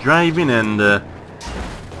eating and driving and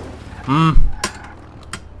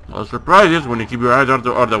well, surprises when you keep your eyes out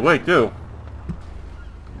of the way too.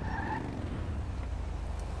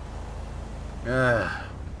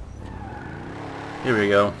 Here we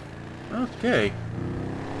go. Okay.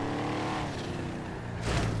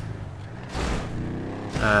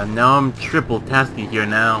 Now I'm triple tasking here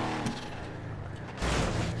now.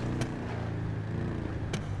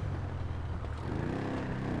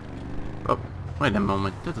 Oh, wait a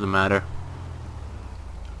moment. That doesn't matter.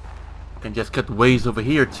 Can just cut ways over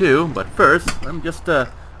here too, but first, let me just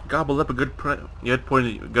gobble up a good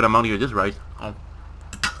good amount of this rice. Oh.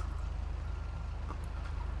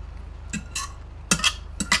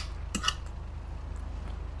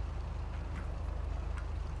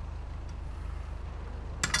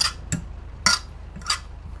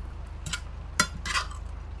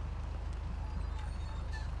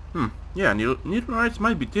 Yeah, needle rice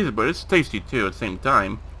might be tasty, but it's tasty too at the same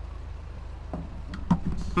time.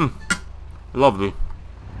 Lovely.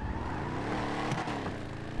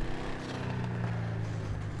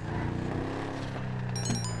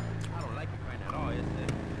 I don't like you kind at all, is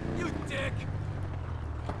it? You dick!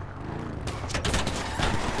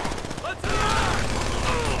 Let's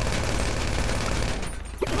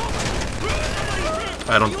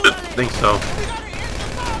I don't think so.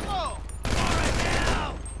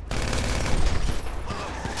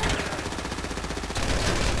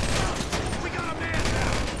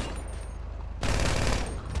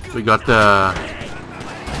 We got the...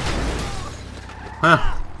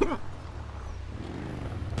 Huh.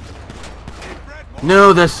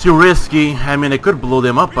 No, that's too risky. I mean, I could blow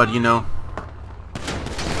them up, but you know.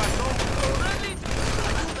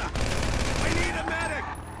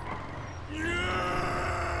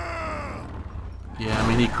 Yeah, I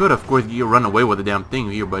mean, he could, of course, run away with the damn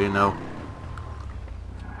thing here, but you know.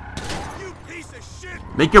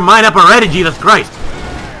 Make your mind up already, Jesus Christ!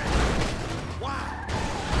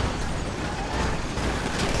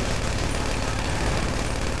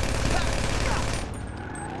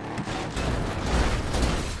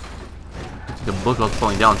 The book was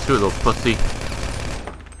falling down too, little pussy.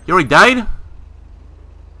 You already died?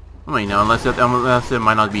 I mean, no, unless it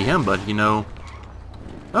might not be him, but you know.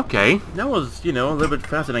 Okay, that was, you know, a little bit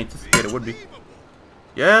faster than I anticipated it would be.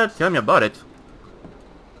 Yeah, tell me about it.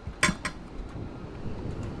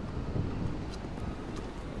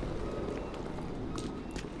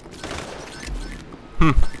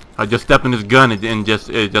 I just stepped on his gun and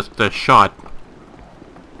just shot.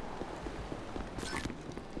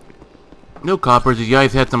 No coppers, these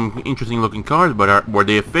guys had some interesting looking cars, but were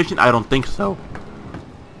they efficient? I don't think so.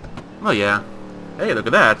 Oh yeah. Hey, look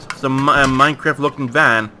at that. It's a Minecraft looking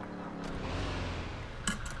van.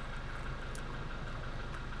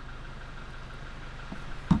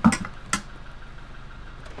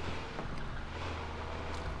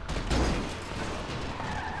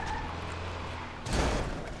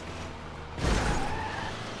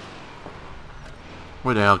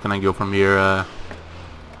 Where the hell can I go from here?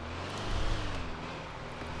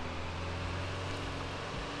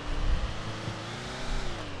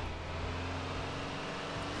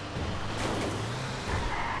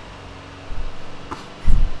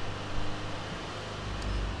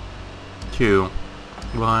 2,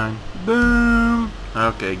 1, boom.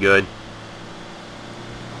 Okay, good.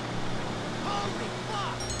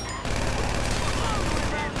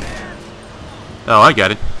 Oh, I got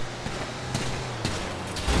it.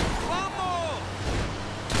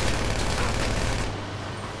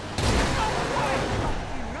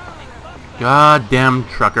 Goddamn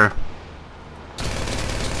trucker.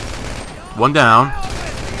 One down.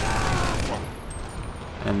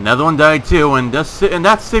 Another one died too, and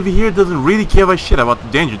that Civ here doesn't really give a shit about the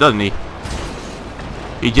danger, doesn't he?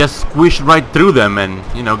 He just squished right through them and,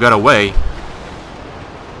 you know, got away.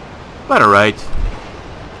 But alright.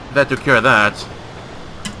 That took care of that.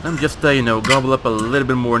 I'm just, you know, gobble up a little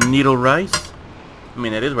bit more needle rice. I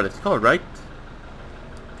mean, that is what it's called, right?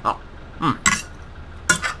 Oh.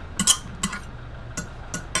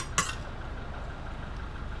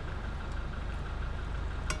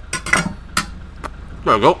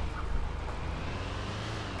 There we go.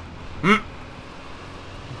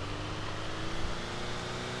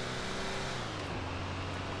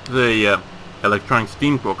 The electronic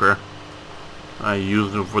steam cooker. I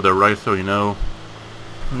use it for the rice, so you know.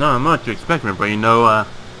 Not much to expect from it, but you know,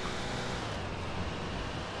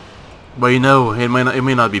 it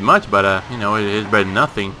may not be much, but you know, it is better than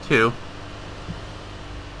nothing too.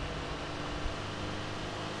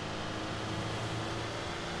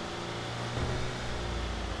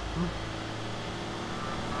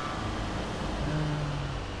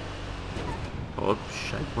 Oh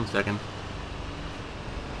shit! 1 second.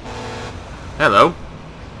 Hello.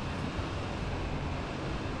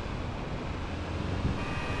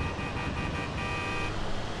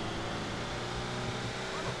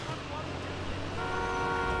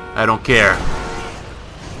 I don't care.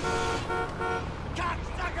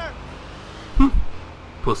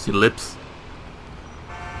 Pussy lips.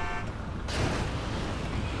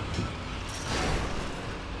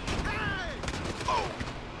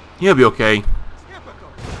 He'll be okay.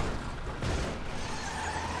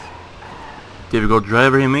 Typical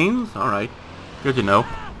driver, he means? Alright. Good to know.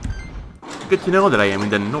 Good to know that I am in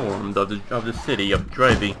the norm of the city of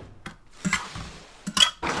driving.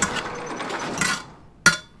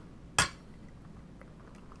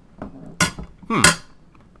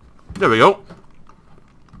 There we go.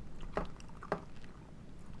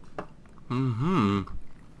 And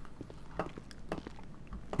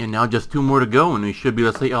now just 2 more to go, and we should be,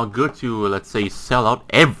 let's say, all good to, let's say, sell out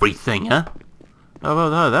everything, huh? How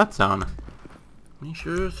about that sound? I mean,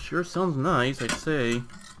 sure sounds nice, I'd say.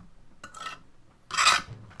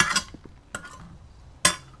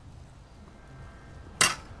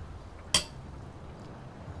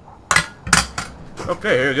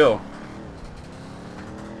 Okay, here we go.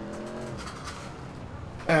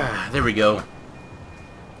 There we go.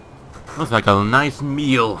 Looks like a nice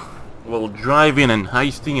meal while driving and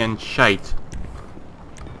heisting and shite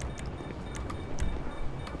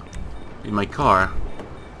in my car.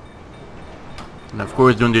 And of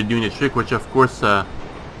course doing the trick, which of course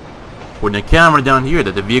with the camera down here,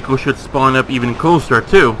 that the vehicle should spawn up even closer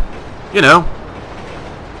too. You know,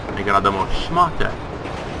 I got the most smarter.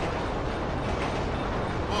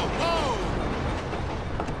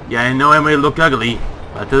 Yeah, I know I may look ugly,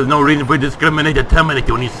 but there's no reason for you to discriminate or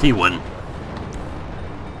terminate when you see one.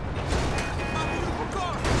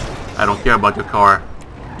 I don't care about your car.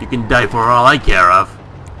 You can die for all I care of.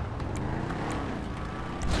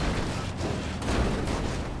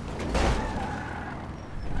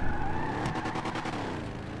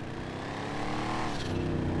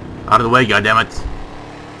 Out of the way, goddammit.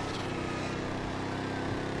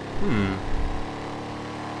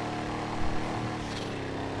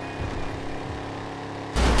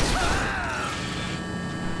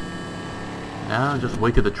 Now just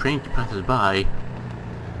wait till the train passes by.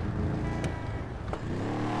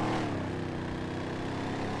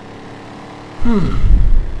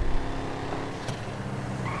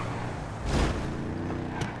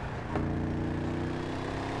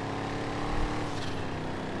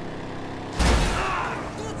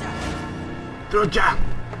 Troja!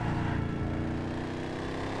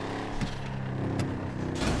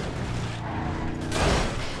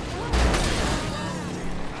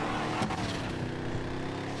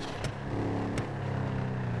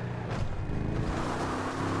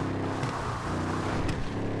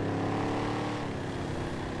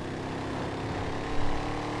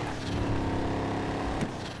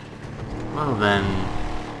 Well then...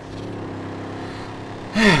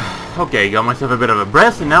 okay, got myself a bit of a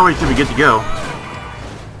breath, and now we should be good to go.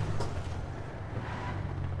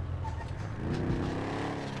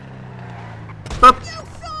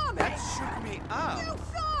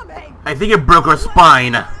 I think it broke her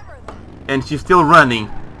spine, and she's still running.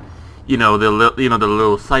 the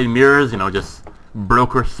little side mirrors, just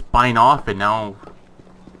broke her spine off, and now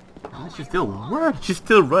she still works. She's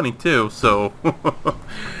still running too. So,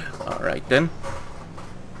 all right then.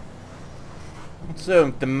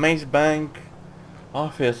 So the Maze Bank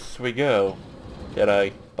office we go that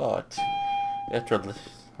I bought after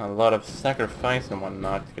a lot of sacrifice and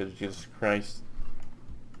whatnot, because Jesus Christ.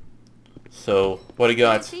 So what do you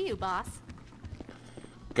got? Good to see you, boss.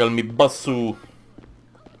 Call me Basu.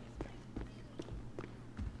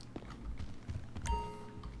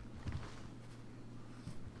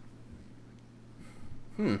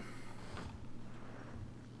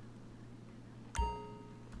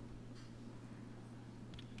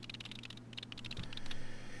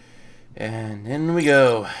 And in we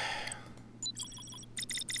go.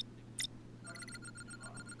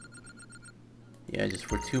 Yeah, just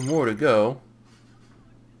for 2 more to go.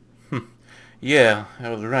 Yeah, I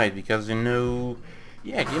was right, because yeah,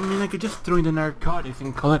 I mean, I could just throw in the narcotics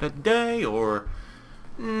and call it a day, or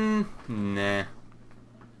nah.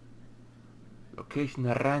 Location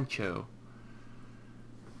Rancho.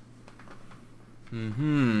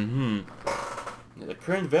 The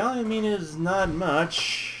current value, I mean, is not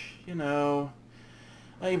much.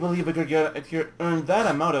 I believe I could earn that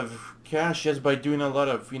amount of cash just by doing a lot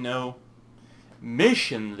of,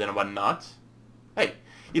 missions and whatnot. Hey,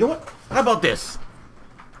 you know what? How about this?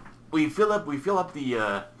 We fill up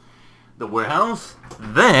the warehouse,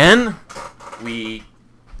 then we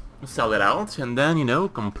sell it out, and then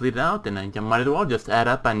complete it out, and I might as well just add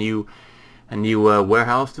up a new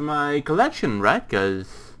warehouse to my collection, right?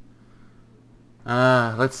 Because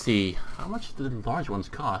let's see, how much do the large ones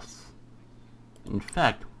cost? In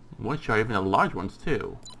fact, which are even the large ones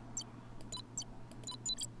too?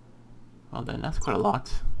 Well then, that's quite a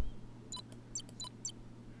lot.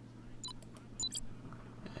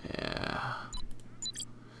 Yeah.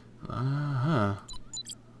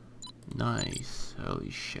 Nice. Holy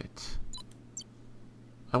shit.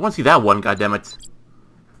 I want to see that one, goddammit.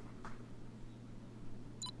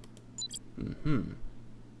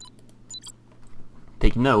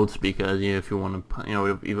 Take notes, because if you want to,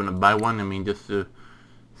 if you want to buy one, I mean, just to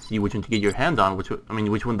see which one to get your hands on. Which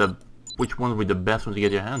ones would be the best ones to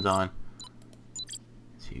get your hands on?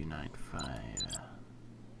 295.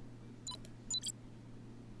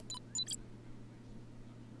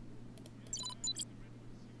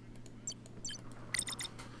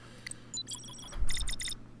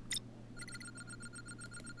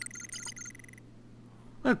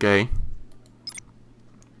 Okay.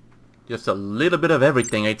 Just a little bit of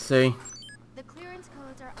everything, I'd say. The clearance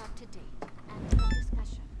codes are up to date. End of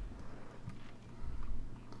discussion.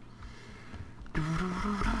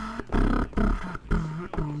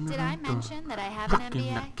 Did I mention that I have an Rockin'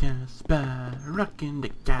 MBA? the Casbah, rockin' the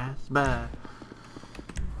Casbah.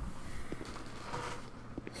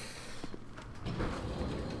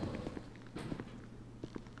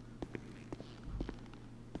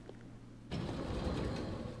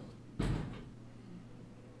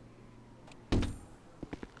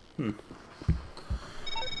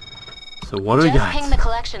 So what do we Just got? ping the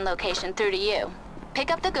collection location through to you.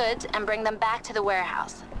 Pick up the goods and bring them back to the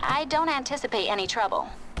warehouse. I don't anticipate any trouble.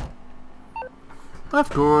 Of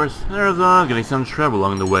course, there's always gonna be some trouble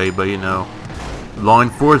along the way, but law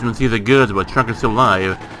enforcement sees the goods but truck is still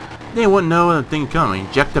alive. They wouldn't know a thing coming.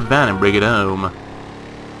 Jack the van and bring it home.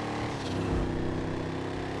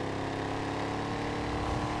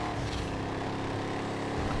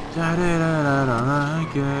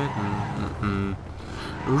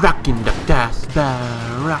 Rockin' the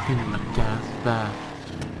Casbah, rockin' the Casbah.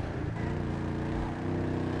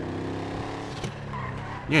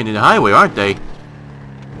 You're into the highway, aren't they?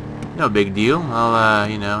 No big deal.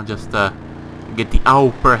 I'll, just get the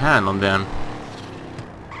upper hand on them.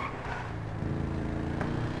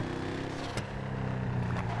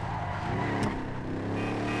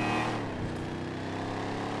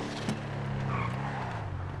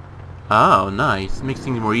 Oh, nice. Makes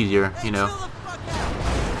things more easier,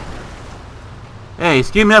 Hey,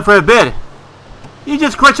 excuse me for a bit. You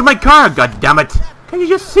just crashed my car, goddammit. Can you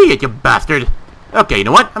just see it, you bastard? Okay, you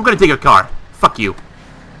know what? I'm gonna take your car. Fuck you.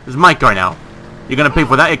 This is my car now. You're gonna pay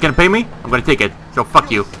for that? You're gonna pay me? I'm gonna take it. So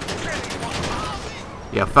fuck you.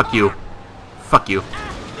 Yeah, fuck you. Fuck you.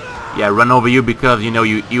 Yeah, run over you because,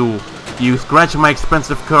 you scratched my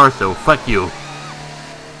expensive car, so fuck you.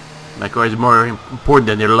 My car is more important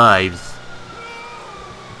than their lives.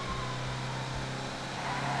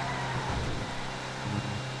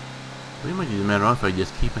 Pretty much doesn't matter if I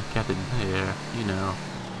just keep my cat in there,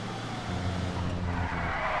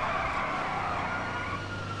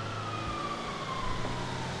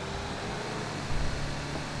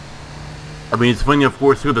 I mean, it's funny, of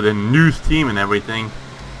course, too, that the news team and everything.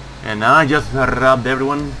 And I just robbed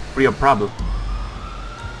everyone free of problem.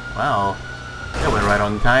 Wow. That went right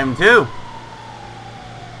on time, too.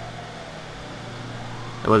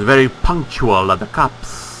 It was very punctual of the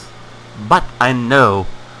cops. But I know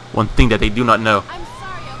one thing that they do not know. I'm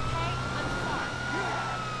sorry, okay? I'm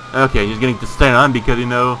sorry. Okay, just getting to stay on because, you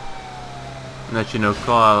know, that, you know,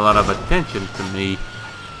 call a lot of attention to me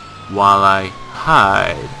while I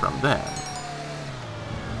hide from them.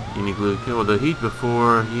 Uniquely kill the heat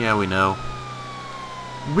before, yeah, we know.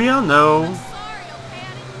 We all know. I'm sorry, okay?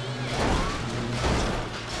 I didn't mean it.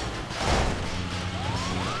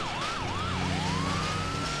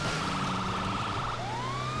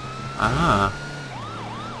 Ah.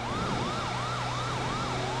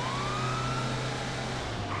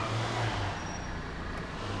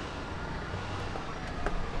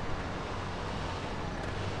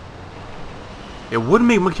 It wouldn't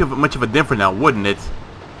make much of a difference now, wouldn't it?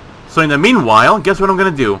 So in the meanwhile, guess what I'm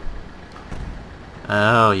gonna do?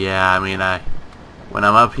 Oh yeah, I mean, when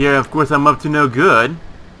I'm up here, of course I'm up to no good.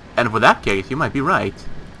 And for that case, you might be right.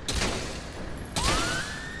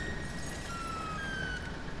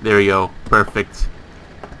 There you go, perfect.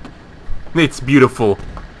 It's beautiful.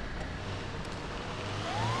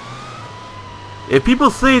 If people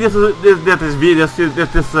say this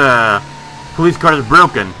police car is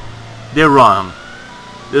broken, they're wrong.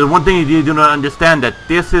 There's one thing you do not understand, that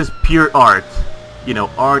this is pure art. You know,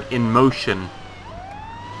 art in motion.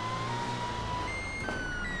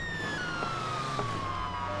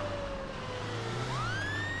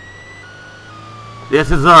 This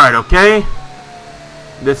is art, okay?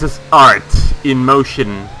 This is art in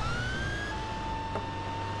motion.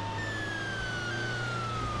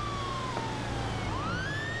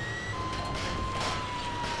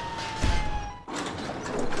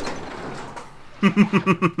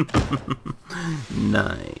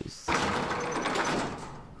 Nice.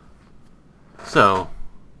 So.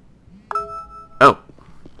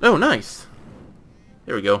 Oh, nice.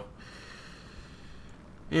 There we go.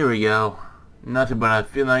 Here we go. Nothing but I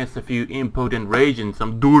feel nice, a few impotent rage and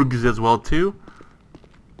some durgs as well too.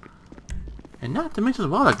 And not to mention as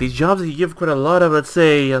well, like these jobs you give quite a lot of, let's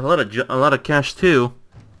say, a lot of cash too.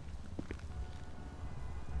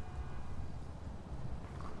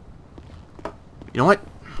 You know what?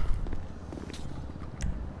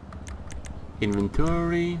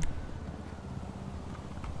 Inventory.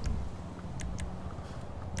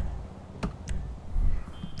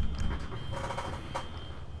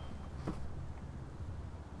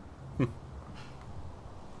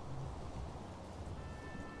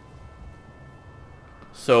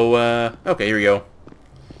 So, okay, here we go.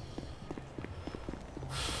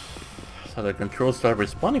 So the controls start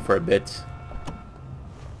responding for a bit.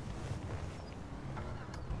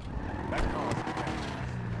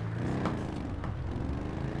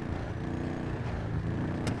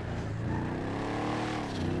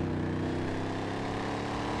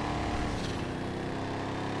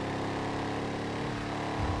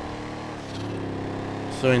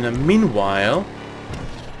 So in the meanwhile,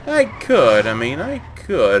 I could,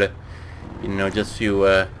 you know, just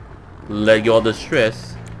to let go of the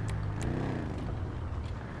stress.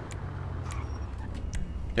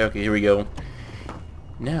 Okay, here we go.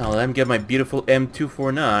 Now let me get my beautiful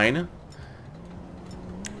M249. And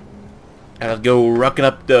let's go rocking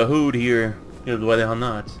up the hood here. Why the hell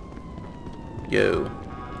not? Yo.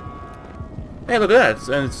 Hey, look at that!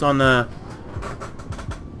 And it's on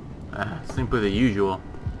simply the usual.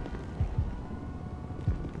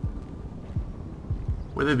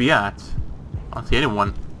 Where they be at? I don't see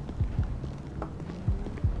anyone.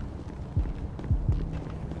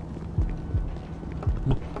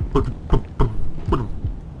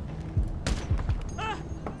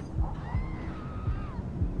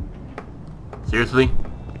 Seriously?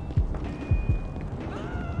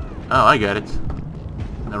 Oh, I get it.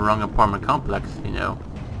 In the wrong apartment complex, you know.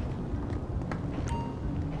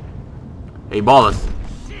 Hey, Ballus.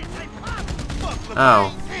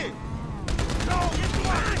 Oh.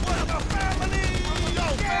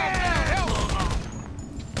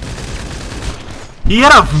 He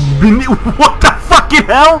had a... What the fucking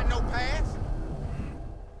hell?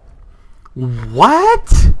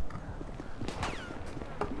 What?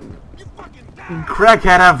 Crack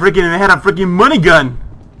had a freaking money gun.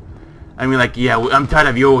 I mean, like, yeah, I'm tired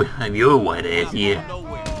of your white ass here.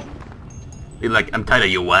 Like, I'm tired of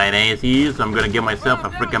your white ass here, so I'm gonna get myself a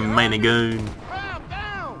freaking money gun.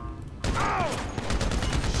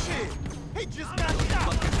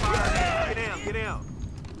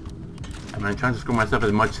 I'm trying to score myself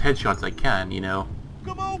as much headshots as I can, you know.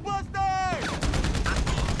 Come on, Buster!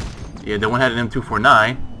 Yeah, the one had an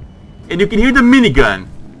M249. And you can hear the minigun.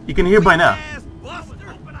 You can hear by now.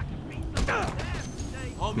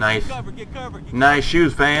 Nice. Nice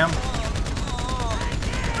shoes, fam.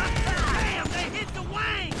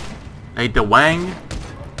 They hit the wang.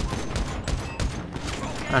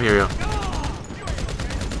 Oh, here we go.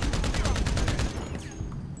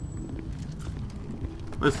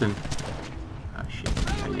 Listen. Oh shit,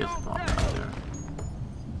 I just fall out there.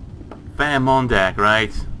 Fam on deck,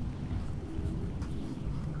 right?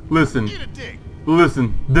 Listen.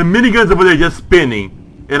 Listen. The minigun's over there just spinning.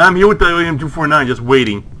 And I'm here with the M249 just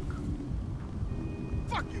waiting.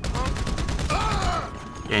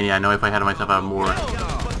 And yeah, I know if I had myself out more.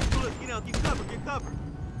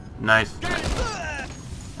 Nice.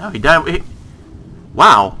 Oh, he died.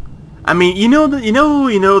 Wow. I mean, you know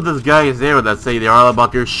those guys there that say they're all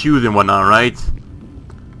about their shoes and whatnot, right?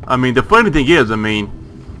 I mean, the funny thing is, I mean,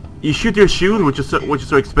 you shoot your shoes, which is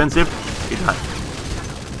so expensive. You die.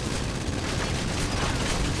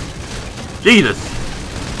 Jesus.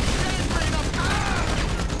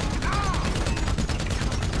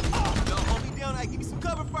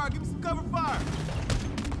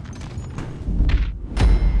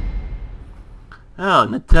 Oh,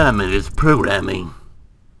 Natama is programming.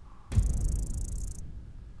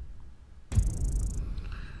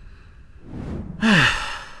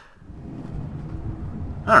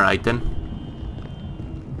 Alright then.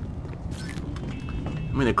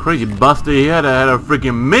 I mean, the crazy buster he had a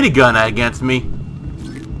freaking minigun against me.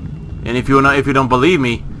 And if you don't believe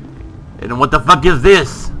me, then what the fuck is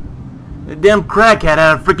this? The damn crackhead had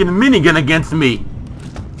a freaking minigun against me.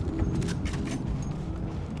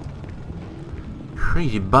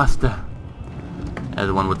 Crazy buster, as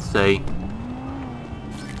one would say.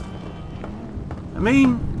 I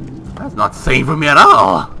mean, that's not safe for me at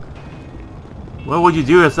all. What would you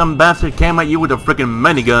do if some bastard came at you with a freaking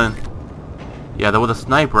minigun? Yeah, there was a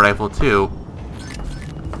sniper rifle too.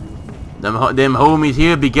 Them homies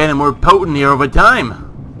here be getting more potent here over time.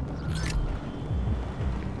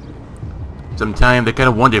 Sometimes they kind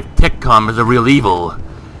of wonder if TechCom is a real evil.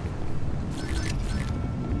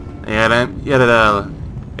 Yeah, that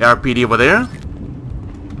RPD over there.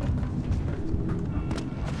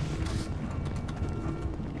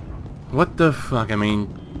 What the fuck? I mean,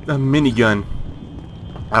 a minigun.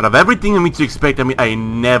 Out of everything I mean to expect, I mean, I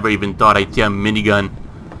never even thought I'd see a minigun.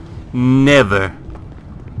 Never.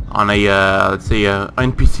 On a, let's say,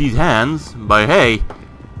 NPC's hands. But hey,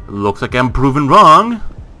 looks like I'm proven wrong.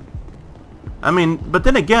 I mean, but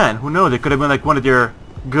then again, who knows? It could have been like one of their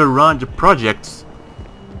garage projects.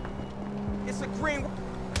 It's a green.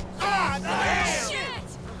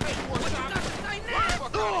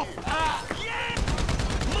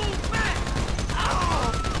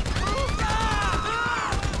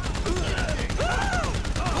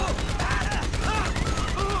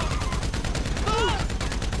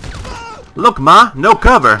 Look, Ma, no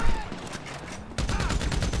cover.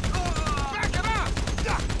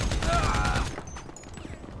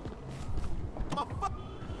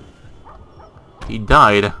 He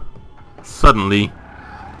died suddenly.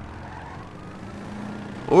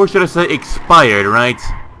 Or should I say expired, right?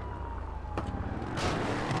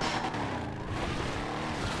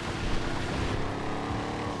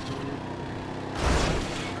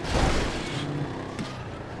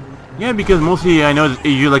 Yeah, because mostly I know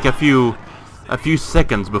you like a few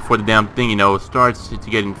seconds before the damn thing, you know, starts to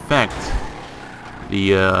get infect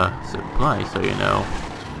the supply, so you know.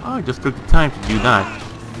 Oh, I just took the time to do that.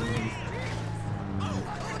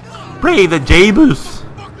 Pray the Jabus!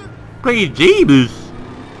 Pray Jabus!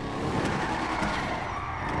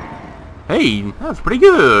 Hey, that's pretty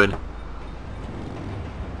good.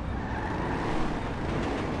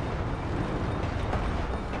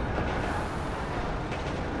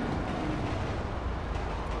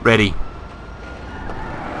 Ready.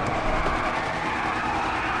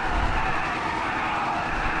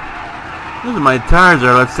 Listen, my tires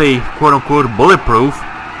are, let's say, quote-unquote bulletproof.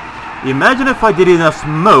 Imagine if I did enough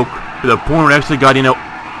smoke to the point where I actually got, you know,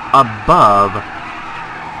 above,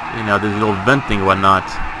 you know, this little venting and whatnot.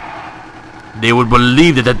 They would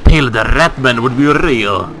believe that the tale of the Ratman would be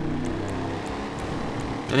real.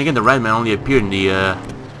 Then again, the Ratman only appeared in the,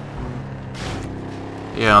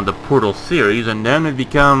 yeah, on the Portal series, and then it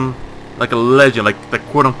become like a legend, like the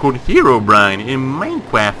quote-unquote hero Brian in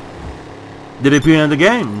Minecraft. Did it appear in the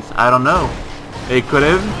games? I don't know. It could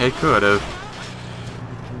have. It could have.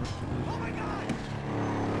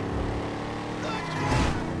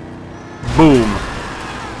 Boom.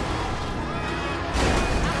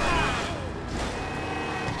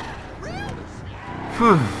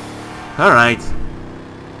 Alright.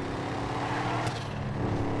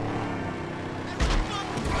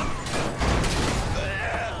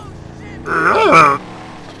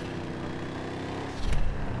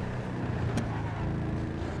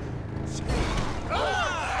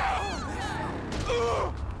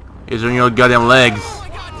 It's on your goddamn legs.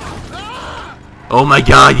 Oh my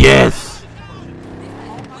god, yes!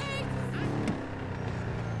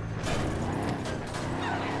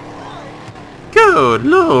 Good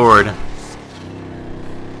lord!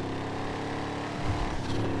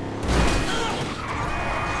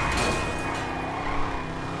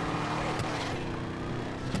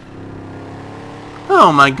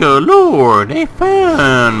 Oh my good lord, they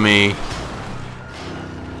found me.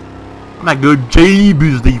 My good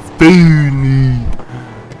Jeebus, they found me.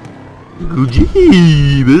 Good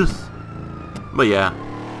Jeebus. But yeah,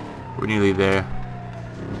 we're nearly there.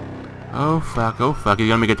 Oh fuck, he's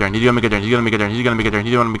gonna make a turn, he's gonna make a turn, he's gonna make a turn, he's gonna make a turn,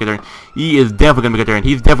 he's gonna make a turn. He is definitely gonna make a turn,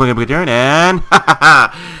 he's definitely gonna make a turn, and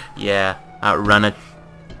hahaha! Yeah, outrun it.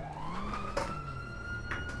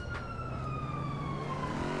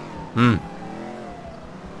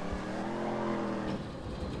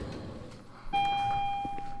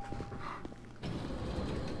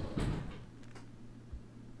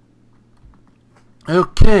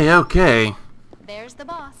 Okay. There's the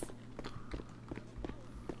boss.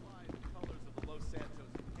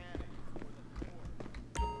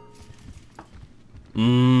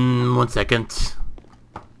 One second.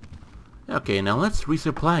 Okay, now let's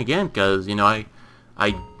resupply again, cause you know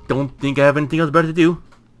I don't think I have anything else better to do.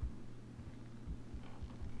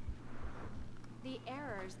 The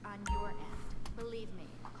error's on your end. Believe me.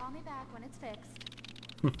 Call me back when it's fixed.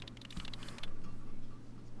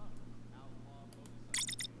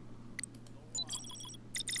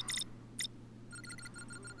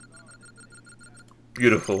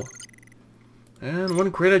 Beautiful. And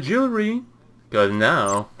one crate of jewelry. Cause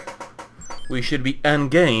now we should be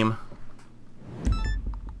endgame.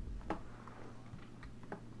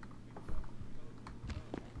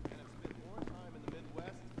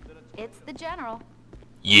 It's the general.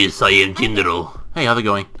 Yes, I am General. Hey, how's it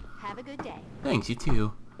going? Have a good day. Thanks, you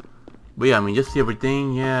too. But yeah, I mean, just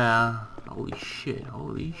everything, yeah. Holy shit,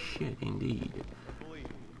 indeed.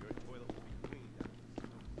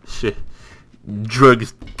 Shit.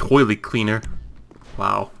 Drugs toilet cleaner.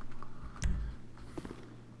 Wow.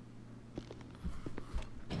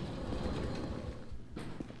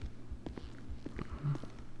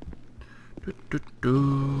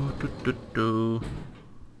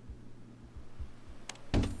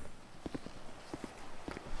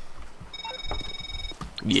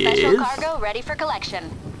 Yes. Special cargo ready for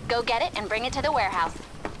collection. Go get it and bring it to the warehouse.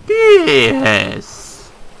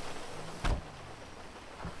 Yes.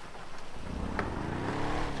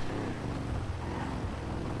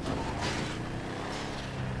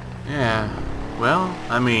 Yeah. Well,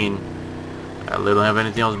 I mean, I really don't have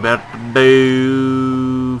anything else better to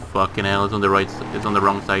do. Fucking hell, it's on the right side. It's on the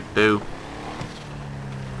wrong side too.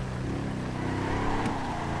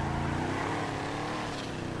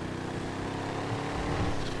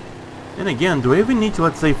 And again, do I even need to,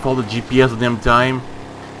 let's say, follow the GPS at the damn time?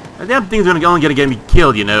 The damn thing's only gonna get me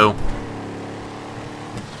killed, you know.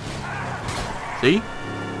 See?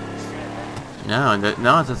 Now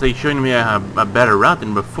it's say showing me a better route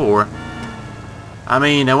than before. I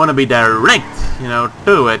mean, I want to be direct, you know,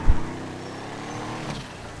 to it.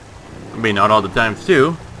 I mean, not all the times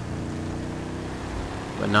too,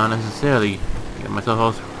 but not necessarily. Get myself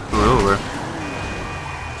all screwed over.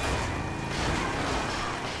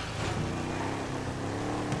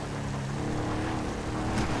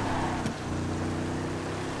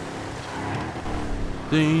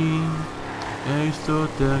 Estou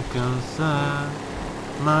tão cansado,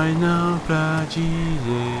 mas não pra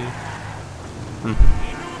dizer.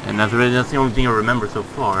 And that's the only thing I remember so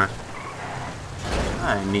far.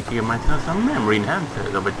 I need to give myself some memory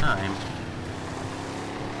enhancers over time.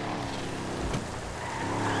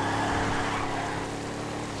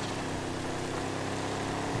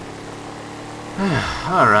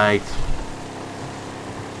 Alright.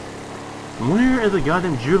 Where is the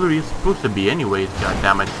goddamn jewelry supposed to be anyways,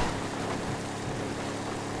 goddammit?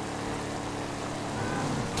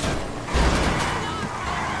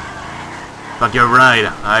 Fuck, you're right.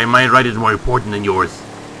 My right is more important than yours.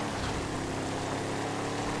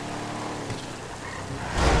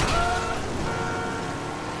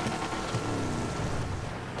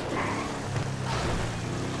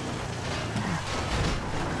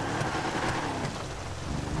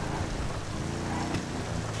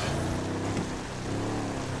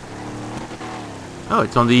 Oh,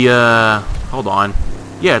 it's on the, hold on.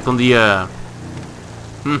 Yeah, it's on the,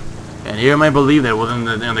 And here I might believe that it was in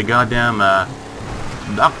the goddamn,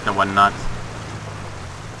 ducks and whatnot.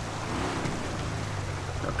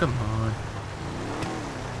 Oh, come on.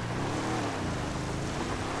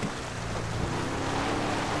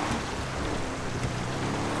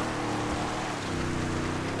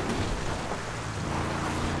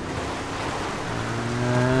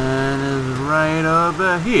 right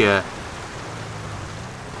over here.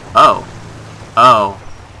 Oh. Oh.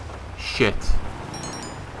 Shit.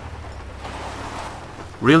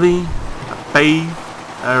 Really? A fave?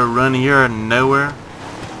 I run here out of nowhere?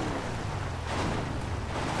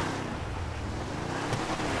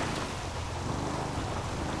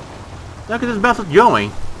 Look at this bastard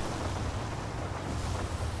going.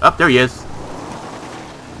 Up there he is.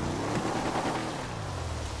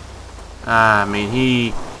 I mean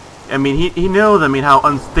he knows how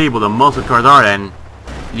unstable the muscle cars are, and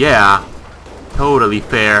yeah, totally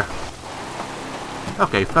fair.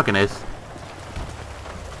 Okay, fucking is.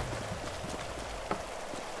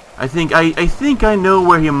 I think I know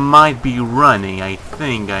where he might be running. I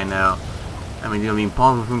think I know. I mean, it'll be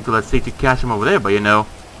impossible for him to, let's say, to catch him over there, but you know.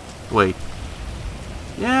 Wait.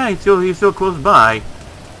 Yeah, he's still close by.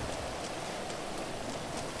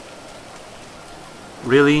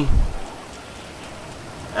 Really?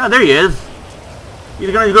 Ah, there he is.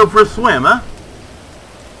 He's gonna go for a swim, huh?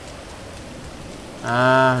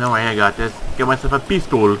 Don't worry, I got this. Get myself a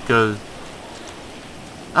pistol, cause...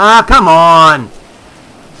 Ah, come on!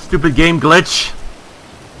 Stupid game glitch.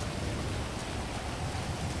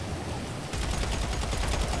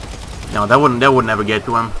 No, that would never get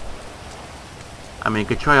to him. I mean, you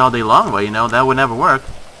could try all day long, but you know, that would never work.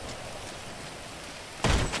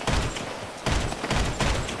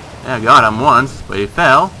 Yeah, I got him once, but he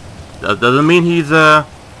fell. That doesn't mean he's down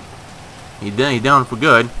for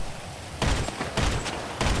good.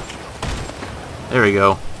 There we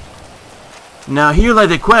go. Now here lies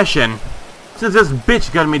the question. Since this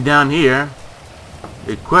bitch got me down here,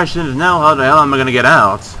 the question is now, how the hell am I gonna get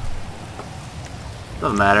out?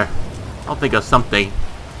 Doesn't matter. I'll think of something.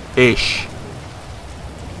 Ish.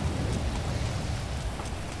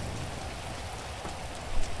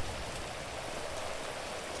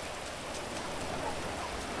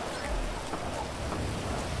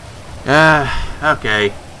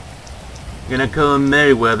 Okay. Gonna call him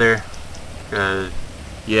Merryweather.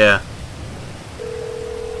 Yeah.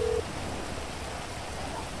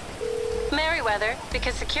 Merryweather,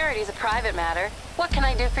 because security is a private matter. What can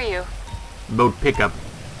I do for you? Boat pickup.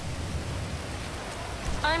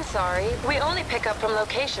 I'm sorry, we only pick up from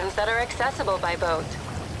locations that are accessible by boat.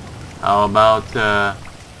 How about,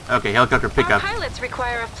 okay, helicopter pickup. Our pilots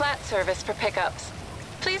require a flat service for pickups.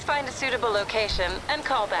 Please find a suitable location and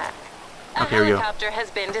call back. A Okay, here we go. helicopter has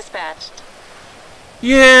been dispatched.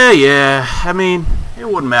 Yeah. I mean, it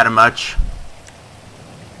wouldn't matter much.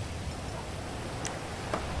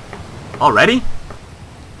 Already?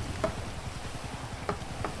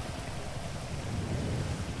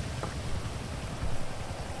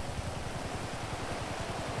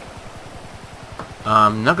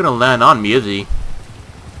 Not gonna land on me, is he?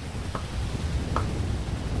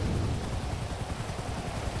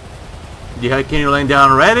 Can you land down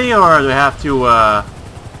already, or do we have to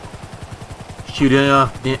shoot it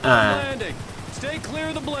off? Landing. Stay clear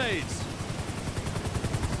of the blades.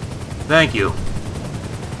 Thank you.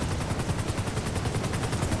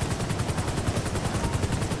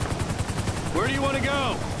 Where do you want to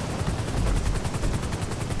go?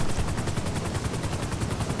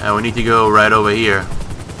 We need to go right over here.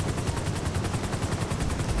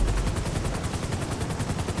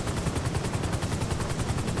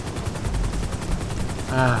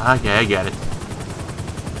 Okay, I get it.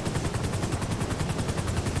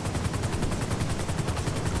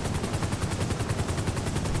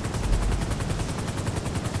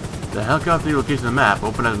 The helicopter location on the map.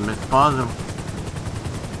 Open as positive.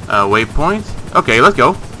 Waypoint? Okay, let's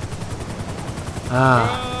go.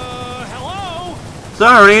 Hello?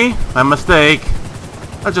 Sorry, my mistake.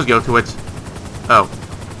 Let's just go to it. Oh.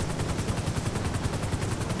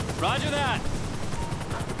 Roger that.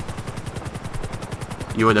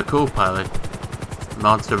 You were the co-pilot.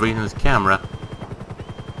 Monster reading his camera.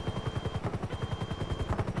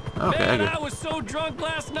 Okay, Man, I get it. I was so drunk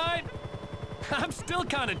last night. I'm still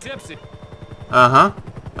kind of tipsy. Uh-huh.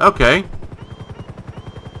 Okay.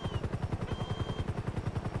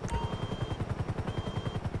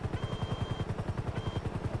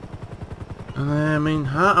 I mean,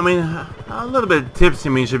 a little bit tipsy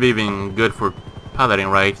means should be even good for piloting,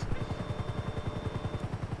 right?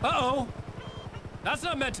 Uh-oh. That's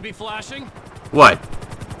not meant to be flashing. What?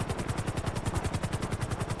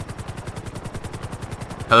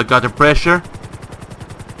 Helicopter pressure?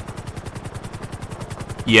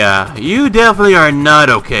 Yeah, you definitely are not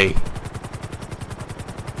okay.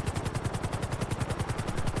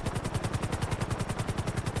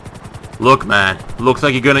 Look, man. Looks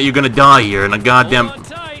like you're gonna die here in a goddamn. Hold on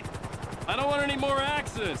tight. I don't want any more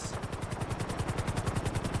accidents.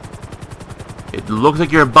 It looks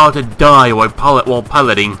like you're about to die while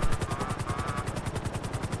piloting.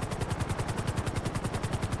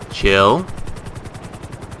 Chill.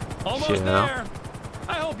 Almost Chill. there.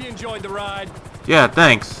 I hope you enjoyed the ride. Yeah,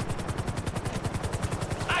 thanks.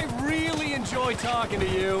 I really enjoy talking to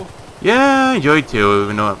you. Yeah, I enjoy it too,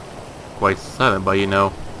 even though I'm quite silent, but you know,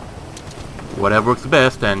 whatever works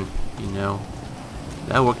best, and you know,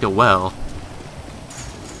 that worked out well.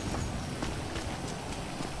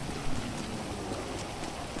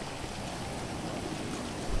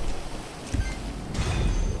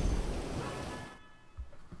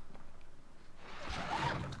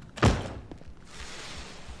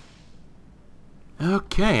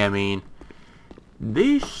 Okay, I mean,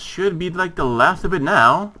 this should be like the last of it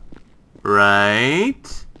now.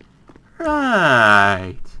 Right?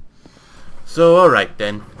 Right. So, alright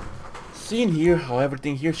then. Seeing here how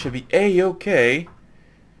everything here should be A-okay.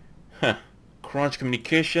 Huh. Crunch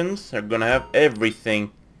Communications are gonna have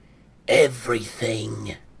everything.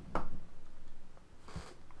 Everything.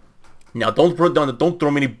 Now don't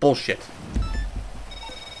throw me any bullshit.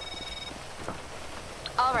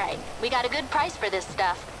 Alright, we got a good price for this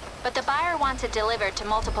stuff. But the buyer wants it delivered to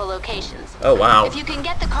multiple locations. Oh wow. If you can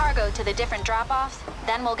get the cargo to the different drop-offs,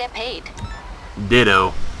 then we'll get paid.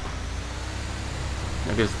 Ditto.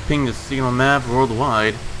 I guess ping the signal map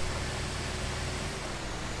worldwide.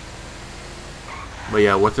 But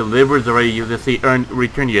yeah, what's delivered is already, let's say,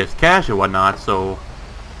 return you as cash or whatnot, so...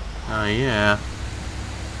 yeah.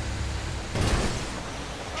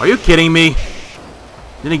 Are you kidding me?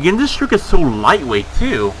 Then again, this trick is so lightweight,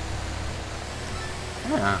 too.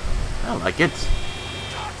 Yeah, I like it.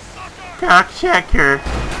 Cockchecker.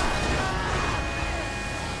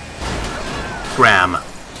 Scram.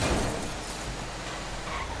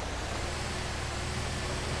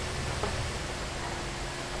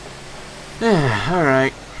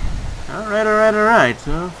 Alright. Alright.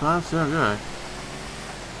 So far, so good.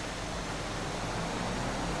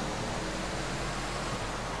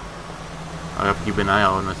 I'll have to keep an eye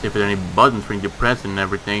out and see if there are any buttons for you to press and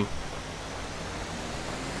everything.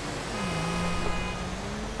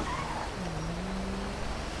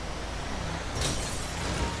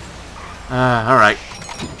 Alright.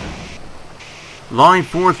 Law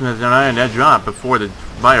enforcement has denied that job before the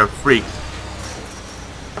buyer freaks.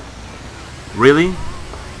 Really?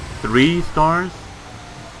 3 stars?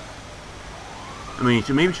 I mean,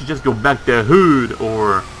 maybe we should just go back to hood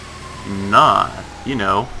or not, you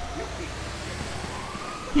know.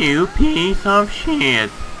 You piece of shit.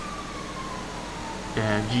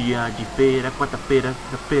 Dia de feira, quarta-feira,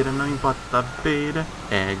 feira, não importa feira.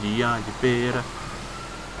 É dia de feira.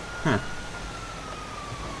 Huh.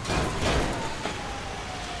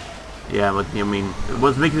 Yeah, but I mean,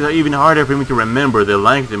 what makes it even harder for me to remember the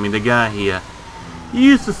language. I mean, the guy here, he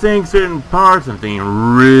used to sing certain parts and things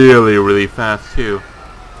really, really fast too.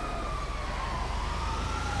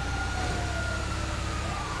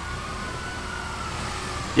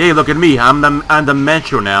 Yeah, look at me. I'm the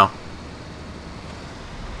metro now.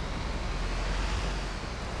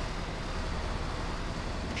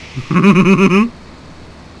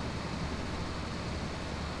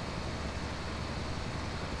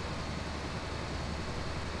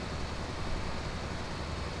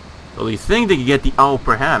 Well, you think they can get the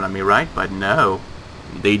upper hand on me, right? But no,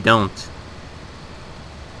 they don't.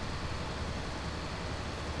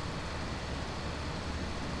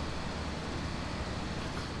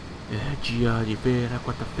 Dia de feira,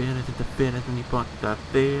 quarta-feira, sexta-feira, não importa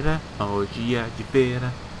feira. Hoje é de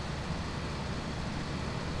feira.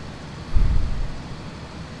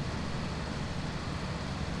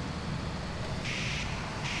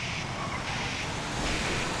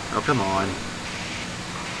 Oh, come on.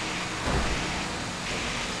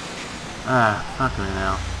 Fucking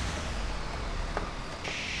hell.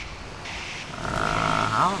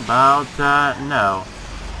 How about, no.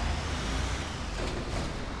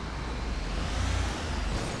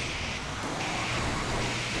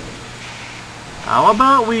 How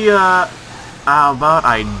about we, how about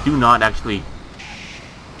I do not actually...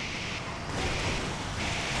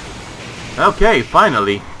 Okay,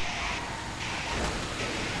 finally.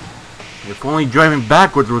 If only driving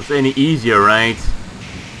backwards was any easier, right?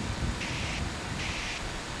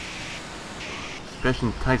 Especially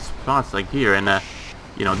in tight spots like here, and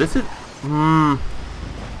you know, this is move,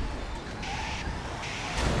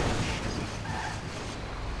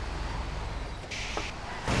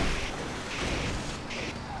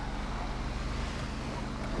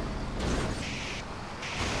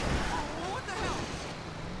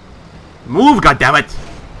 goddammit!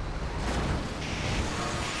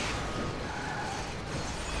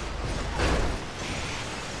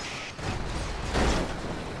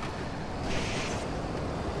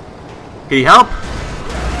 Can you help?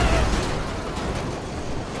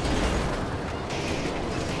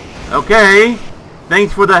 Okay.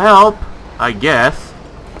 Thanks for the help, I guess.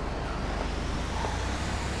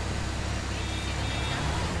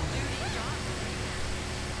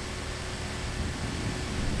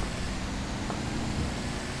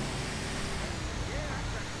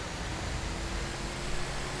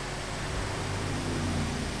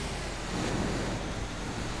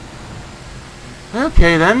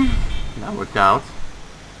 Okay then, that worked out.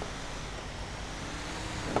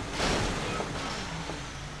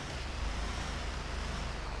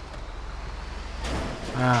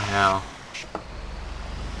 Ah, hell.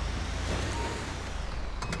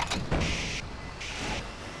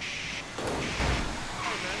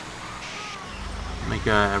 Make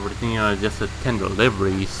everything just 10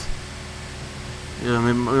 deliveries. We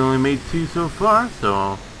only made 2 so far,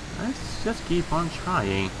 so let's just keep on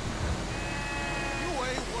trying.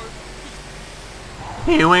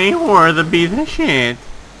 You ain't worth a piece of shit.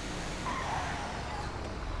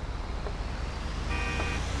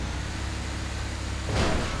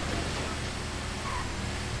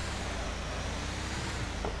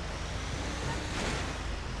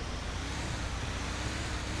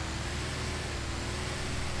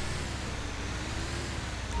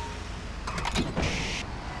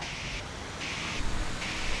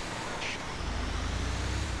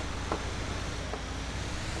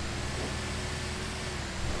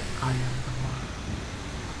 I am the one.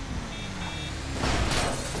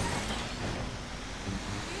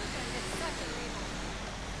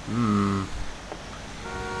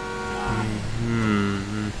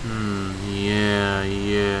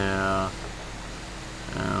 Yeah.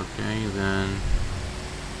 Okay then.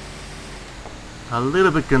 A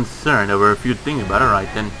little bit concerned over a few things, but alright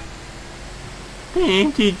then.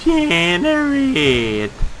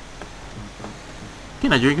 Degenerate.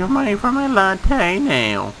 Can I drink mine from my latte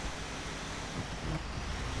now?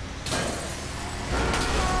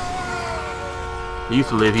 I used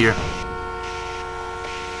to live here.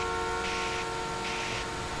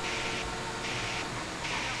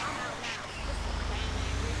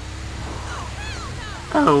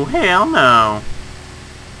 Oh, hell no.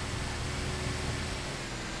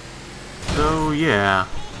 So, yeah.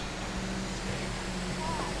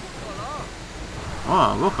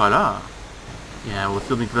 Oh, look at that. Yeah, we'll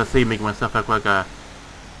still need to, let's say, make myself look like a...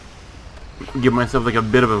 give myself like a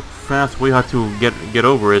bit of a fast way how to get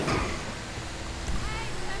over it.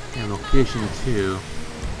 And location 2.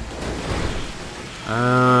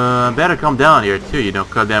 Better come down here too, you know,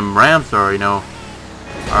 cause them ramps are, you know,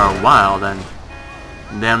 are wild and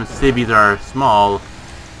them civvies are small.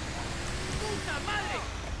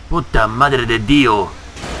 Puta madre de Dio.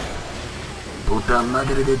 Puta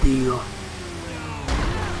madre de Dio.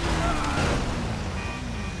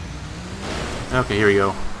 Okay, here we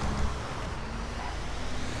go.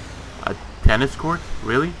 A tennis court?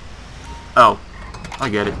 Really? Oh, I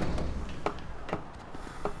get it.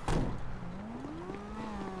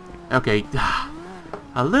 Okay,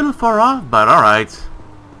 a little far off, but alright.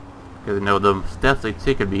 Because you know the steps they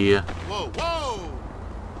take could be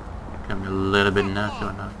can be a little bit nuts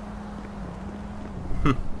or not.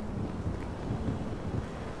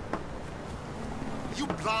 You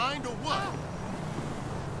blind or what?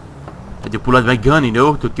 I had to pull out my gun, you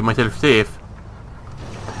know, to keep myself safe.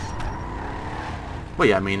 Well,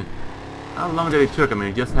 yeah, I mean, how long did it took? I mean,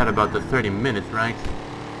 it just had about the 30 minutes, right?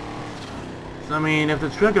 So, I mean, if the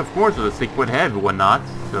truck, of course, was quite heavy, whatnot,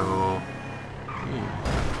 so... yeah.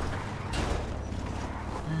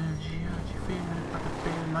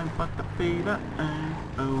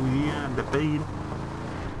 Oh, yeah, the fade.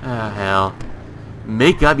 Ah, hell.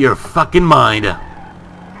 Make up your fucking mind.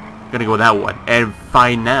 Gonna go with that one. And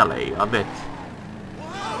finale of it.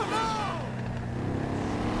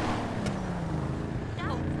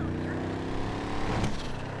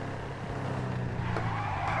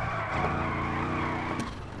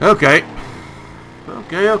 Okay.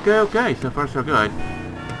 Okay. So far, so good.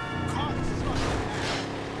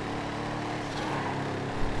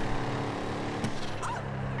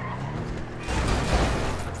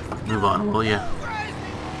 Move on, will ya?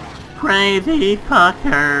 Crazy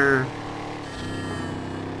fucker!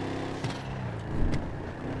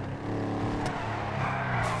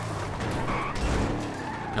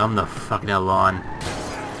 Come the fuck hell on.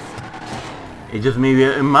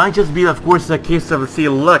 It might just be, of course, a case of sea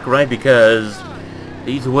luck, right? Because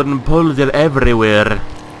these wooden poles are everywhere.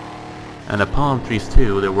 And the palm trees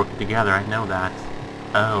too, they're working together, I know that.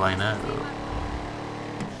 Oh, I know.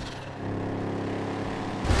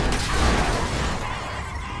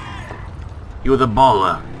 He was a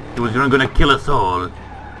baller. He was gonna kill us all.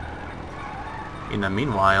 In the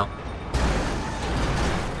meanwhile...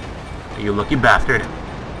 You lucky bastard.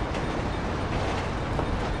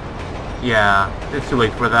 Yeah, it's too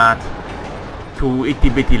late for that. Too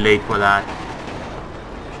itty-bitty late for that.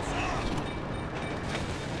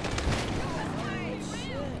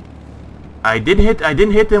 I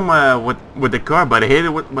didn't hit him with the car, but I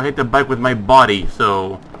hit the bike with my body,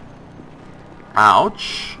 so...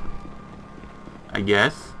 Ouch. I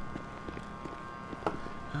guess.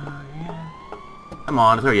 Yeah. Come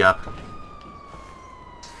on, let's hurry up.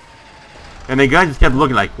 And the guy just kept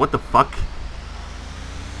looking like, what the fuck?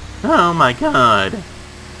 Oh my god.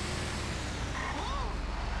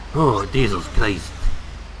 Oh, Jesus Christ.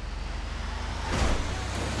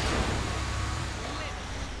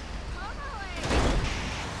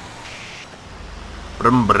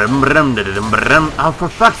 Brum brum brum brum brum. Oh, for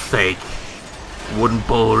fuck's sake. Wooden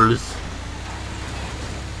poles.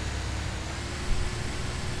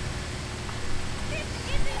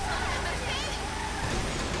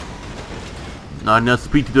 Not enough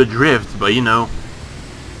speed to the drift, but you know,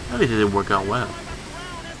 at least it did work out well.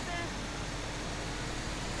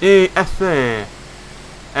 Hey, F.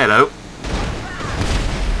 Hello.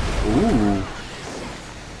 Ooh.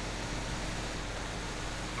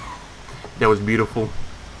 That was beautiful.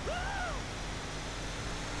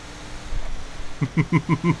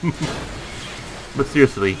 But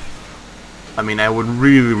seriously, I mean, I would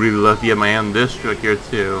really love to get my own disc track here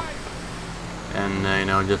too. And, you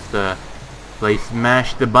know, just, play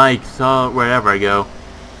Smash the Bikes wherever I go.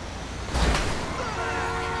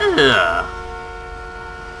 Ugh.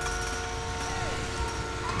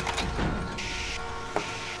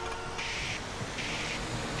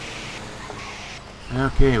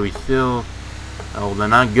 Okay, we still... Oh, they're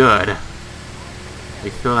not good.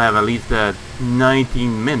 We still have at least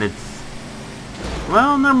 19 minutes.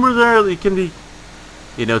 Well, numbers are... It can be...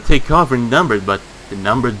 You know, take comfort in numbers, but the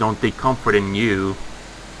numbers don't take comfort in you.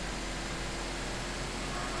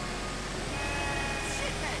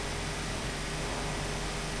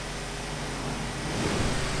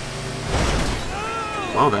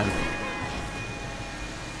 Well then.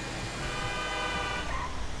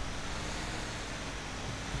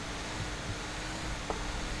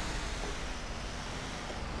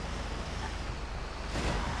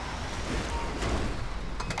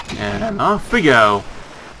 And off we go.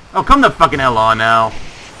 Oh, come the fucking hell on now.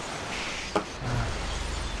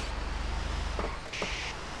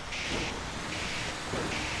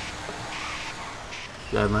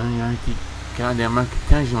 Goddamn, my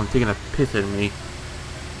attention on taking a piss at me.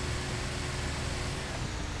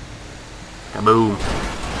 Kaboom.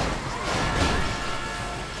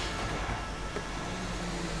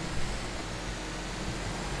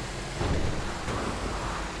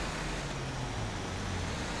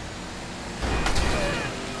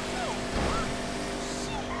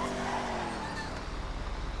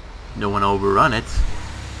 Don't want to overrun it.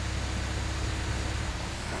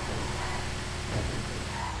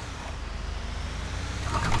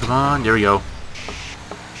 Come on, there we go.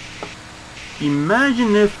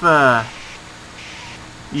 Imagine if,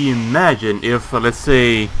 let's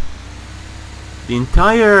say, the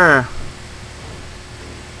entire,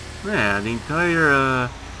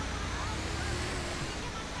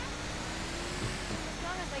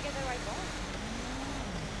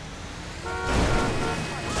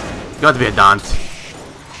 got to be a dance.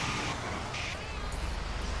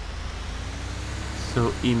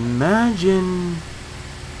 So imagine.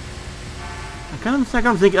 I'm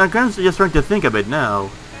just trying to think of it now.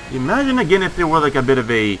 Imagine again if there were like a bit of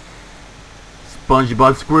a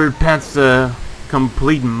SpongeBob SquarePants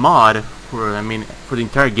complete mod for, for the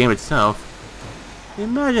entire game itself.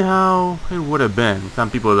 Imagine how it would have been. Some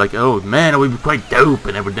people are like, oh man, it would be quite dope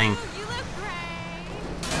and everything.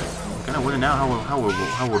 I kind of wonder now how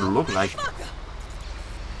it would look like.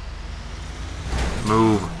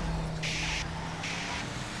 Move.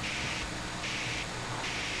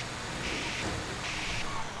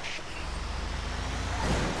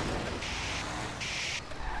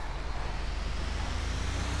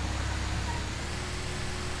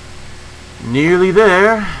 Nearly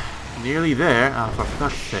there. Nearly there. Oh, for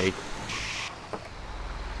fuck's sake.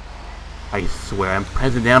 I swear, I'm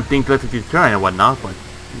pressing the damn thing to let it turn and whatnot, but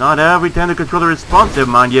not every time the controller is responsive,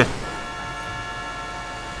 mind you.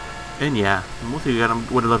 And yeah, mostly I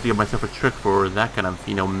would love to get myself a trick for that kind of,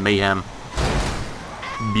 mayhem.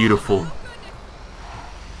 Beautiful.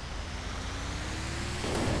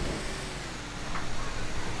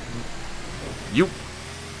 You.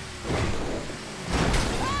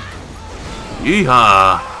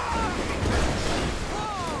 Yeehaw!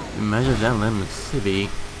 Measure that lemon city.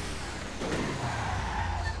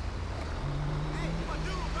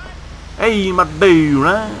 Hey, my dude,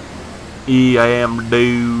 right? Yeah, I am the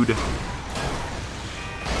dude.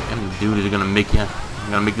 And the dude is gonna make you.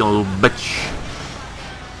 I'm gonna make you a little bitch.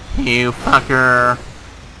 You fucker.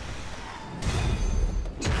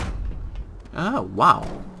 Oh, wow.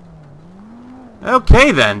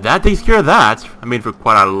 Okay then, that takes care of that. I mean, for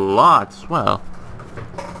quite a lot as well.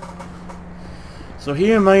 So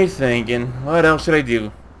here am I thinking, what else should I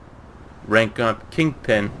do? Rank up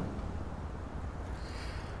Kingpin.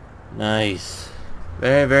 Nice.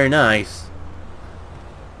 Very, very nice.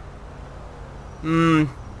 Nah.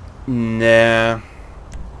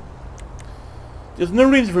 There's no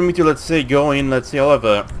reason for me to, let's say, go in, let's say, all of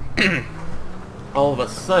a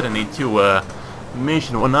sudden into a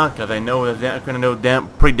mission or whatnot, because I know that I'm gonna know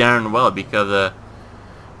pretty darn well, because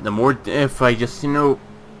the more if I just, you know,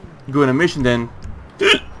 go on a mission, then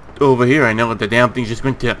over here I know that the damn thing's just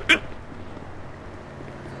going to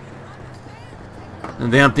the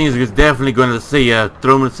damn thing is definitely going to say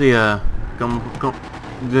throw me, say they're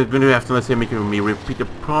going to have to, let's say, make me repeat the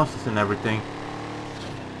process and everything.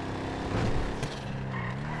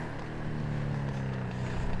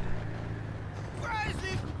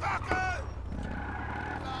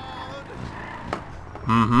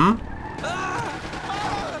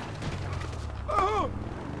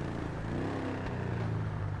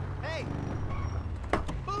 Hey.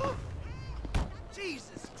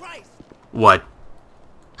 Jesus Christ. What?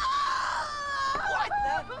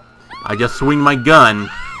 I just swing my gun.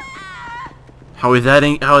 How is that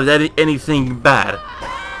anything bad?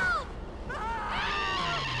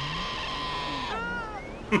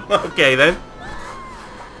 Okay then.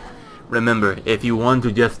 Remember, if you want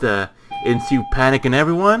to just ensue panic in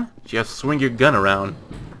everyone, just swing your gun around.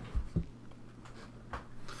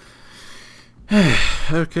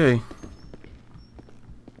 Okay.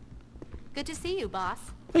 Good to see you, boss.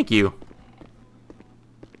 Thank you.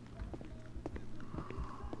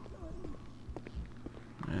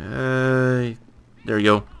 There you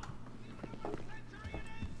go.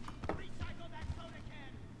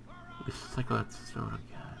 Recycle that soda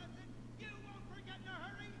can.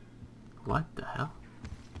 What the hell?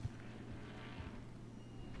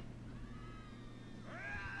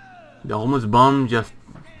 The homeless bum just...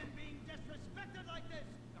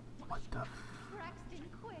 What the... Braxton,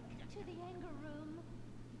 quick, to the anger room.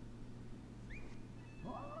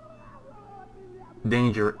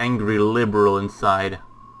 Danger, angry liberal inside.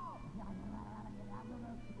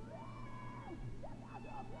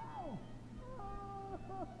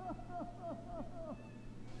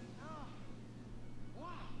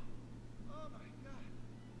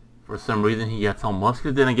 For some reason he gets all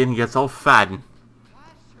muscular, then again he gets all fat.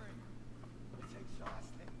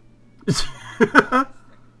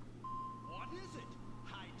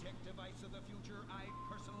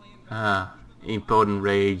 Impotent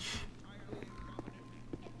rage.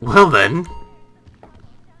 Well then,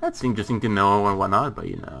 that's interesting to know and whatnot, but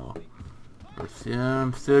you know,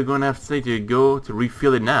 I'm still gonna have to say to go to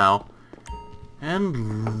refill it now. And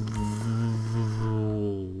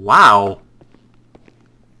wow,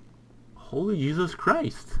 holy Jesus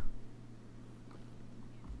Christ!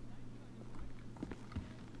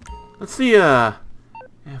 Let's see if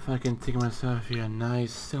I can take myself here a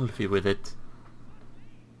nice selfie with it.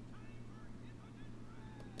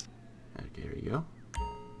 Okay, here we go.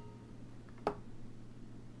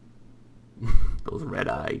 Those red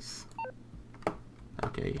eyes.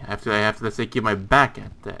 Okay, I have to let's say keep my back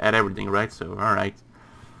at everything, right? So all right.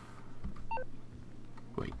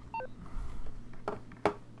 Wait.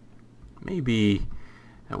 Maybe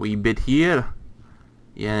a wee bit here.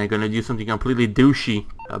 Yeah, I'm gonna do something completely douchey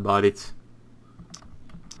about it.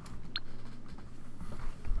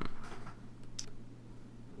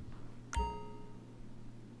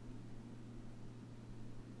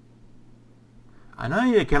 I know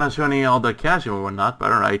you cannot show any all the cash or whatnot,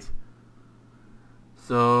 but alright.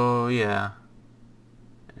 So yeah.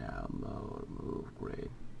 Yeah, move,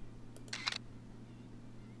 great.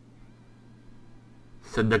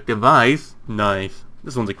 Seductive eyes, nice.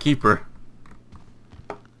 This one's a keeper.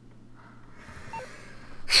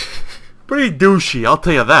 Pretty douchey, I'll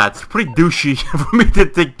tell you that. It's pretty douchey for me to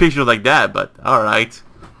take pictures like that, but alright.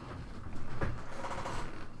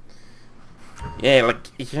 Yeah,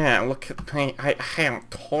 look at me. I am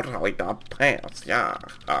totally the best, yeah.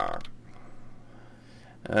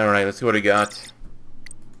 Alright, let's see what we got.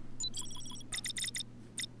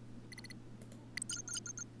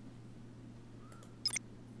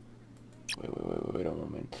 Wait a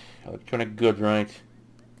moment. Electronic goods, right?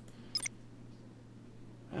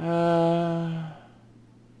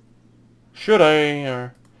 Should I,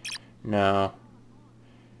 or... No.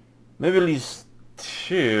 Maybe at least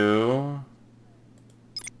to...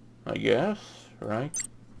 I guess, right?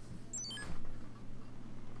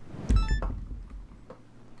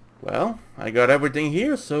 Well, I got everything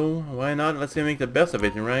here, so why not? Let's make the best of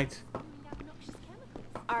it, right?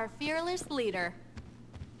 Our fearless leader.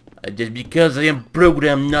 Just because I am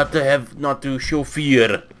programmed not to show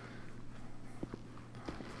fear.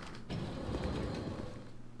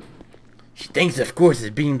 She thinks, of course,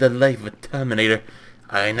 it's being the life of a Terminator.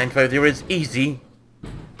 I-950 is easy,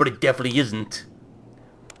 but it definitely isn't.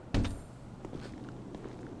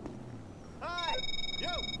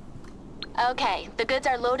 Okay, the goods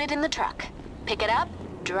are loaded in the truck. Pick it up,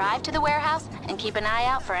 drive to the warehouse, and keep an eye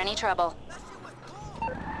out for any trouble.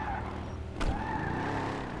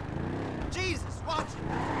 Jesus, watch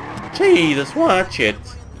it! Jesus, watch it!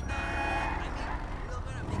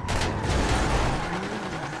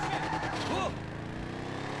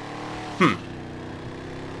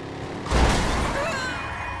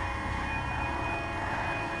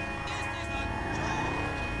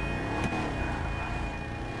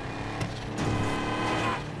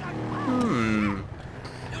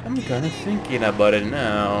 I'm kinda thinking about it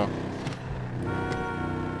now.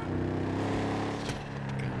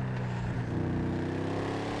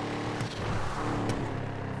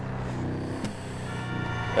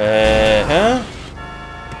 Huh?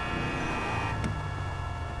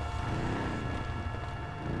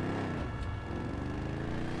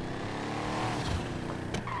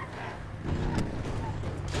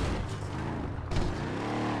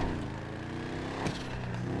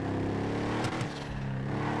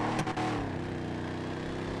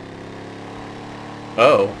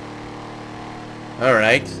 Oh.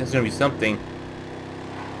 Alright, that's gonna be something.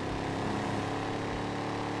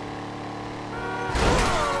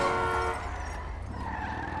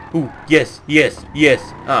 Ooh, yes, yes, yes.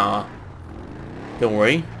 Ah. Don't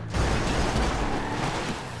worry.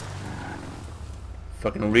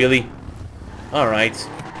 Fucking really? Alright.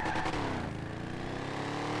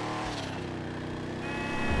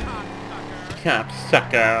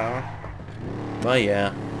 Cocksucker. Oh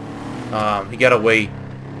yeah. He got away.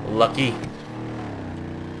 Lucky.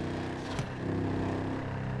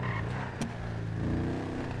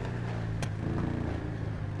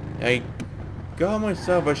 I got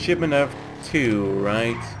myself a shipment of 2,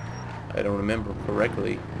 right? I don't remember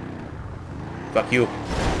correctly. Fuck you.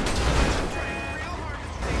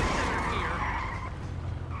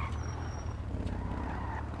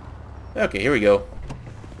 Okay, here we go.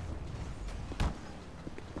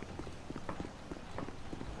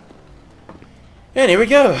 And here we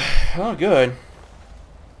go. Oh, good.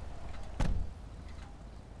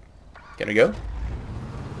 Can I go?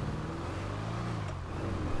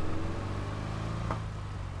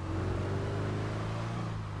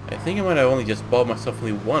 I think I might have only just bought myself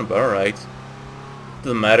only one, but alright.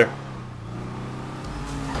 Doesn't matter.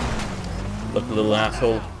 Lucky little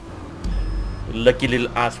asshole. Lucky little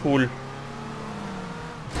asshole.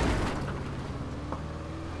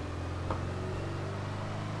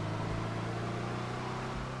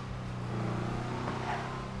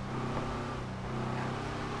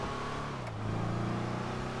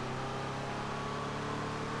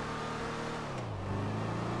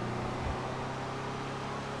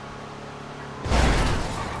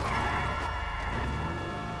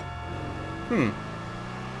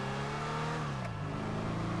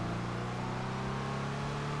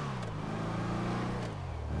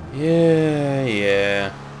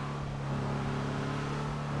 Yeah.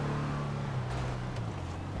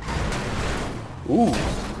 Ooh.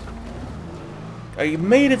 I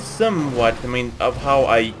made it somewhat, I mean, of how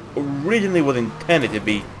I originally was intended to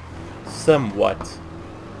be. Somewhat.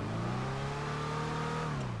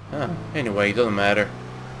 Anyway, it doesn't matter.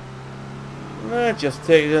 Let's just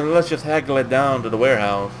haggle it down to the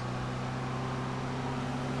warehouse.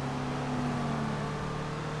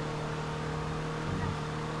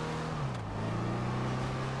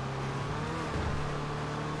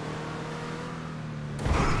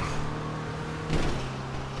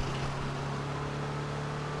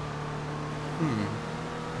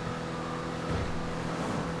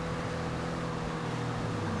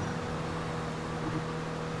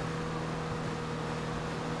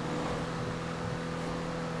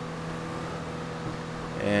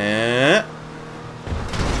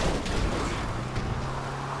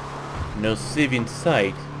 No sieve in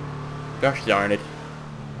sight. Gosh darn it.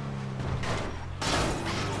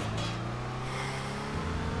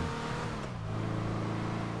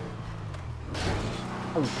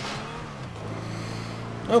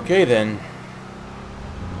 Okay then.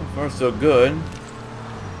 So far so good.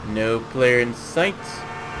 No player in sight.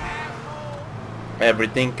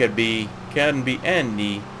 Everything could be can't be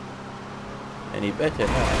any better.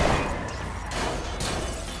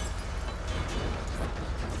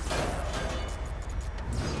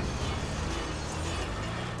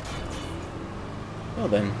 Well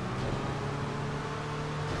then.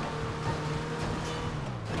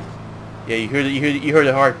 Yeah, you heard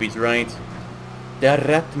the heartbeats, right? The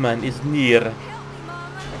Ratman is near.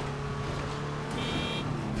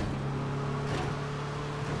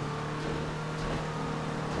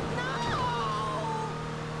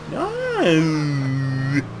 No.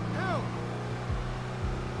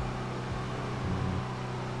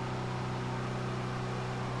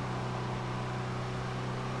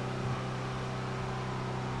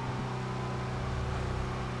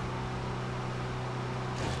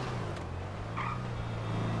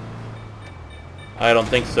 I don't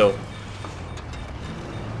think so.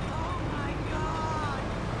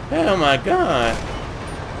 Oh my god.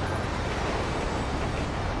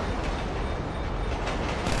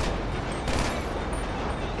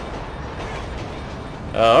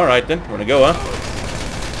 Alright then, we're gonna go, huh?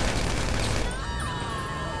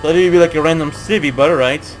 Thought it'd be like a random civvy, but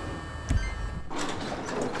alright.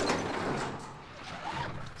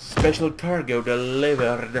 Special cargo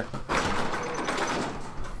delivered.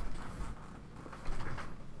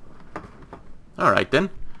 Alright then.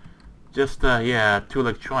 Just, yeah, 2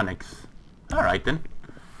 electronics. Alright then.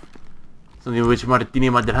 Something which Martini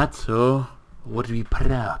Madrazo would be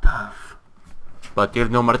proud of. But there's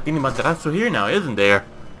no Martini Madrazo here now, isn't there?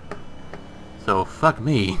 So, fuck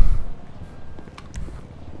me.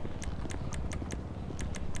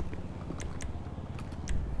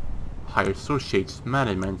 Hire associates,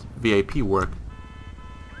 management, VIP work.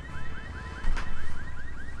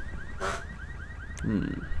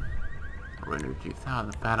 Render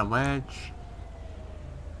 2000, Phantom Wedge.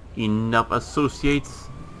 Enough associates.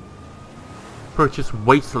 Purchase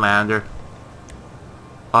Wastelander.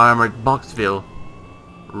 Armored Boxville.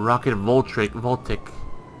 Rocket Voltic.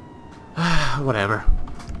 Whatever.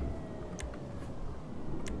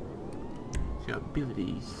 Your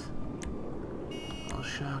abilities. All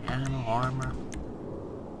shock, animal armor.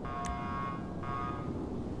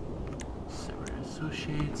 Separate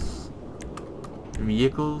associates.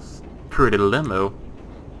 Vehicles. Pretty limo.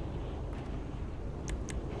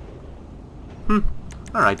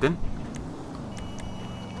 Alright then.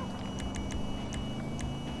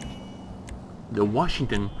 The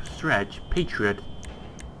Washington Stretch Patriot.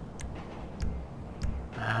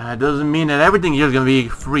 Doesn't mean that everything here is gonna be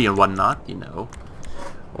free and whatnot, you know.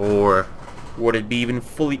 Or would it be even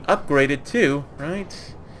fully upgraded too,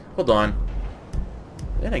 right? Hold on.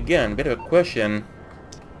 Then again, bit of a question.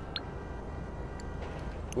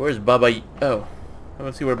 Where's Baba? Oh, I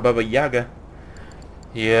want to see where Baba Yaga.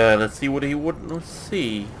 Yeah, let's see what he would. Let's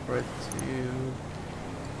see. Right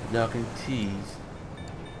to Dock and Tease.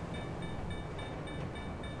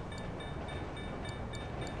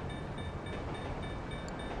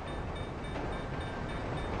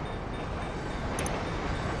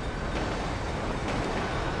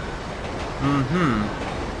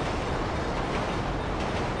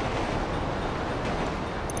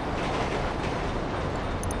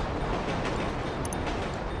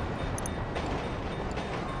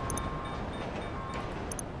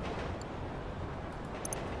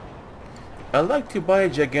 I'd like to buy a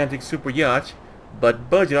gigantic super yacht, but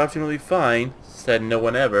budget optionally fine, said no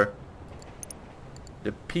one ever.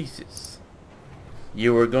 The pieces.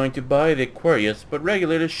 You were going to buy the Aquarius, but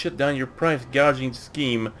regulators shut down your price gouging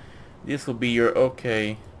scheme. This will be your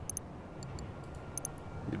okay.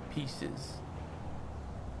 The pieces.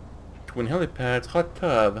 Twin helipads, hot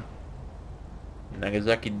tub.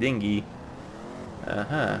 Nagasaki dinghy.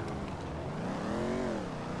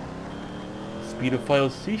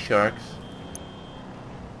 Speedophile sea sharks.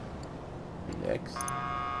 Next.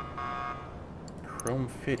 Chrome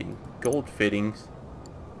fitting. Gold fittings.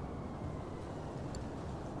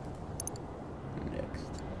 Next.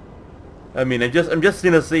 I mean, I'm just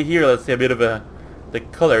gonna see here, let's see a bit of the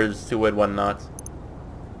colors to it, whatnot.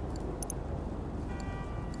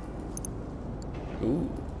 Ooh.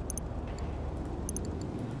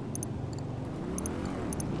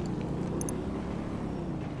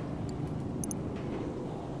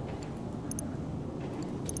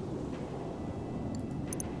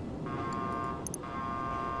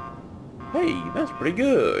 Hey, that's pretty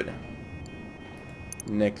good.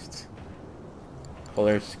 Next.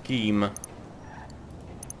 Color scheme.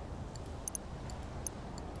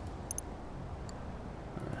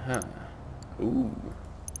 Ooh.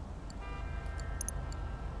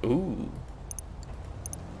 Ooh.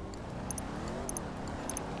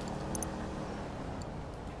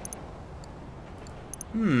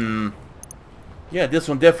 Yeah, this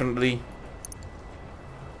one definitely.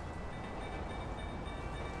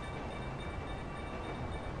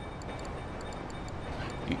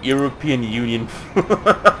 European Union.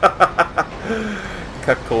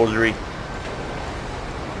 Cuckoldry.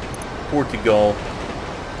 Portugal.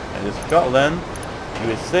 And it's Scotland.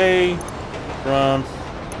 USA. France.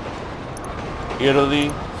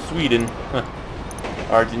 Italy. Sweden.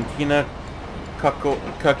 Argentina.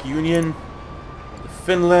 Cuck Union.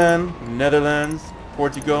 Finland. Netherlands.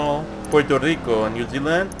 Portugal. Puerto Rico. New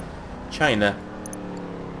Zealand. China.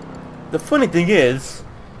 The funny thing is,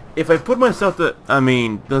 if I put myself the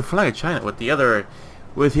flag of China with the other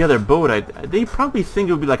boat, they probably think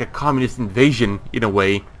it would be like a communist invasion in a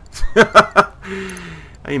way. I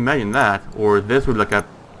imagine that, or this would be like a,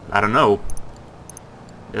 I don't know,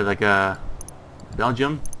 like a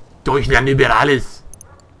Belgium, Deutschland über alles.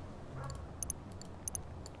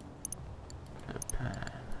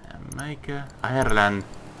 Jamaica, Ireland,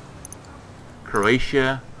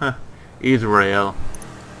 Croatia, Israel,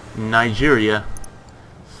 Nigeria,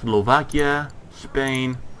 Slovakia,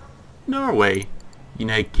 Spain, Norway,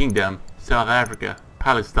 United Kingdom, South Africa,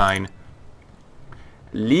 Palestine,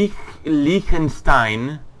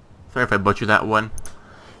 Liechtenstein, sorry if I butchered that one,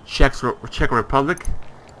 Czech Republic,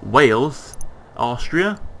 Wales,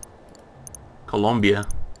 Austria, Colombia,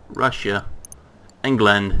 Russia,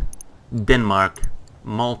 England, Denmark,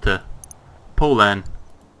 Malta, Poland,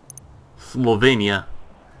 Slovenia.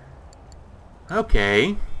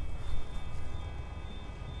 Okay.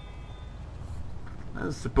 I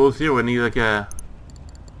suppose here we need like a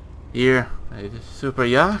super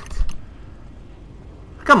yacht.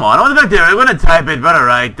 Come on, I was gonna do it. I'm gonna type it, but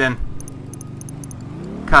alright then.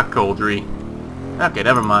 Cuckoldry. Okay,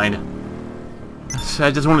 never mind. I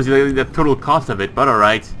just want to see the total cost of it, but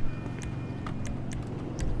alright.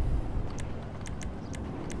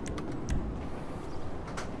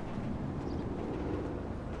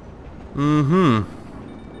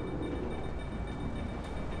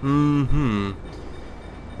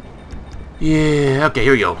 Yeah, okay,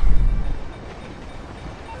 here we go.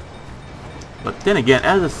 But then again,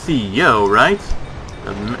 as a CEO, right?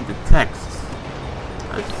 The text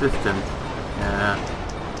assistant. Yeah.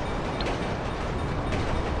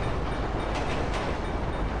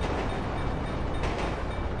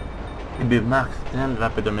 Maybe max 10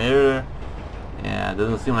 rapid mirror. Yeah,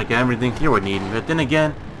 doesn't seem like everything here would need. But then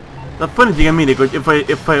again, the funny thing, I mean,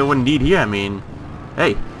 if I would need here, I mean,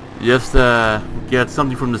 hey, just get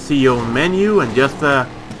something from the CEO menu and just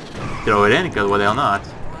throw it in, because what the hell not?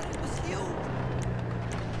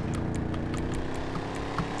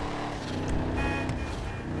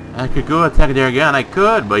 I could go attack there again, I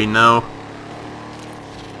could, but you know,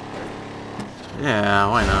 yeah,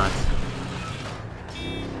 why not?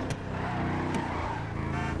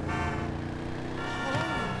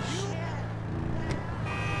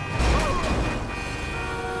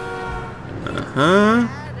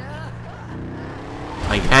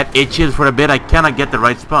 My head itches for a bit, I cannot get the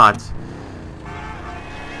right spots.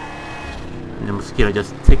 And the mosquito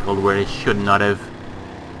just tickled where it should not have.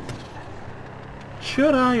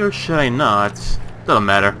 Should I or should I not? Doesn't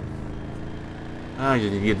matter. I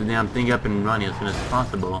just need to get the damn thing up and running as soon as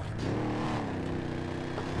possible.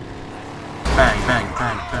 Bang, bang,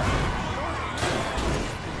 bang, bang.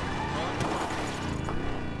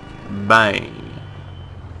 Bang.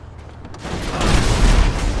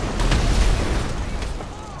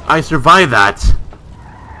 I survived that.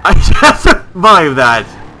 I just survived that.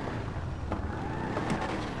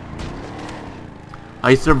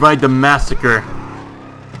 I survived the massacre.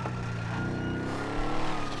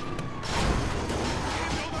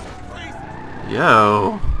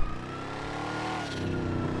 Yo.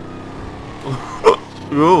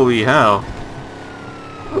 Holy hell.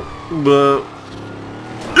 But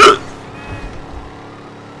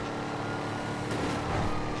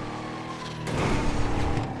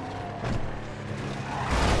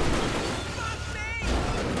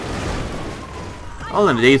all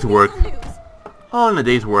in a day's work. All in a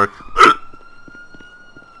day's work.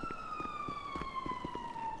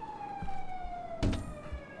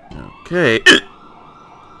 Okay.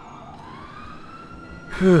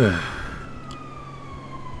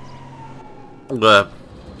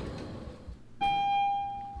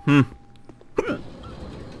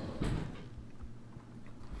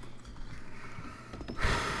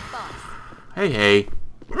 Hey, hey.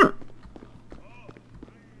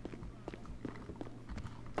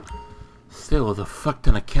 Still with a fuck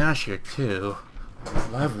ton of cash here too.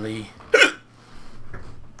 Lovely.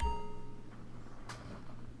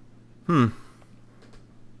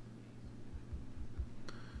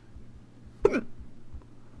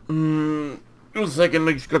 1 second,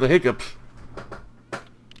 I just got the hiccups.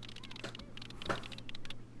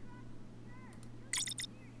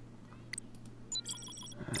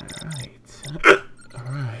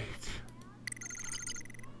 Alright.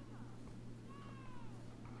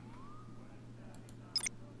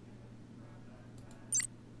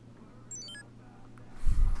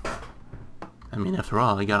 I mean, after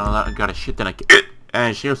all, I got a shit that I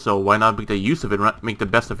can share, so why not make the use of it, right? Make the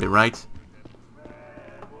best of it, right?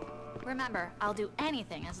 Remember, I'll do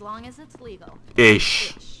anything as long as it's legal.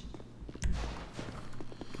 Ish.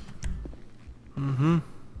 Mm-hmm.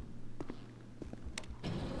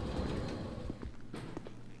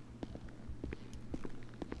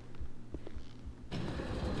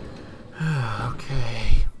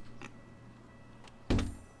 Okay.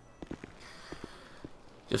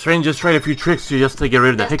 Just tried a few tricks just to get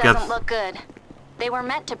rid of the hiccups. This doesn't look good. They were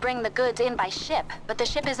meant to bring the goods in by ship, but the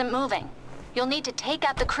ship isn't moving. You'll need to take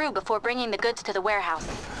out the crew before bringing the goods to the warehouse.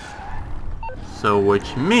 So,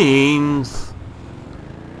 which means...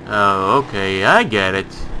 Oh, okay, I get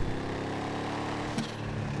it.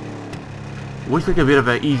 Looks like a bit of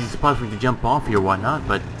an easy spot for me to jump off here, whatnot,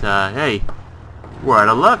 but, hey, we're out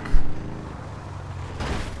of luck.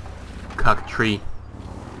 Cuck tree.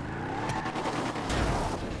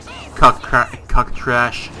 Cuck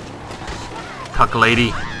trash. Cuck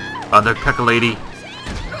lady. Other cuck lady.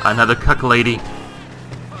 Another cuck lady.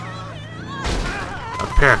 A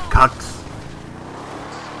pair of cucks.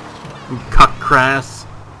 Cuck crass.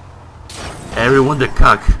 Everyone the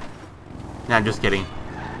cuck. Nah, I'm just kidding.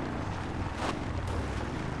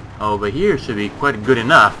 Over here should be quite good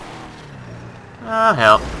enough. Ah,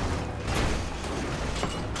 hell.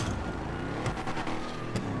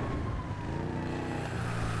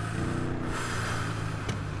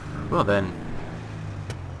 Well then.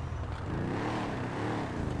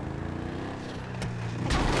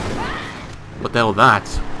 What the hell is that?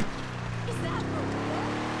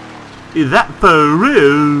 Is that for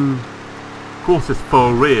real? Of course it's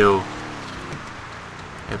for real.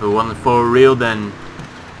 If it wasn't for real, then...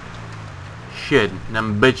 Shit,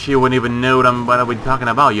 then bitch you wouldn't even know what I'll be talking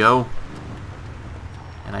about, yo.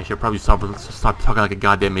 And I should probably stop talking like a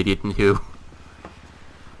goddamn idiot too.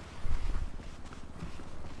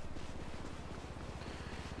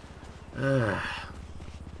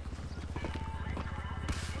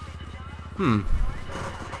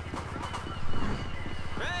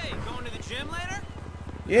 Hey, going to the gym later?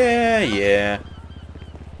 Yeah.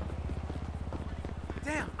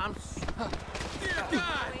 Damn, I'm...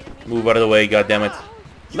 Move out of the way, goddammit.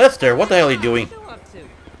 Lester, what the hell are you doing?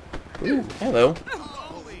 Ooh, hello.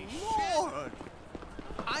 Holy Lord!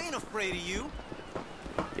 I ain't afraid of you.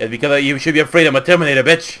 Yeah, because you should be afraid I'm a Terminator,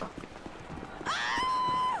 bitch.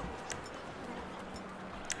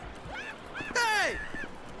 Hey!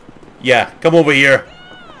 Yeah, come over here.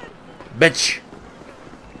 Bitch.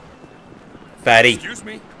 Fatty. Excuse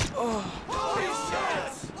me? Oh,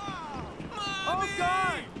 shit! Oh,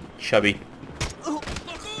 God! Chubby.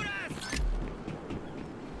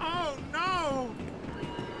 Oh, no!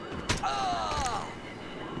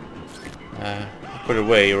 Put it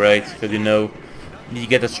away, right? Because you know, you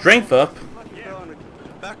get the strength up.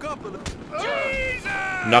 Back up.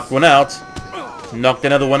 Knock one out. Knocked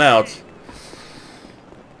another one out.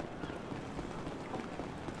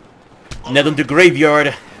 Now to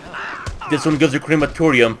graveyard. This one goes to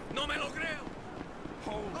crematorium.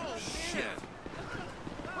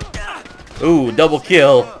 Ooh, double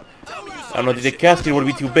kill. I don't know, the casket would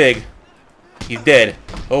be too big. He's dead.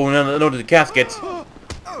 Oh, no, the casket.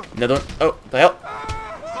 Another one. Oh, the hell?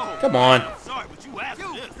 Come on. Sorry, but you asked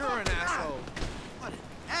this. You're an asshole. What an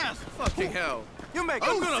ass fucking hell. You make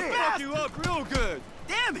I'm gonna fuck you up real good.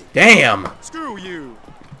 Damn it. Damn. Screw you.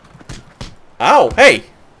 Ow, hey.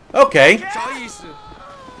 Okay. Chaisa.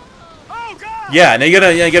 Oh, God. Yeah, now you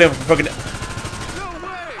gotta fucking... No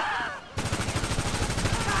way.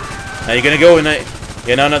 Now you're gonna go and...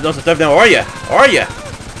 Yeah, no stuff now, are ya? Are ya?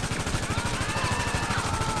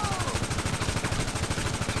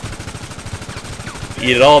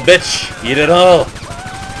 Eat it all, bitch. Eat it all.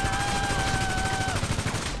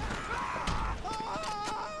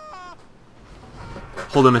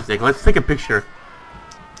 Hold on a second. Let's take a picture.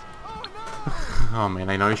 Oh man,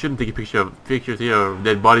 I know you shouldn't take a pictures here of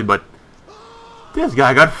dead body, but this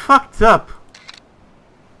guy got fucked up.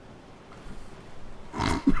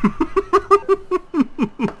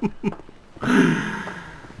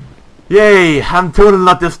 Yay! I'm totally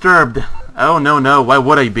not disturbed. Oh no, why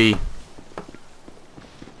would I be?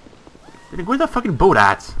 Where's that fucking boat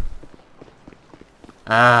at?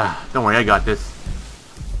 Don't worry, I got this.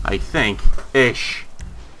 I think. Ish.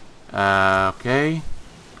 Okay.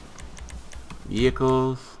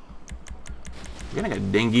 Vehicles. Again, I got a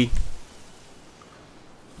dinghy.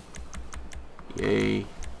 Yay.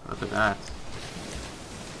 Look at that.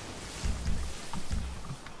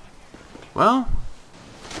 Well.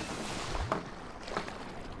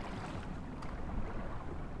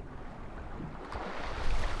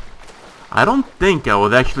 I don't think I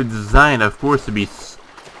was actually designed, of course, to be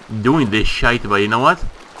doing this shite, but you know what?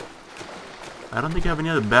 I don't think I have any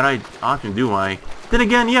other better option, do I? Then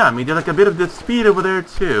again, yeah, I mean, there's like a bit of the speed over there,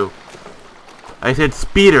 too. I said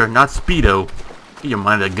speeder, not speedo. Get your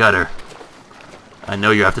mind in the gutter. I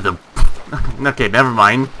know you're after the... Okay, never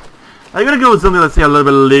mind. I'm gonna go with something, let's say, a little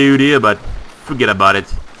bit lewd here, but forget about it.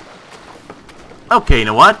 Okay, you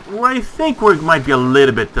know what? Well, I think we might be a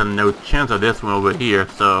little bit no chance of this one over here,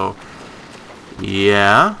 so...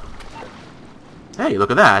 Yeah. Hey, look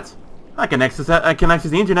at that. I can access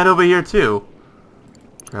the internet over here too.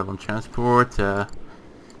 Travel and transport.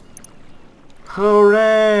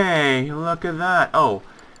 Hooray! Look at that. Oh,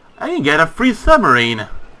 I can get a free submarine.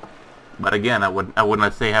 But again, I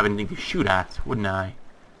wouldn't say have anything to shoot at, wouldn't I?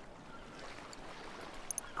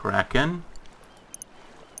 Kraken.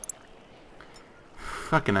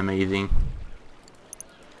 Fucking amazing.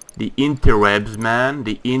 The interwebs, man.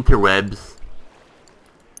 The interwebs.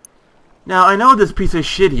 Now, I know this piece of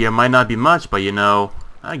shit here might not be much, but you know,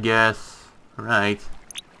 I guess. Right.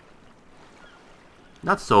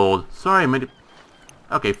 Not sold. Sorry, I made it...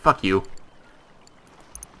 Okay, fuck you.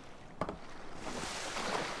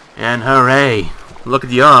 And hooray. Look at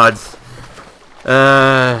the odds.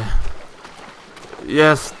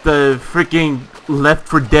 Yes, the freaking Left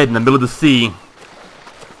 4 Dead in the middle of the sea.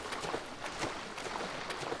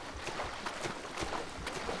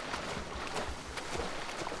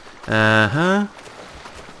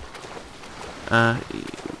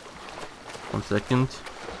 One second.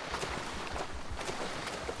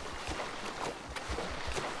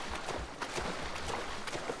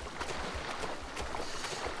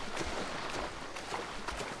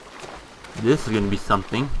 This is gonna be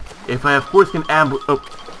something. If I, of course, can ambush... Oh.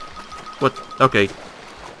 What? Okay.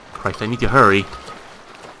 Christ, I need to hurry.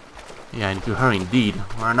 Yeah, I need to hurry indeed.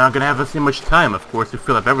 We're not gonna have so much time, of course, to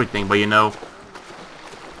fill up everything, but you know...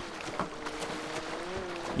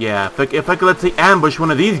 Yeah, if I could, let's say, ambush one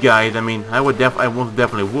of these guys, I mean, I most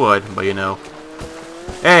definitely would, but you know.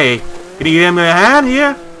 Hey, can you give me a hand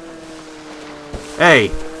here? Hey.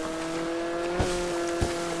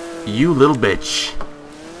 You little bitch.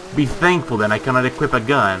 Be thankful that I cannot equip a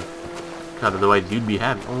gun. God, otherwise you'd be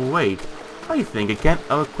happy. Oh wait, I think I can't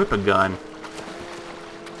equip a gun.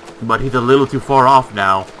 But he's a little too far off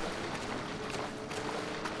now.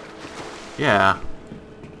 Yeah.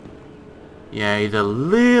 Yeah, he's a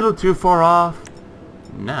little too far off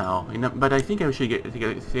now. You know, but I think I should get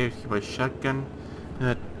my shotgun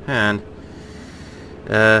at hand.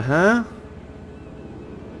 Hey.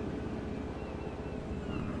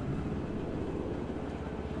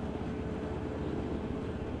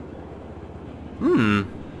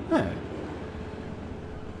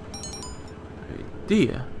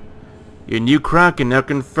 Idea. Your new Kraken now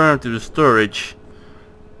confirmed to the storage.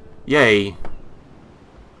 Yay.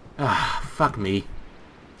 Ah, fuck me.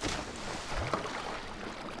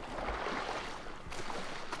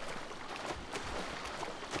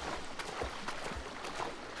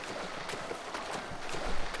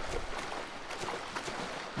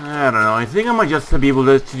 I don't know, I think I might just be able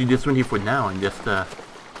to do this one here for now and just, I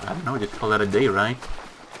don't know, just call that a day, right?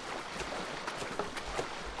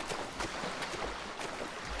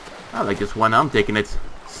 I like this one, I'm taking it.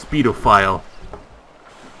 Speedophile.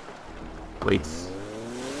 Wait.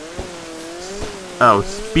 Oh,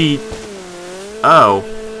 speed. Oh.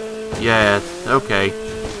 Yes, okay.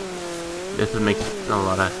 This makes a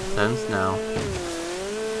lot of sense now.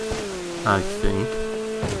 I think.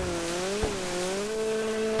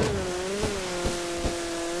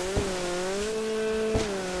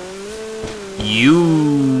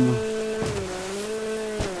 You.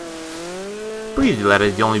 Please let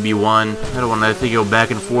it only be one. I don't want to go back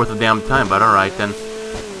and forth a damn time, but alright then.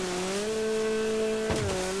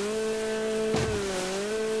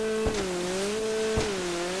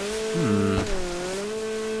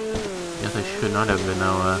 Guess I should not have been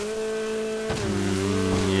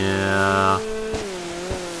yeah.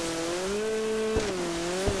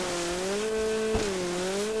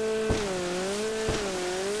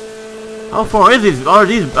 How far is this? Are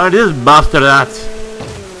this bastard at?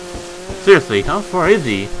 Seriously, how far is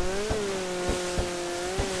he?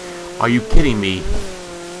 Are you kidding me?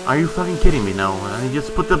 Are you fucking kidding me? No, you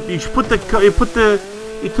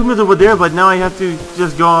took me over there, but now I have to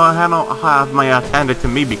just go have my ass handed to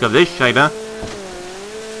me because of this shit, huh?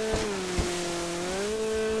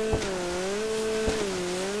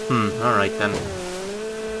 Alright then.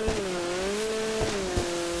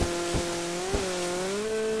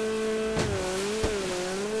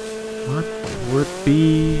 What would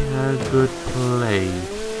be a good place?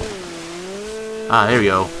 Ah, there we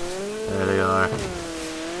go. There they are.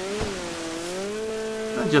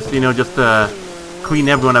 Just, you know, just clean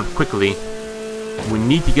everyone up quickly. We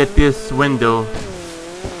need to get this window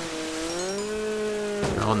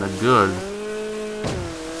on the good.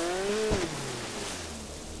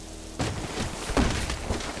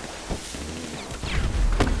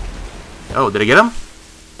 Oh, did I get him?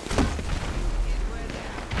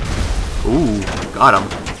 Ooh, got him.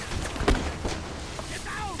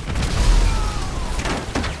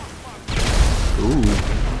 Ooh.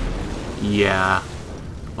 Yeah.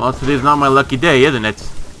 Well, today's not my lucky day, isn't it?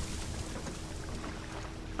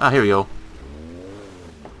 Ah, here we go.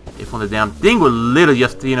 If only the damn thing would literally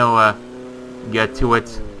just, you know, get to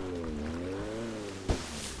it.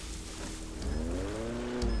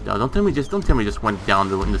 No, don't tell me it just went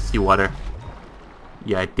down in the seawater.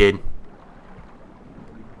 Yeah, it did.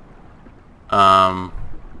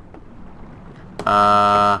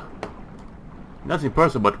 Nothing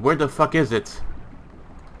personal, but where the fuck is it?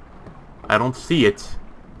 I don't see it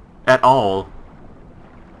at all.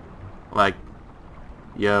 Like,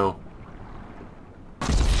 yo,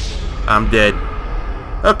 I'm dead.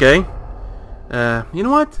 Okay. You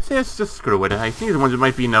know what? Let's just screw it. I think the ones that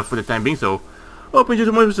might be enough for the time being. So, hope you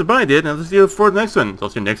enjoyed the one I did, and I'll see you for the next one. So I'll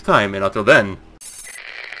see you next time, and until then.